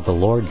year of the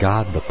Lord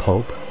God the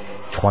Pope,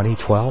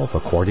 2012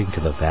 according to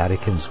the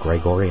Vatican's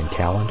Gregorian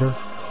calendar,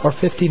 or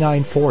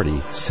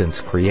 5940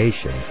 since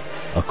creation,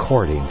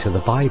 according to the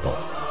Bible?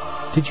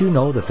 Did you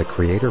know that the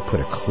Creator put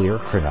a clear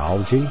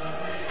chronology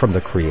from the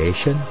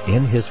creation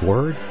in His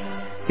Word?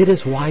 It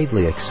is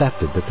widely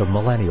accepted that the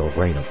millennial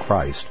reign of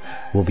Christ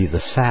will be the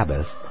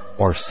Sabbath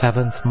or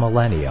seventh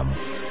millennium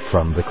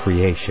from the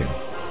creation.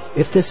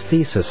 If this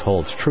thesis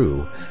holds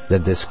true,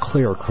 then this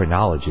clear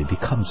chronology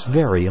becomes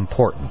very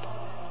important.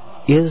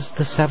 Is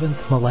the seventh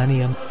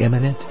millennium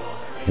imminent?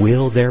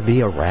 Will there be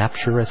a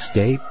rapturous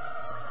state?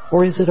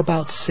 Or is it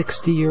about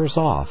 60 years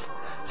off?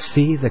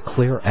 See the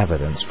clear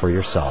evidence for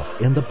yourself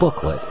in the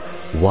booklet,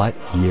 What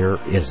Year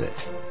Is It?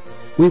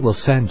 We will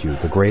send you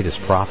the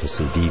Greatest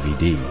Prophecy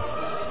DVD,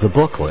 the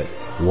booklet,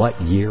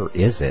 What Year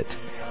Is It?,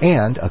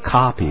 and a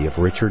copy of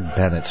Richard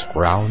Bennett's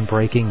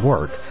groundbreaking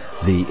work,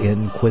 The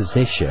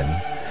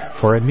Inquisition,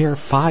 for a mere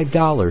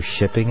 $5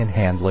 shipping and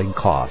handling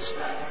cost.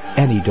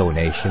 Any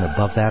donation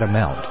above that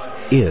amount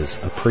is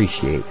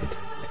appreciated.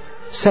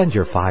 Send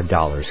your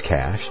 $5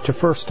 cash to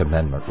First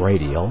Amendment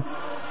Radio,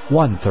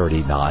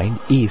 139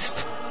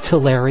 East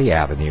Tulare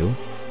Avenue,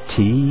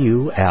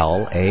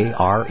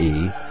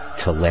 Tulare,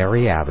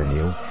 Tulare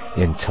Avenue,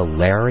 in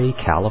Tulare,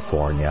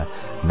 California,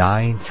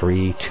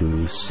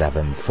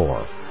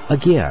 93274.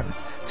 Again,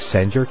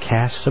 send your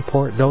cash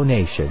support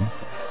donation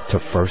to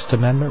First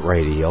Amendment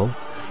Radio,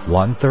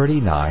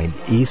 139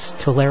 East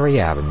Tulare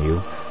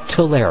Avenue,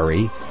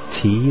 Tulare,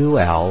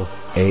 Tulare,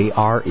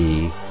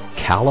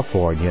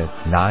 California,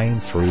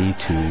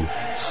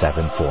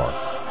 93274.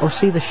 Or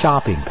see the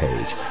shopping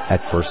page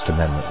at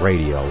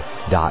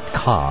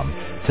firstamendmentradio.com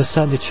to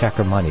send a check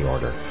or money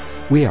order.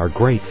 We are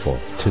grateful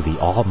to the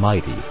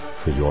Almighty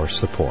for your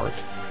support.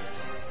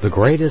 The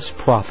Greatest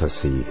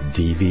Prophecy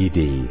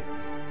DVD.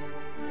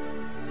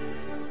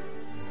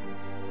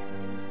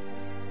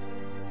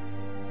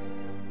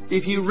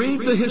 If you read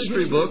the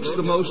history books,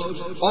 the most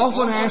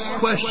often asked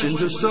question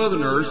to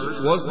Southerners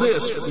was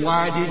this: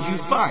 why did you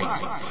fight?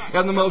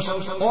 And the most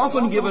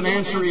often given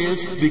answer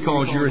is,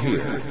 because you're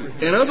here.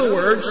 In other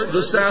words,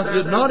 the South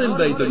did not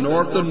invade the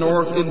North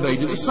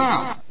invaded the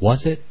South.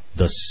 Was it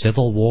the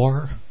Civil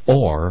War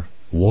or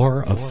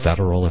War of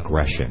Federal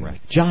Aggression?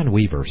 John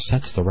Weaver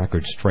sets the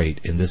record straight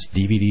in this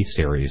DVD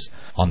series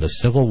on the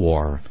Civil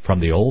War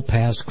from the Old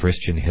Paths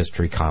Christian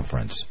History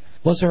Conference.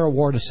 Was there a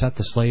war to set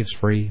the slaves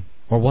free?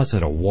 Or was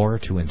it a war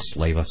to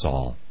enslave us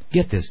all?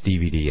 Get this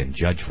DVD and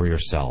judge for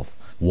yourself.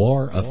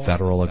 War of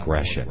Federal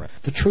Aggression.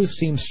 The truth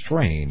seems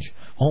strange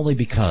only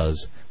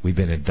because we've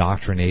been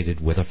indoctrinated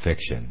with a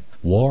fiction.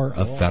 War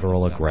of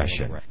Federal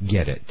Aggression.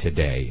 Get it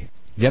today.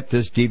 Get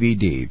this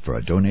DVD for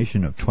a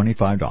donation of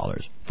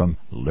 $25 from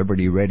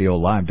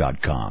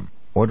LibertyRadioLive.com.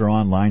 Order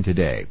online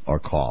today or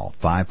call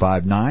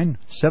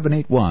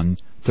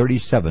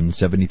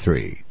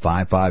 559-781-3773.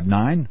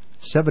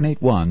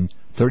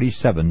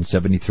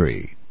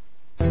 559-781-3773.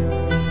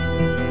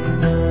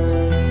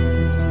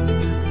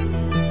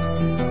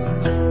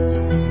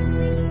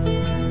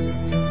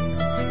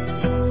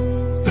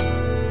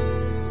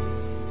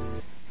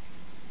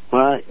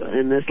 Well,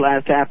 in this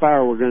last half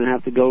hour, we're going to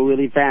have to go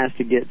really fast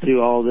to get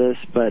through all this,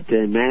 but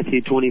in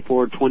Matthew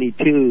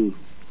 24:22,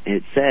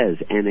 it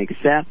says, "And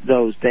except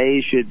those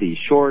days should be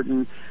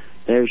shortened,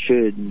 there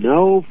should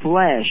no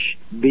flesh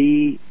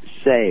be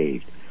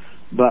saved.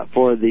 But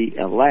for the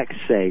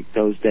elect's sake,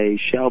 those days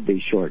shall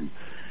be shortened."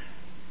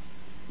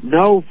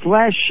 No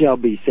flesh shall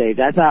be saved.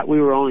 I thought we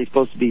were only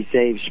supposed to be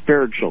saved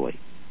spiritually.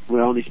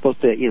 We're only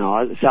supposed to,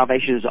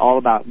 salvation is all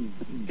about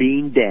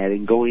being dead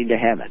and going to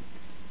heaven.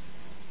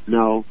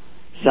 No,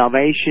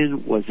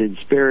 salvation was in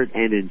spirit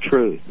and in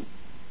truth.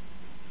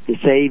 To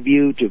save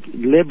you, to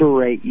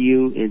liberate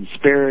you in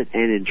spirit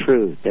and in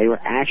truth. They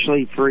were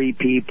actually free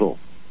people.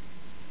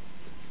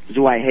 This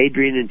is why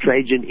Hadrian and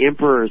Trajan,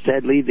 emperor,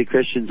 said, "Leave the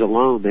Christians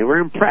alone." They were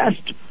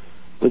impressed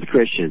with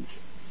Christians.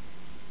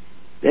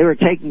 They were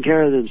taking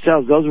care of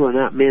themselves. Those were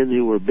not men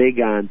who were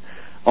big on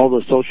all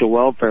the social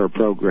welfare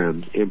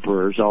programs,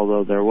 emperors,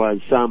 although there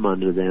was some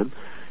under them.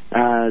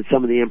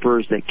 Some of the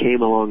emperors that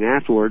came along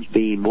afterwards,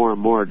 being more and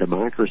more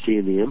democracy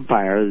in the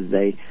empire,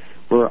 they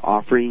were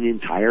offering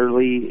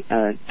entirely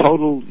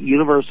total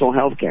universal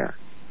health care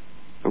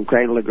from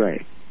cradle to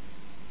grave.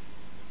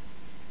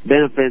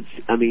 Benefits,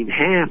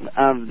 half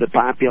of the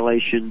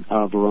population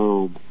of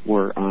Rome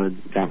were on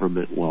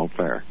government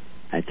welfare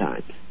at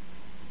times.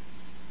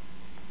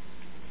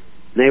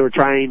 They were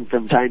trying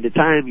from time to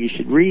time. You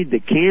should read the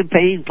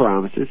campaign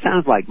promises.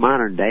 Sounds like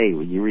modern day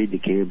when you read the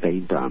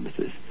campaign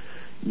promises.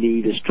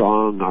 Need a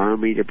strong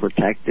army to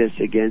protect us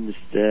against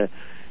the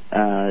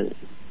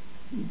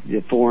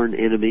foreign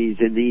enemies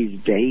in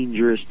these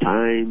dangerous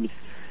times,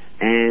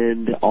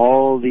 and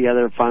all the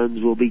other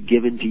funds will be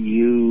given to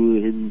you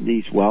in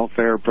these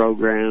welfare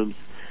programs.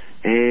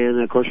 And,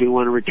 of course, we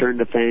want to return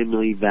to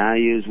family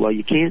values. Well,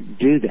 you can't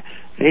do that.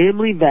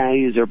 Family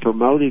values are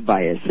promoted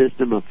by a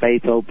system of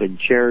faith, hope, and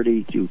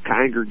charity through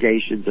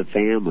congregations of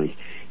families,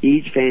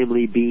 each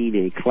family being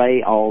a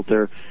clay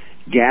altar,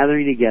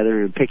 gathering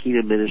together and picking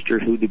a minister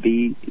who to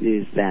be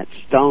is that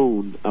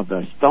stone of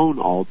the stone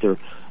altar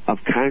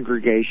of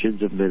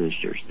congregations of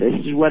ministers.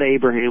 This is what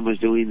Abraham was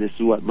doing. This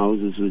is what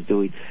Moses was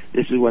doing.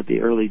 This is what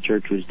the early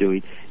church was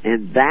doing.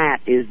 And that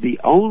is the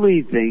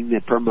only thing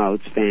that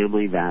promotes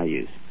family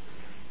values.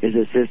 is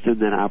a system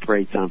that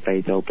operates on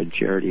faith, hope, and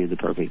charity, and the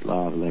perfect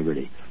law of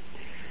liberty.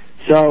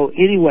 So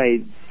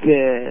anyway,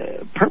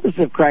 the purpose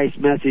of Christ's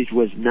message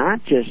was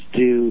not just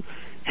to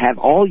have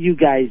all you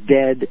guys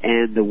dead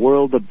and the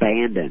world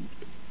abandoned.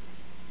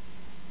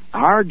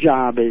 Our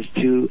job is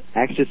to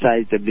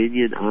exercise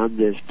dominion on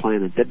this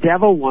planet. The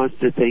devil wants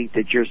to think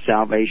that your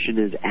salvation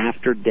is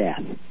after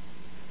death.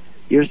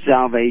 Your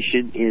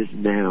salvation is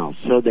now,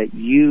 so that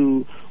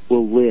you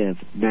will live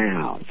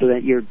now, so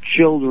that your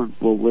children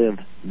will live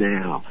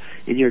now,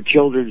 and your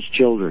children's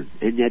children,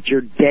 and that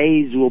your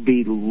days will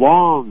be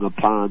long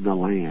upon the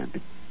land.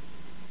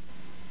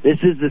 This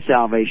is the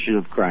salvation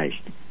of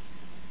Christ.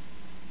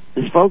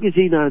 It's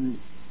focusing on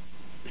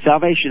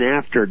salvation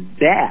after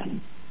death.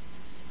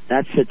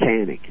 That's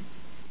satanic.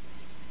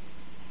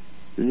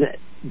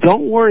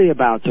 Don't worry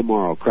about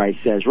tomorrow, Christ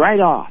says, right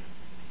off.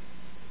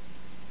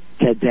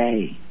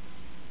 Today.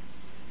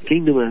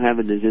 Kingdom of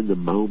heaven is in the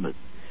moment.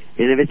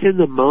 And if it's in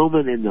the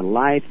moment, in the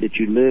life that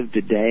you live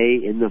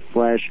today, in the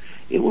flesh,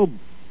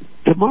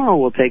 tomorrow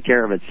will take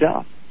care of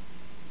itself.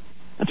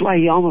 That's why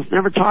he almost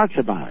never talks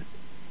about it.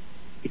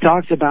 He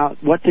talks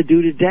about what to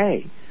do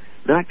today.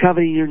 Not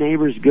coveting your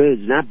neighbor's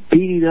goods, not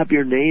beating up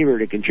your neighbor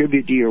to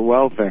contribute to your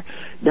welfare,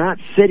 not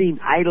sitting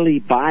idly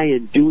by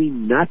and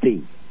doing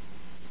nothing,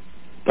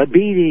 but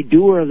being a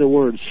doer of the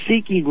word,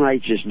 seeking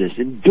righteousness,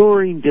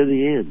 enduring to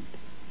the end.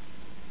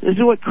 This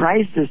is what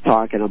Christ is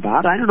talking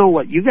about. I don't know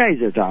what you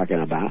guys are talking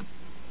about.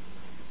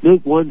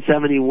 Luke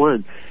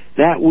 1:71,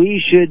 that we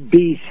should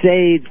be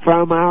saved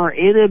from our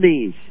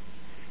enemies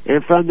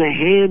and from the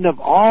hand of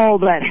all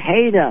that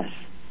hate us.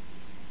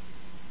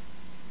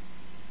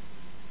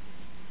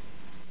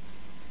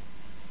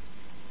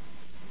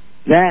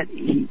 That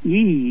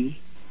he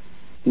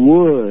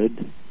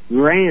would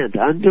grant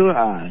unto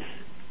us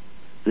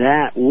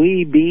that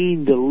we,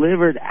 being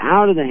delivered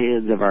out of the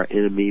hands of our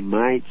enemy,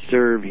 might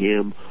serve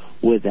him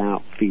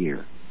without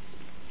fear.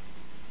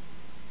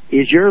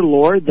 Is your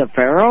Lord the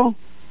Pharaoh?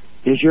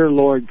 Is your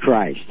Lord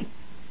Christ?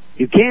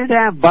 You can't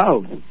have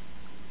both.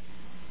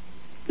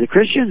 The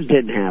Christians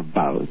didn't have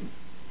both.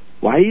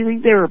 Why do you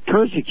think they were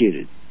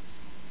persecuted?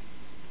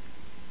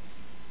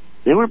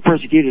 They weren't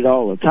persecuted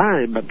all the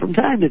time, but from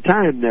time to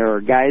time there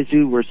are guys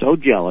who were so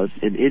jealous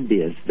and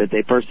envious that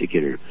they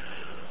persecuted.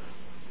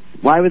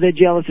 Why were they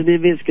jealous and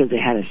envious? Because they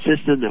had a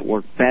system that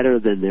worked better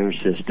than their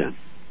system.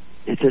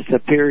 It's a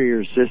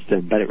superior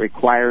system, but it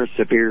requires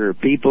superior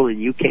people,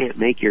 and you can't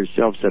make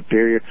yourself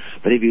superior.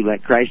 But if you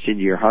let Christ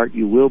into your heart,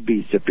 you will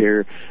be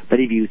superior. But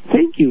if you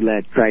think you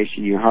let Christ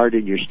in your heart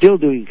and you're still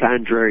doing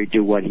contrary to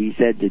what he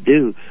said to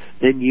do,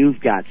 then you've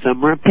got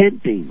some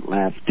repenting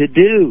left to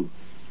do.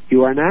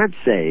 You are not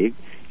saved.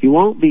 You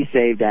won't be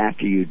saved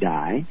after you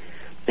die.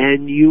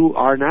 And you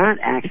are not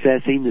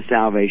accessing the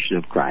salvation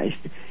of Christ.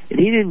 And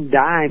he didn't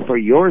die for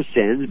your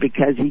sins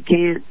because he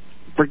can't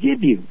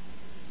forgive you,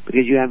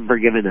 because you haven't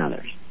forgiven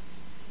others.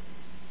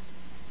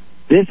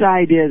 This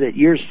idea that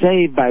you're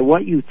saved by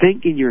what you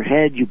think in your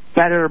head, you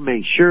better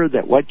make sure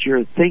that what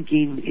you're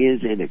thinking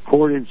is in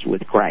accordance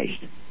with Christ.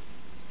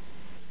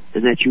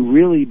 And that you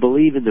really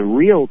believe in the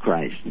real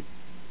Christ.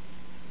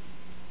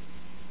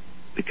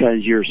 Because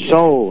your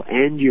soul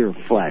and your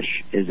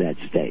flesh is at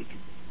stake.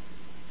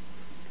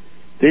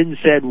 Then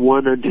said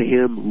one unto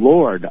him,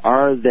 Lord,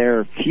 are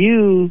there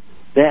few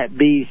that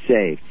be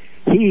saved?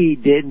 He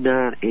did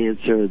not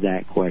answer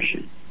that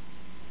question.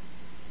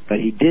 But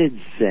he did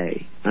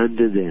say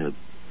unto them,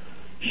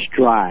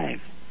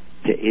 strive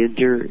to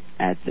enter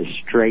at the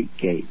strait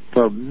gate.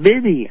 For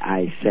many,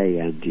 I say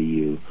unto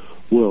you,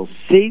 will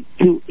seek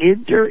to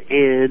enter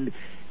in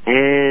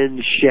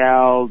and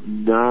shall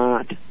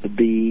not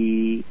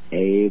be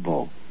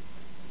able.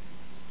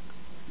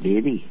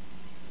 Many.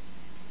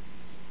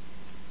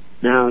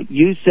 Now,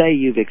 you say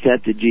you've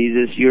accepted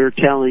Jesus. You're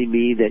telling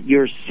me that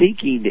you're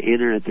seeking to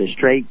enter at the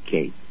strait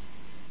gate.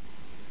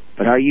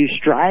 But are you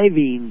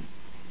striving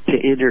to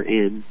enter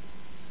in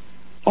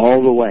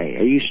all the way?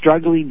 Are you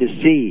struggling to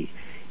see,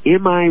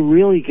 am I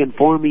really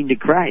conforming to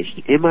Christ?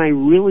 Am I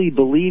really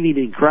believing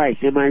in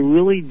Christ? Am I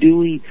really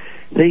doing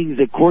things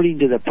according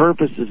to the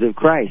purposes of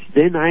Christ?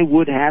 Then I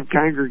would have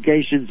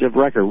congregations of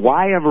record.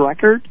 Why of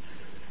record?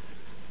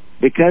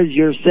 Because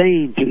you're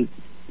saying to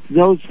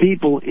those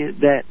people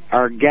that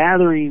are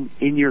gathering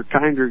in your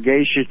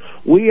congregation,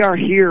 we are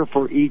here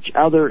for each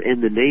other in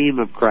the name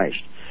of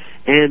Christ.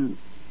 And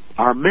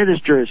our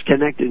minister is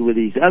connected with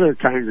these other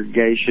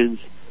congregations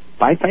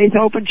by faith,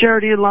 hope, and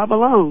charity and love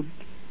alone.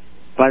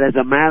 But as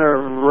a matter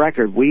of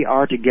record, we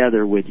are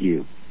together with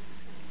you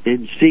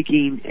in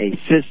seeking a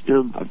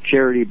system of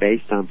charity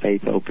based on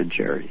faith, hope, and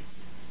charity.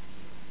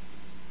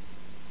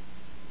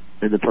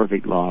 And the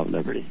perfect law of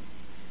liberty.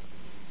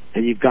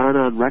 And you've gone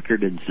on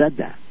record and said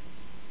that.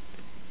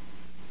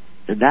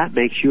 And that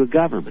makes you a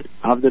government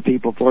of the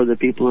people, for the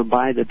people, and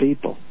by the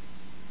people.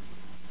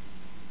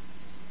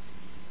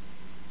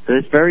 And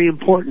it's very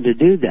important to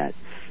do that.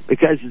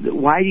 Because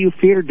why do you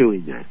fear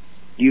doing that?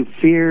 Do you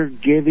fear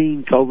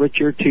giving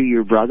coverture to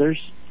your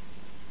brothers?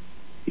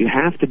 You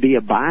have to be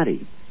a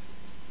body.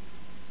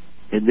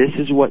 And this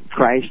is what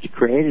Christ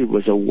created,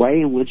 was a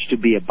way in which to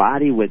be a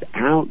body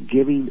without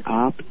giving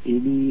up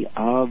any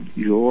of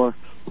your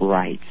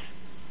rights.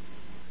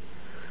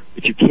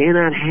 But you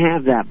cannot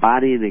have that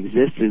body in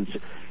existence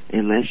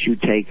unless you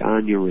take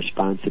on your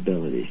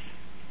responsibilities.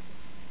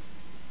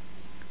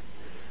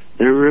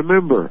 Then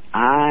remembered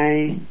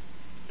I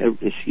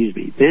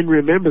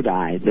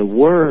the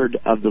word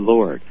of the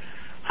Lord,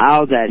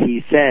 how that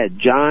he said,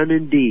 John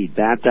indeed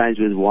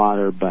baptized with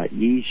water, but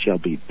ye shall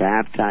be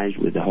baptized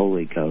with the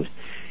Holy Ghost.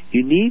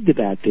 You need the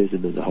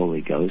baptism of the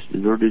Holy Ghost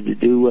in order to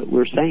do what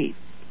we're saying.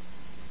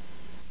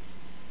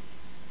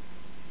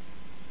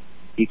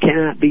 You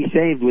cannot be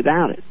saved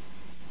without it.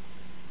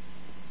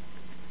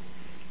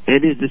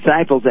 And his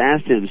disciples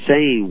asked him,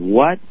 saying,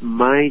 what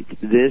might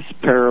this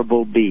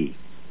parable be?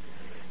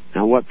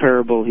 Now, what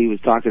parable he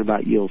was talking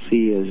about, you'll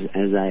see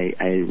as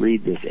I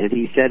read this. And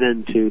he said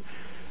unto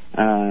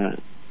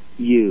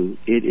you,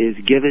 it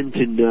is given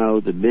to know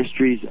the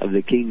mysteries of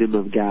the kingdom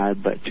of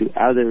God, but to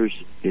others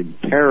in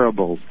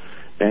parables,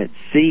 that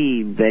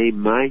seeing they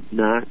might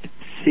not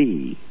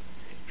see,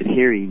 and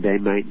hearing they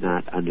might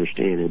not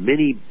understand. And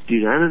many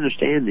do not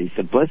understand the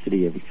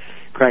simplicity of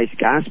Christ's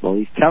gospel.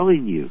 He's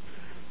telling you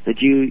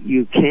that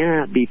you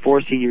cannot be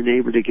forcing your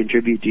neighbor to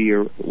contribute to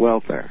your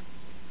welfare.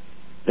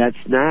 That's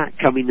not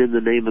coming in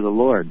the name of the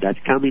Lord. That's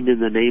coming in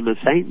the name of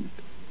Satan.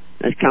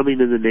 That's coming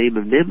in the name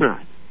of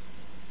Nimrod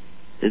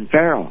and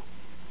Pharaoh.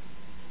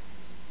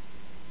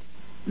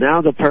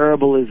 Now the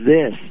parable is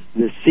this: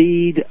 the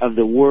seed of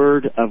the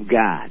Word of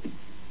God.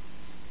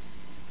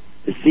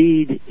 The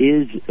seed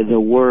is the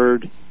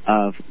Word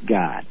of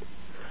God.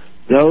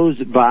 Those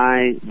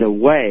by the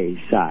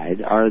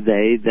wayside are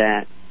they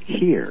that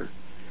hear.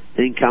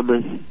 Then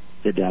cometh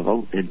the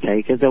devil, and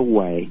taketh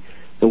away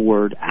the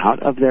word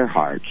out of their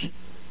hearts,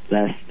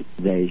 lest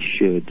they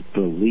should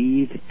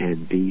believe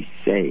and be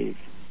saved.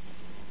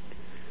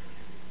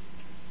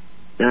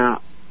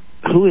 Now,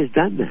 who has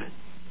done that?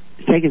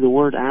 He's taken the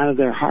word out of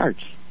their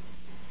hearts.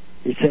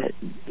 He said,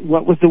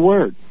 what was the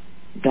word?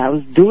 That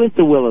was, doeth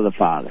the will of the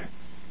Father.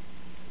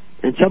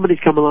 And somebody's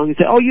come along and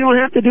said, oh, you don't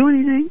have to do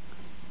anything.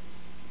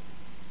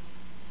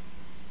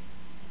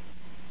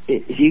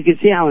 You can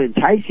see how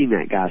enticing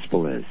that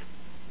gospel is.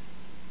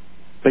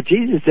 But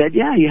Jesus said,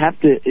 yeah, you have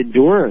to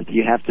endure,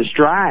 you have to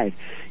strive,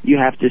 you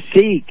have to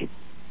seek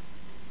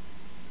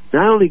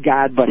not only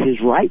God, but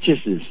His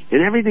righteousness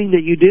in everything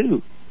that you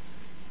do.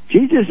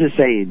 Jesus is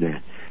saying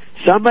that.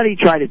 Somebody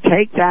try to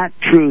take that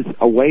truth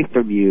away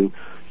from you,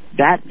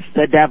 that's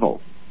the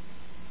devil.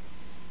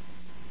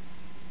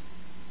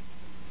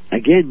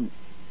 Again,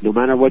 no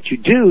matter what you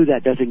do,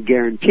 that doesn't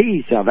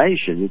guarantee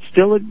salvation. It's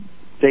still a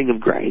thing of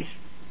grace.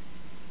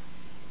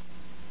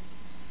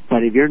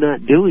 But if you're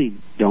not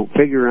doing, don't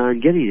figure on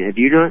getting it. If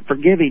you're not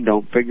forgiving,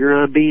 don't figure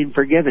on being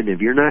forgiven.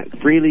 If you're not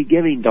freely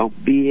giving,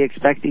 don't be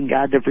expecting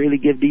God to freely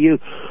give to you.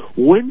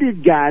 When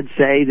did God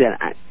say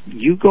that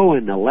you go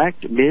and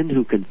elect men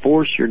who can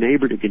force your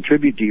neighbor to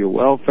contribute to your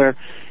welfare,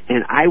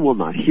 and I will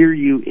not hear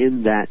you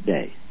in that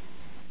day?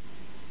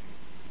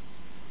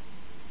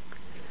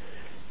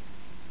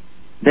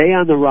 They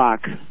on the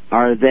rock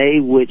are they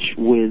which,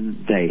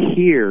 when they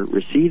hear,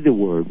 receive the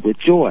word with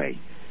joy.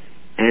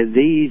 And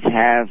these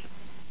have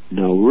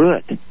no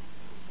root,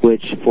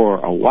 which for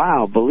a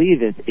while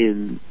believeth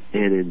in,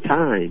 and in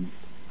time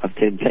of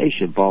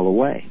temptation fall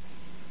away.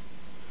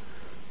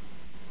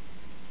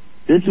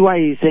 This is why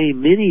he's saying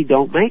many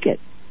don't make it.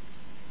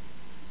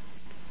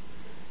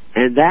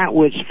 And that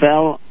which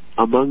fell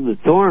among the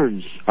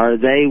thorns are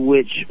they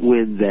which,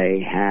 when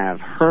they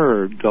have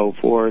heard, go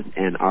forth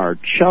and are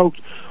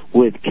choked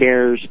with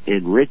cares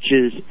and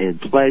riches and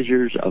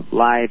pleasures of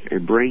life,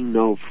 and bring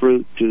no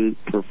fruit to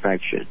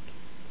perfection.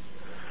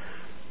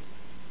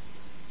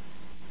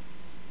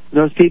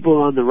 Those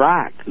people on the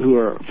rock who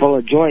are full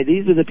of joy,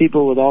 these are the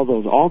people with all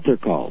those altar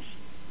calls.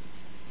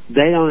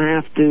 They don't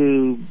have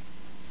to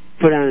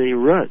put on any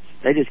roots.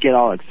 They just get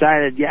all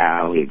excited.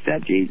 Yeah, we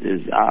accept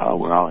Jesus. Oh,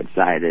 we're all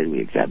excited.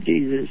 We accept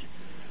Jesus.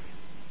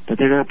 But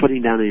they're not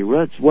putting down any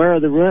roots. Where are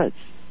the roots?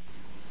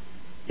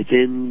 It's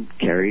in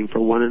caring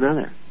for one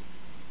another.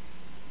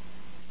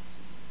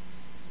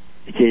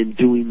 It's in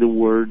doing the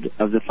word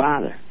of the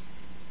Father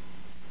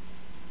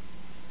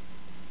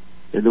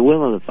and the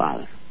will of the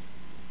Father.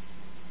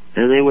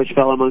 And they which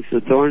fell amongst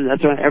the thorns,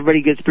 that's why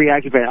everybody gets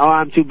preoccupied. Oh,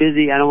 I'm too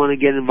busy. I don't want to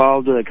get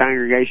involved with a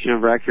congregation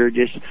of record.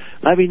 Just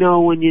let me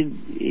know when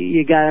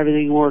you got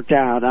everything worked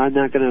out.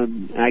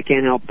 I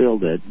can't help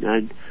build it.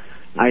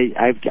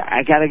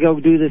 I got to go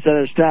do this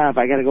other stuff.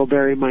 I got to go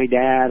bury my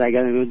dad. I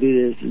got to go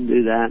do this and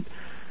do that.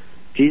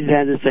 Jesus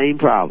had the same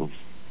problems.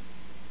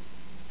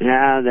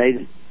 Yeah,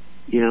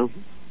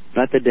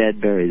 let the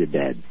dead bury the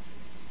dead.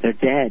 They're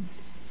dead.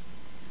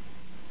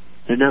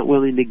 They're not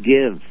willing to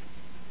give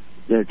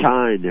their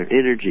time, their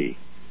energy.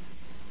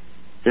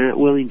 They're not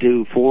willing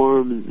to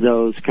form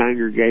those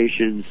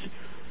congregations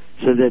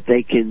so that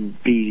they can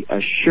be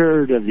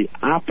assured of the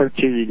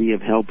opportunity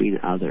of helping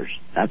others.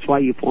 That's why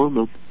you form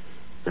them.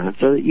 Not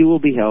so that you will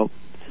be helped,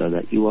 so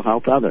that you will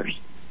help others.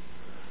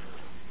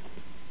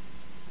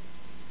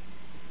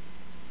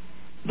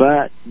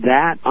 But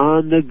that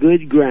on the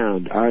good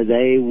ground are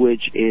they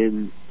which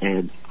in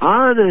an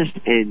honest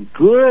and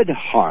good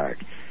heart,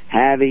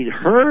 having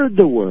heard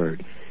the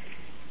word,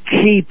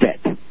 keep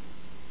it,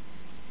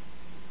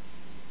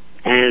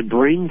 and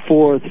bring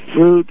forth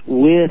fruit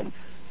with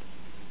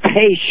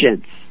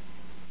patience.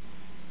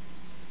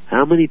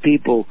 How many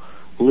people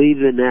leave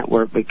the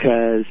network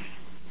because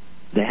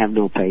they have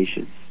no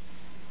patience?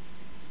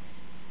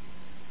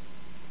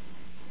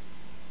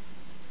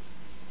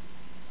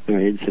 Or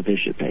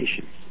insufficient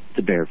patience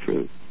to bear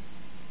fruit.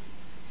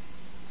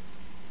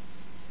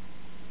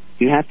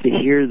 You have to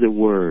hear the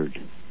word.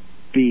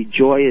 Be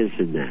joyous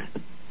in that.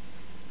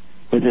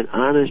 With an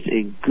honest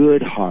and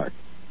good heart.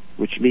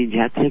 Which means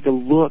you have to take a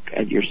look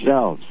at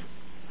yourselves.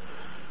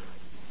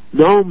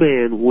 No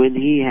man, when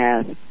he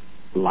hath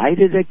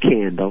lighted a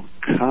candle,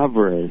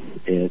 covereth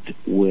it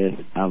with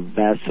a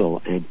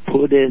vessel, and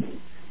putteth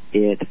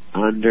it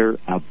under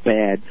a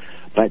bed,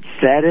 but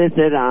setteth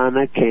it on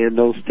a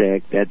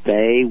candlestick, that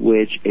they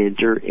which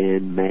enter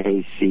in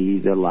may see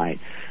the light.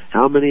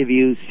 How many of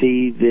you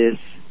see this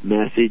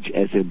message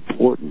as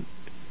important,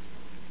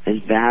 as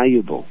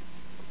valuable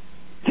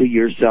to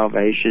your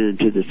salvation and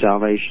to the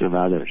salvation of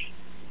others?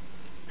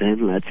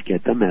 Then let's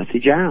get the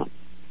message out.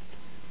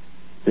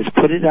 Let's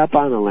put it up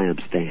on a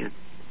lampstand.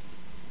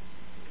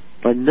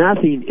 For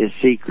nothing is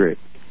secret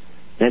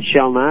that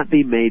shall not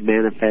be made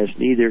manifest,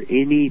 neither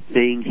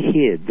anything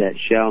hid that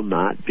shall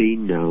not be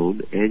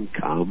known and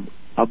come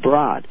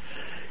abroad.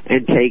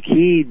 And take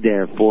heed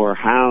therefore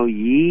how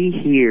ye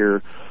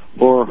hear,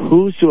 for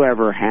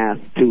whosoever hath,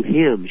 to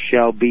him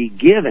shall be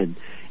given,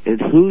 and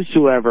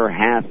whosoever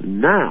hath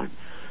not,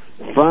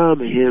 from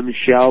him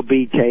shall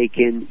be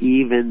taken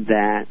even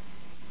that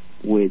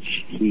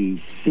which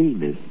he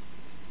seemeth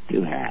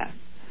to have.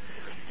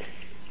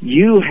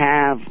 You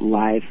have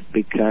life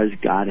because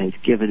God has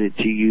given it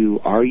to you.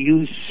 Are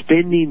you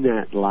spending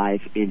that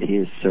life in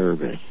His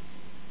service?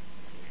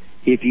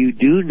 If you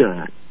do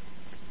not,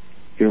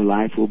 your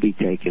life will be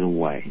taken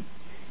away.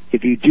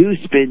 If you do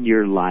spend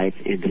your life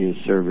in His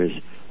service,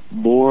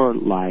 more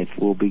life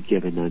will be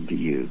given unto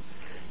you.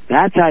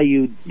 That's how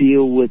you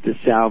deal with the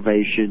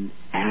salvation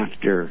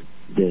after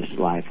this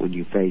life, when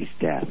you face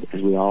death,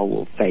 as we all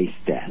will face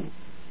death.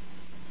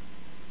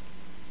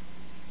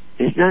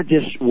 It's not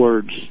just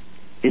words.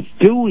 It's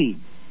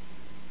doing.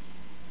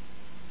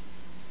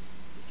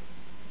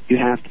 You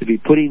have to be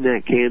putting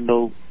that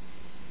candle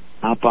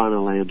up on a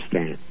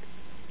lampstand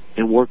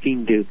and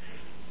working to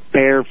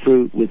bear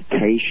fruit with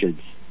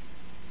patience,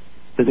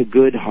 with a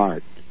good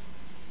heart,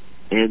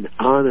 an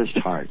honest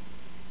heart,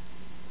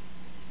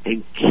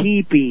 and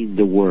keeping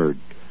the word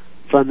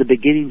from the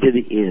beginning to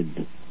the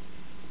end,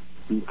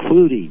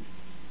 including,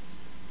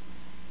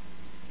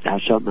 thou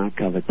shalt not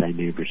covet thy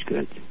neighbor's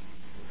goods.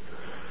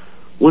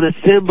 When a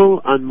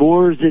symbol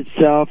unmoors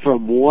itself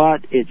from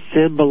what it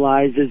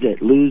symbolizes,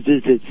 it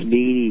loses its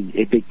meaning.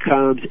 It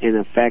becomes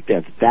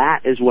ineffective.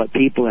 That is what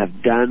people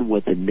have done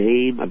with the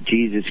name of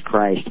Jesus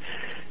Christ.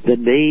 The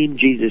name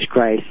Jesus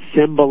Christ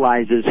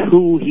symbolizes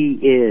who He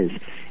is,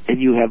 and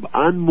you have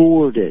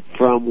unmoored it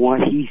from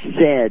what He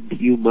said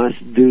you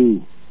must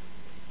do.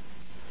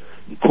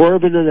 The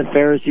Corban of the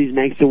Pharisees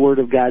makes the Word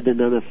of God to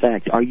none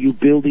effect. Are you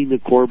building the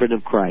Corban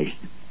of Christ,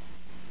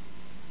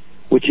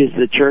 which is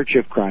the Church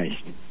of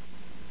Christ,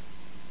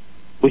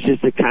 which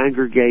is the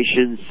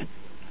congregations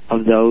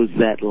of those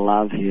that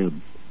love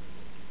Him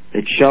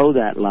and show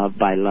that love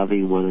by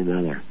loving one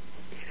another?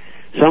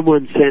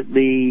 Someone sent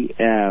me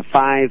 5,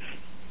 I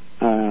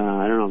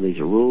don't know if these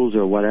are rules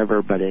or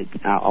whatever, but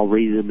I'll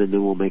read them and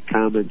then we'll make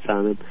comments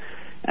on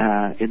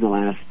them in the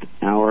last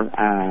hour.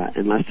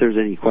 Unless there's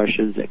any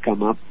questions that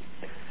come up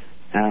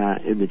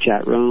in the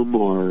chat room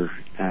or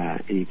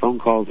any phone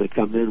calls that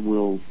come in,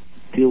 we'll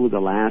deal with the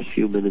last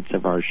few minutes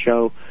of our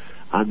show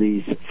on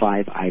these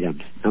 5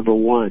 items. Number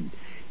 1,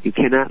 you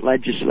cannot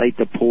legislate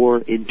the poor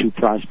into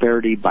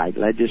prosperity by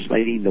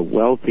legislating the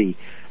wealthy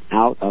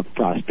out of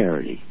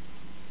prosperity.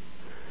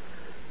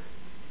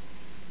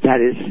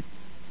 That is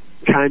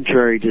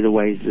contrary to the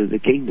ways of the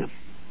kingdom.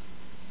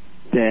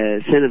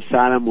 The sin of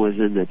Sodom was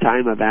in the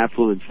time of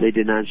affluence. They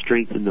did not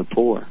strengthen the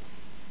poor.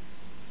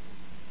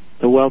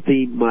 The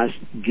wealthy must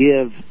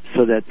give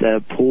so that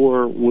the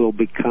poor will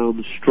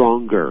become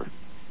stronger.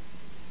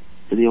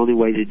 And the only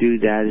way to do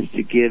that is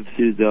to give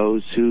through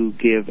those who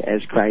give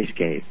as Christ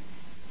gave.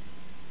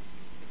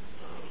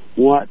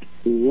 What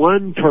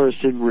one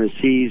person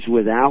receives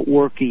without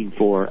working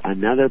for,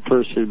 another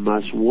person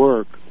must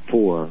work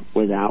for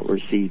without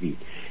receiving.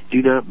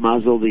 Do not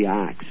muzzle the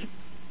ox.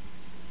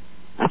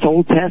 That's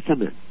Old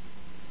Testament.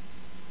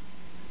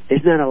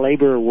 Isn't that a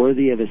laborer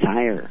worthy of his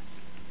hire?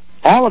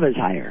 All of his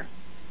hire.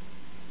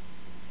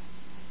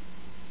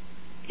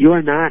 You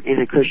are not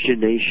in a Christian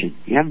nation.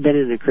 You haven't been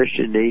in a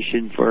Christian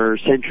nation for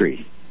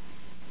centuries.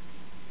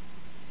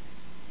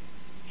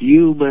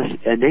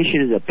 A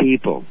nation is a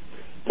people.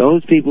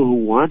 Those people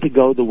who want to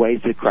go the ways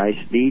of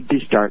Christ need to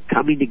start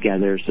coming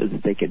together so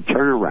that they can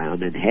turn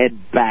around and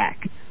head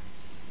back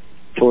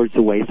towards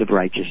the ways of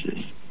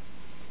righteousness.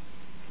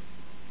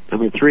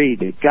 Number 3,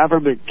 the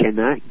government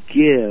cannot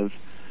give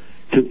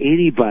to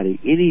anybody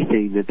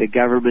anything that the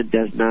government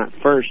does not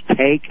first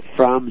take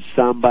from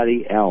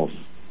somebody else.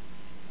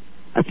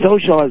 That's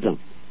socialism.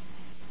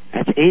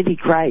 That's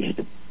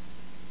antichrist.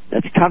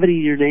 That's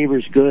coveting your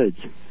neighbor's goods.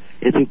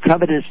 And through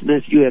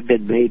covetousness you have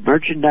been made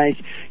merchandise.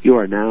 You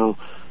are now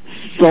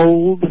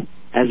sold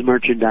as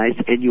merchandise,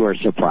 and you are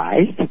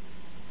surprised?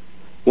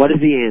 What is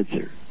the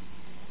answer?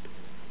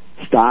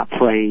 Stop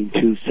praying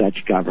to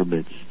such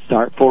governments.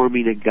 Start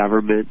forming a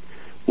government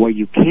where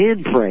you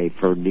can pray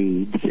for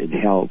needs and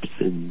helps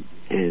and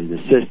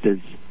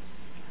assistance,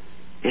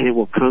 and it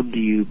will come to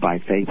you by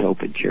faith, hope,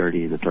 and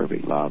charity in the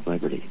perfect law of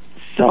liberty.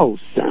 So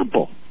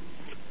simple,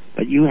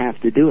 but you have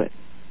to do it.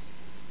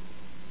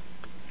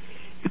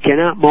 You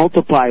cannot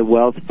multiply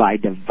wealth by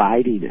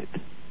dividing it.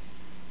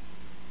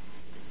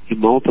 You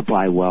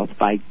multiply wealth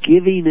by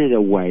giving it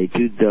away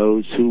to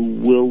those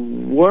who will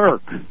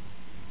work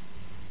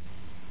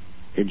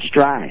and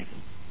strive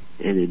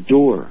and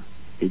endure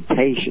in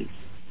patience.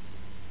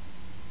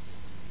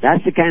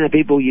 That's the kind of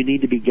people you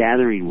need to be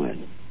gathering with.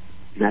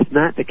 And that's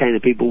not the kind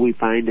of people we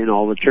find in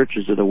all the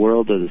churches of the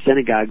world or the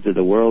synagogues of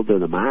the world or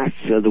the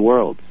mosques of the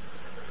world.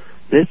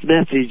 This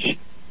message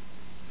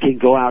can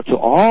go out to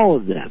all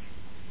of them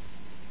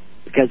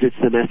because it's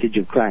the message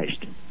of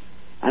Christ.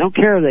 I don't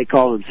care if they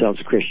call themselves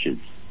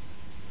Christians.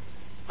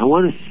 I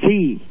want to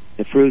see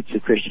the fruits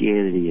of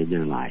Christianity in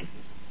their life.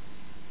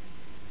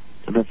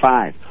 Number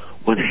 5,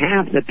 when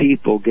half the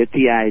people get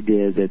the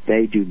idea that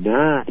they do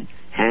not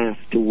have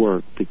to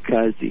work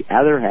because the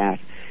other half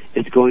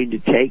is going to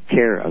take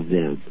care of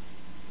them,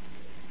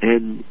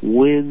 and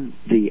when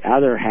the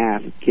other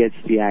half gets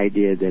the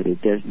idea that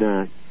it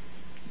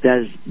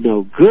does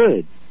no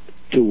good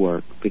to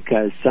work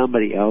because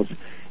somebody else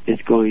is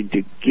going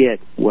to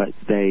get what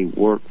they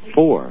work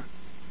for,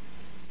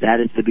 that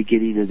is the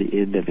beginning of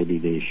the end of any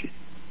nation.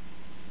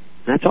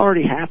 That's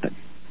already happened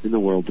in the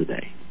world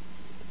today.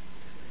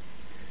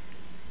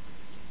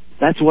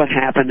 That's what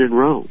happened in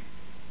Rome.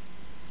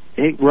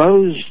 It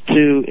rose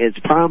to its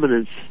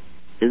prominence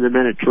in the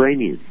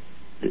Mediterranean,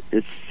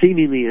 its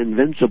seemingly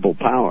invincible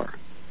power,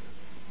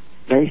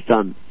 based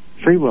on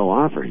free will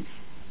offerings,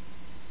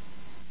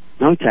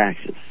 no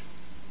taxes,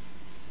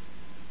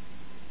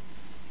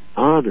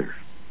 honor,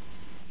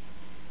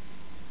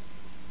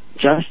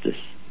 justice,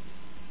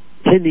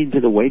 tending to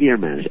the weightier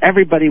matters.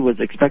 Everybody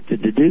was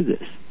expected to do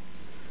this.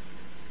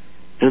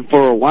 And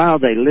for a while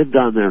they lived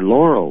on their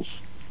laurels,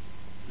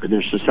 and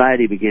their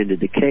society began to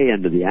decay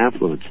under the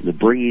affluence and the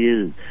bringing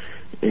in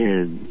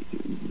and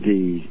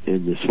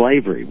the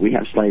slavery. We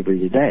have slavery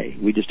today.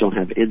 We just don't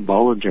have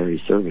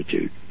involuntary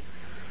servitude.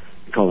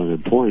 We call it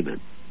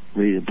employment.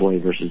 Read employee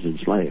versus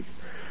enslaved.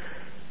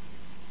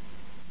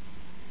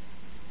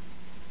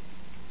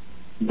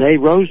 They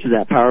rose to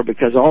that power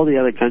because all the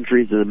other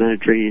countries in the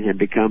Mediterranean had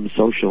become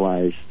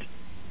socialized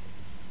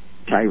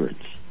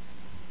tyrants.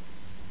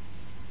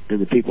 And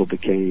the people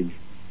became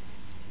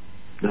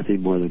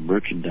nothing more than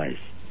merchandise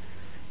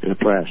and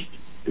oppressed.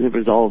 And it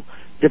was all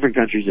different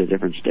countries at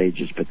different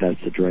stages, but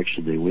that's the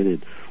direction they went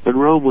in. When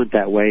Rome went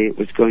that way, it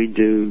was going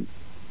to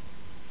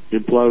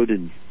implode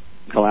and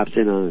collapse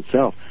in on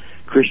itself.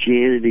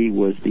 Christianity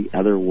was the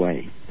other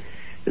way.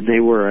 And they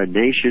were a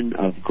nation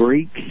of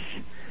Greeks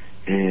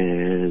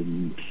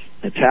and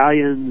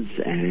Italians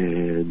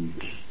and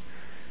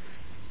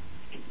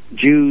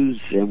Jews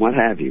and what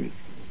have you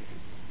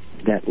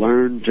that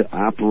learned to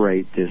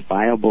operate this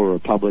viable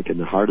republic in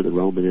the heart of the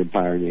Roman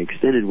Empire, and they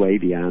extended way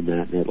beyond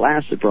that, and it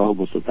lasted for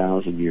almost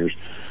 1,000 years.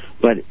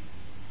 But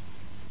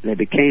they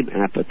became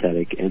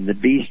apathetic, and the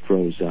beast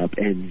rose up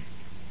and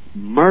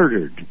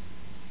murdered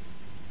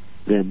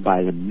them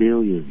by the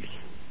millions.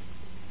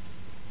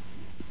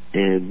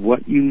 And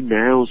what you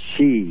now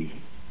see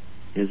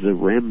is a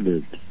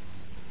remnant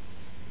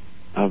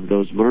of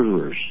those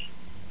murderers.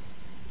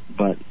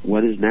 But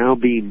what is now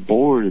being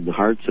born in the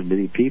hearts of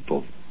many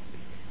people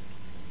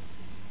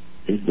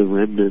is the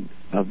remnant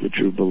of the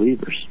true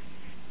believers.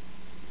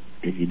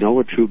 And you know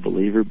a true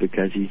believer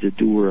because he's a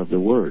doer of the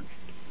word.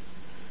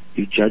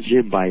 You judge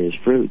him by his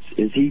fruits.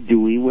 Is he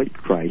doing what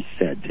Christ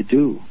said to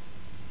do?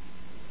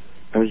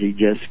 Or is he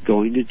just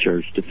going to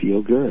church to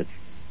feel good?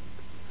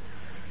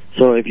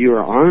 So if you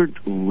aren't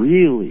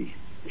really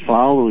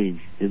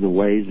following in the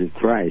ways of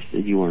Christ,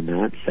 then you are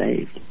not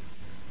saved.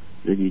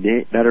 Then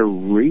you better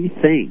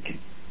rethink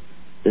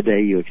the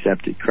day you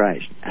accepted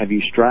Christ. Have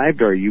you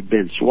strived, or have you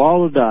been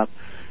swallowed up?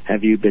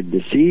 Have you been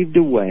deceived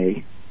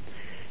away?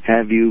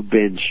 Have you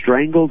been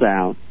strangled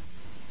out?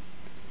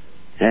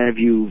 Have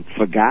you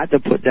forgot to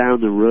put down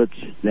the roots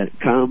that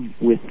come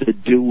with the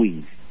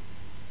doing?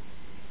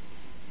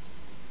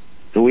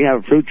 So we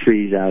have fruit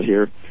trees out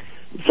here.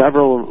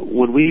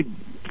 When we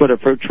put a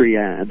fruit tree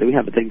out, we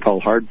have a thing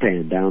called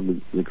hardpan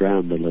down in the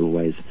ground a little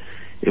ways.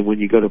 And when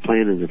you go to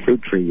plant in a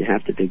fruit tree, you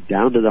have to dig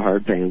down to the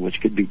hardpan, which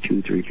could be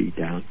 2-3 feet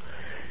down.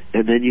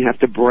 And then you have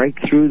to break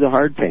through the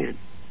hardpan.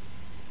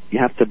 You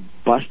have to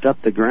bust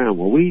up the ground.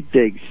 Well, we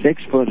dig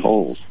 6-foot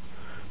holes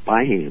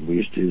by hand. We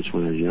used to do this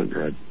when I was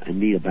younger. I'd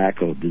need a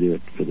backhoe to do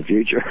it for the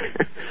future.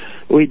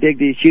 We'd dig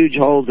these huge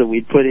holes and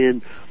we'd put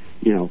in,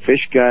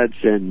 fish guts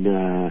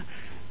and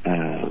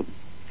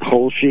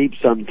whole sheep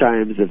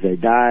sometimes if they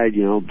died,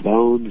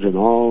 bones and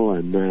all,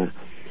 and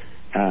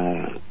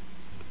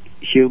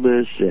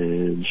humus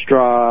and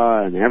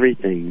straw and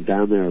everything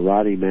down there,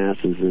 rotting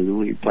masses, and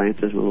we plant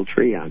this little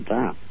tree on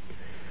top.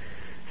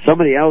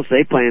 Somebody else,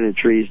 they planted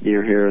trees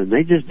near here, and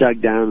they just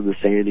dug down in the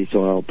sandy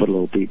soil, put a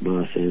little peat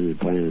moss in, and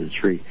planted a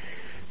tree.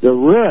 The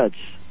roots,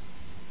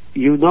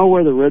 you know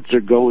where the roots are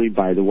going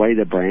by the way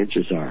the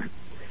branches are.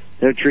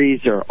 Their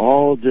trees are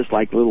all just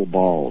like little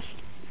balls.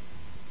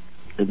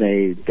 And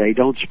they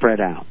don't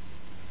spread out,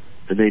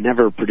 and they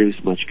never produce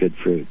much good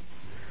fruit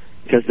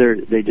because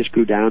they just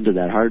grew down to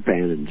that hard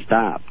pan and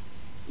stop.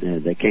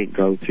 They can't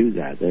go through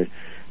that.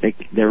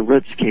 Their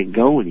roots can't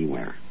go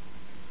anywhere.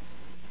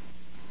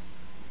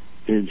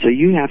 And so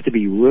you have to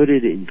be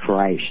rooted in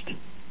Christ,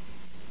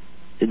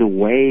 in the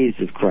ways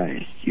of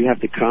Christ. You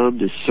have to come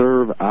to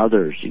serve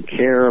others and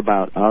care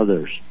about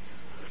others.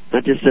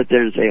 Not just sit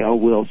there and say, oh,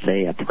 we'll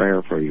say a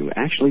prayer for you.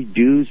 Actually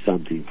do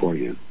something for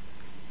you.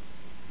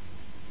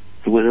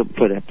 I went up and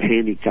put up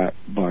handicap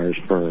bars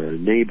for a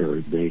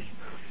neighbor. They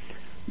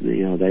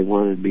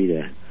wanted me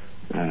to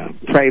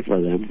pray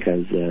for them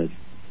because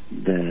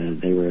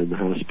they were in the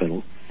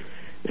hospital.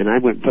 And I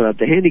went and put up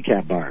the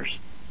handicap bars.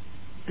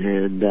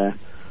 And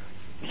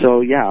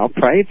so, yeah, I'll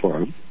pray for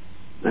them.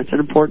 That's an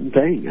important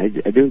thing. I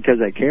do it because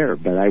I care,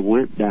 but I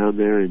went down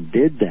there and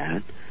did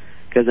that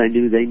because I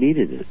knew they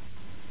needed it.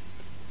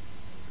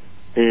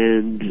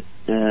 And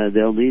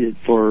they'll need it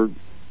for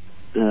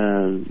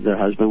their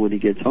husband when he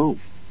gets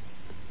home.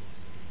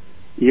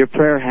 Your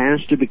prayer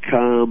has to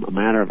become a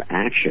matter of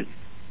action.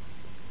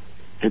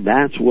 And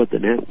that's what the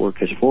network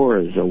is for,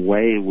 is a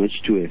way in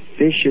which to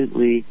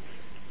efficiently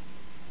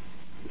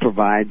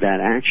provide that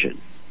action.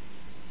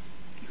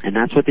 And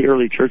that's what the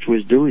early church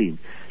was doing.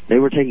 They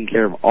were taking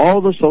care of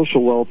all the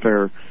social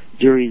welfare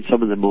during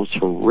some of the most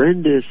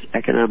horrendous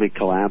economic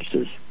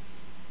collapses.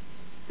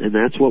 And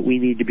that's what we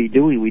need to be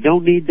doing. We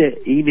don't need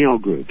the email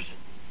groups.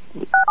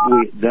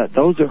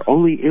 Those are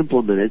only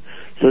implemented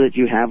so that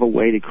you have a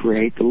way to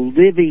create the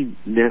living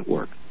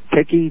network.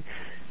 Picking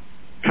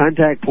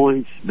contact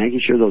points, making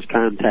sure those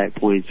contact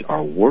points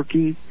are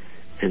working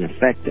and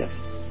effective.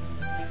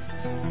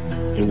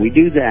 And we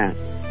do that,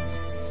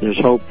 there's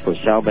hope for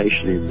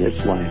salvation in this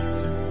life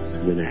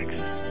and the next.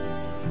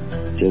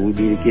 Till we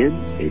meet again,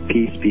 may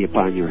peace be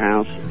upon your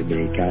house, and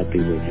may God be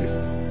with you.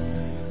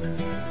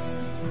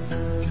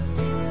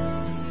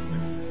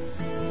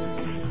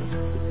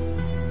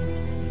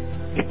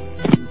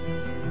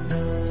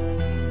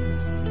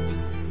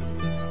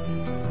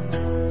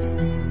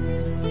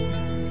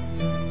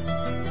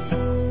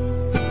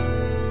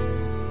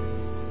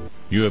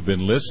 You have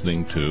been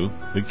listening to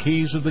The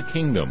Keys of the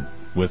Kingdom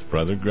with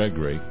Brother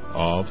Gregory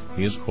of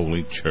His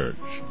Holy Church.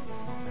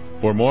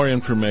 For more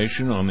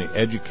information on the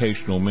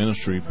educational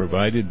ministry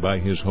provided by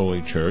His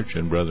Holy Church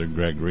and Brother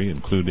Gregory,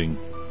 including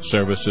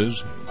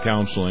services,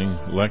 counseling,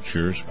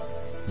 lectures,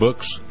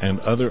 books, and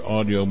other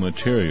audio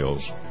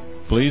materials,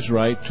 please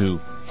write to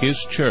His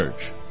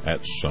Church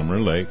at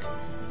Summer Lake,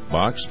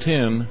 Box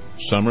 10,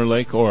 Summer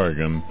Lake,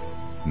 Oregon,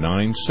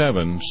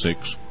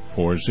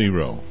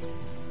 97640.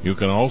 You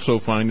can also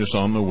find us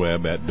on the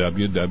web at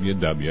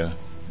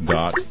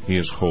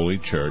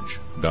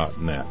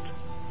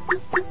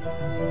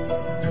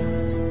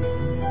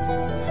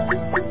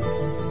www.hisholychurch.net.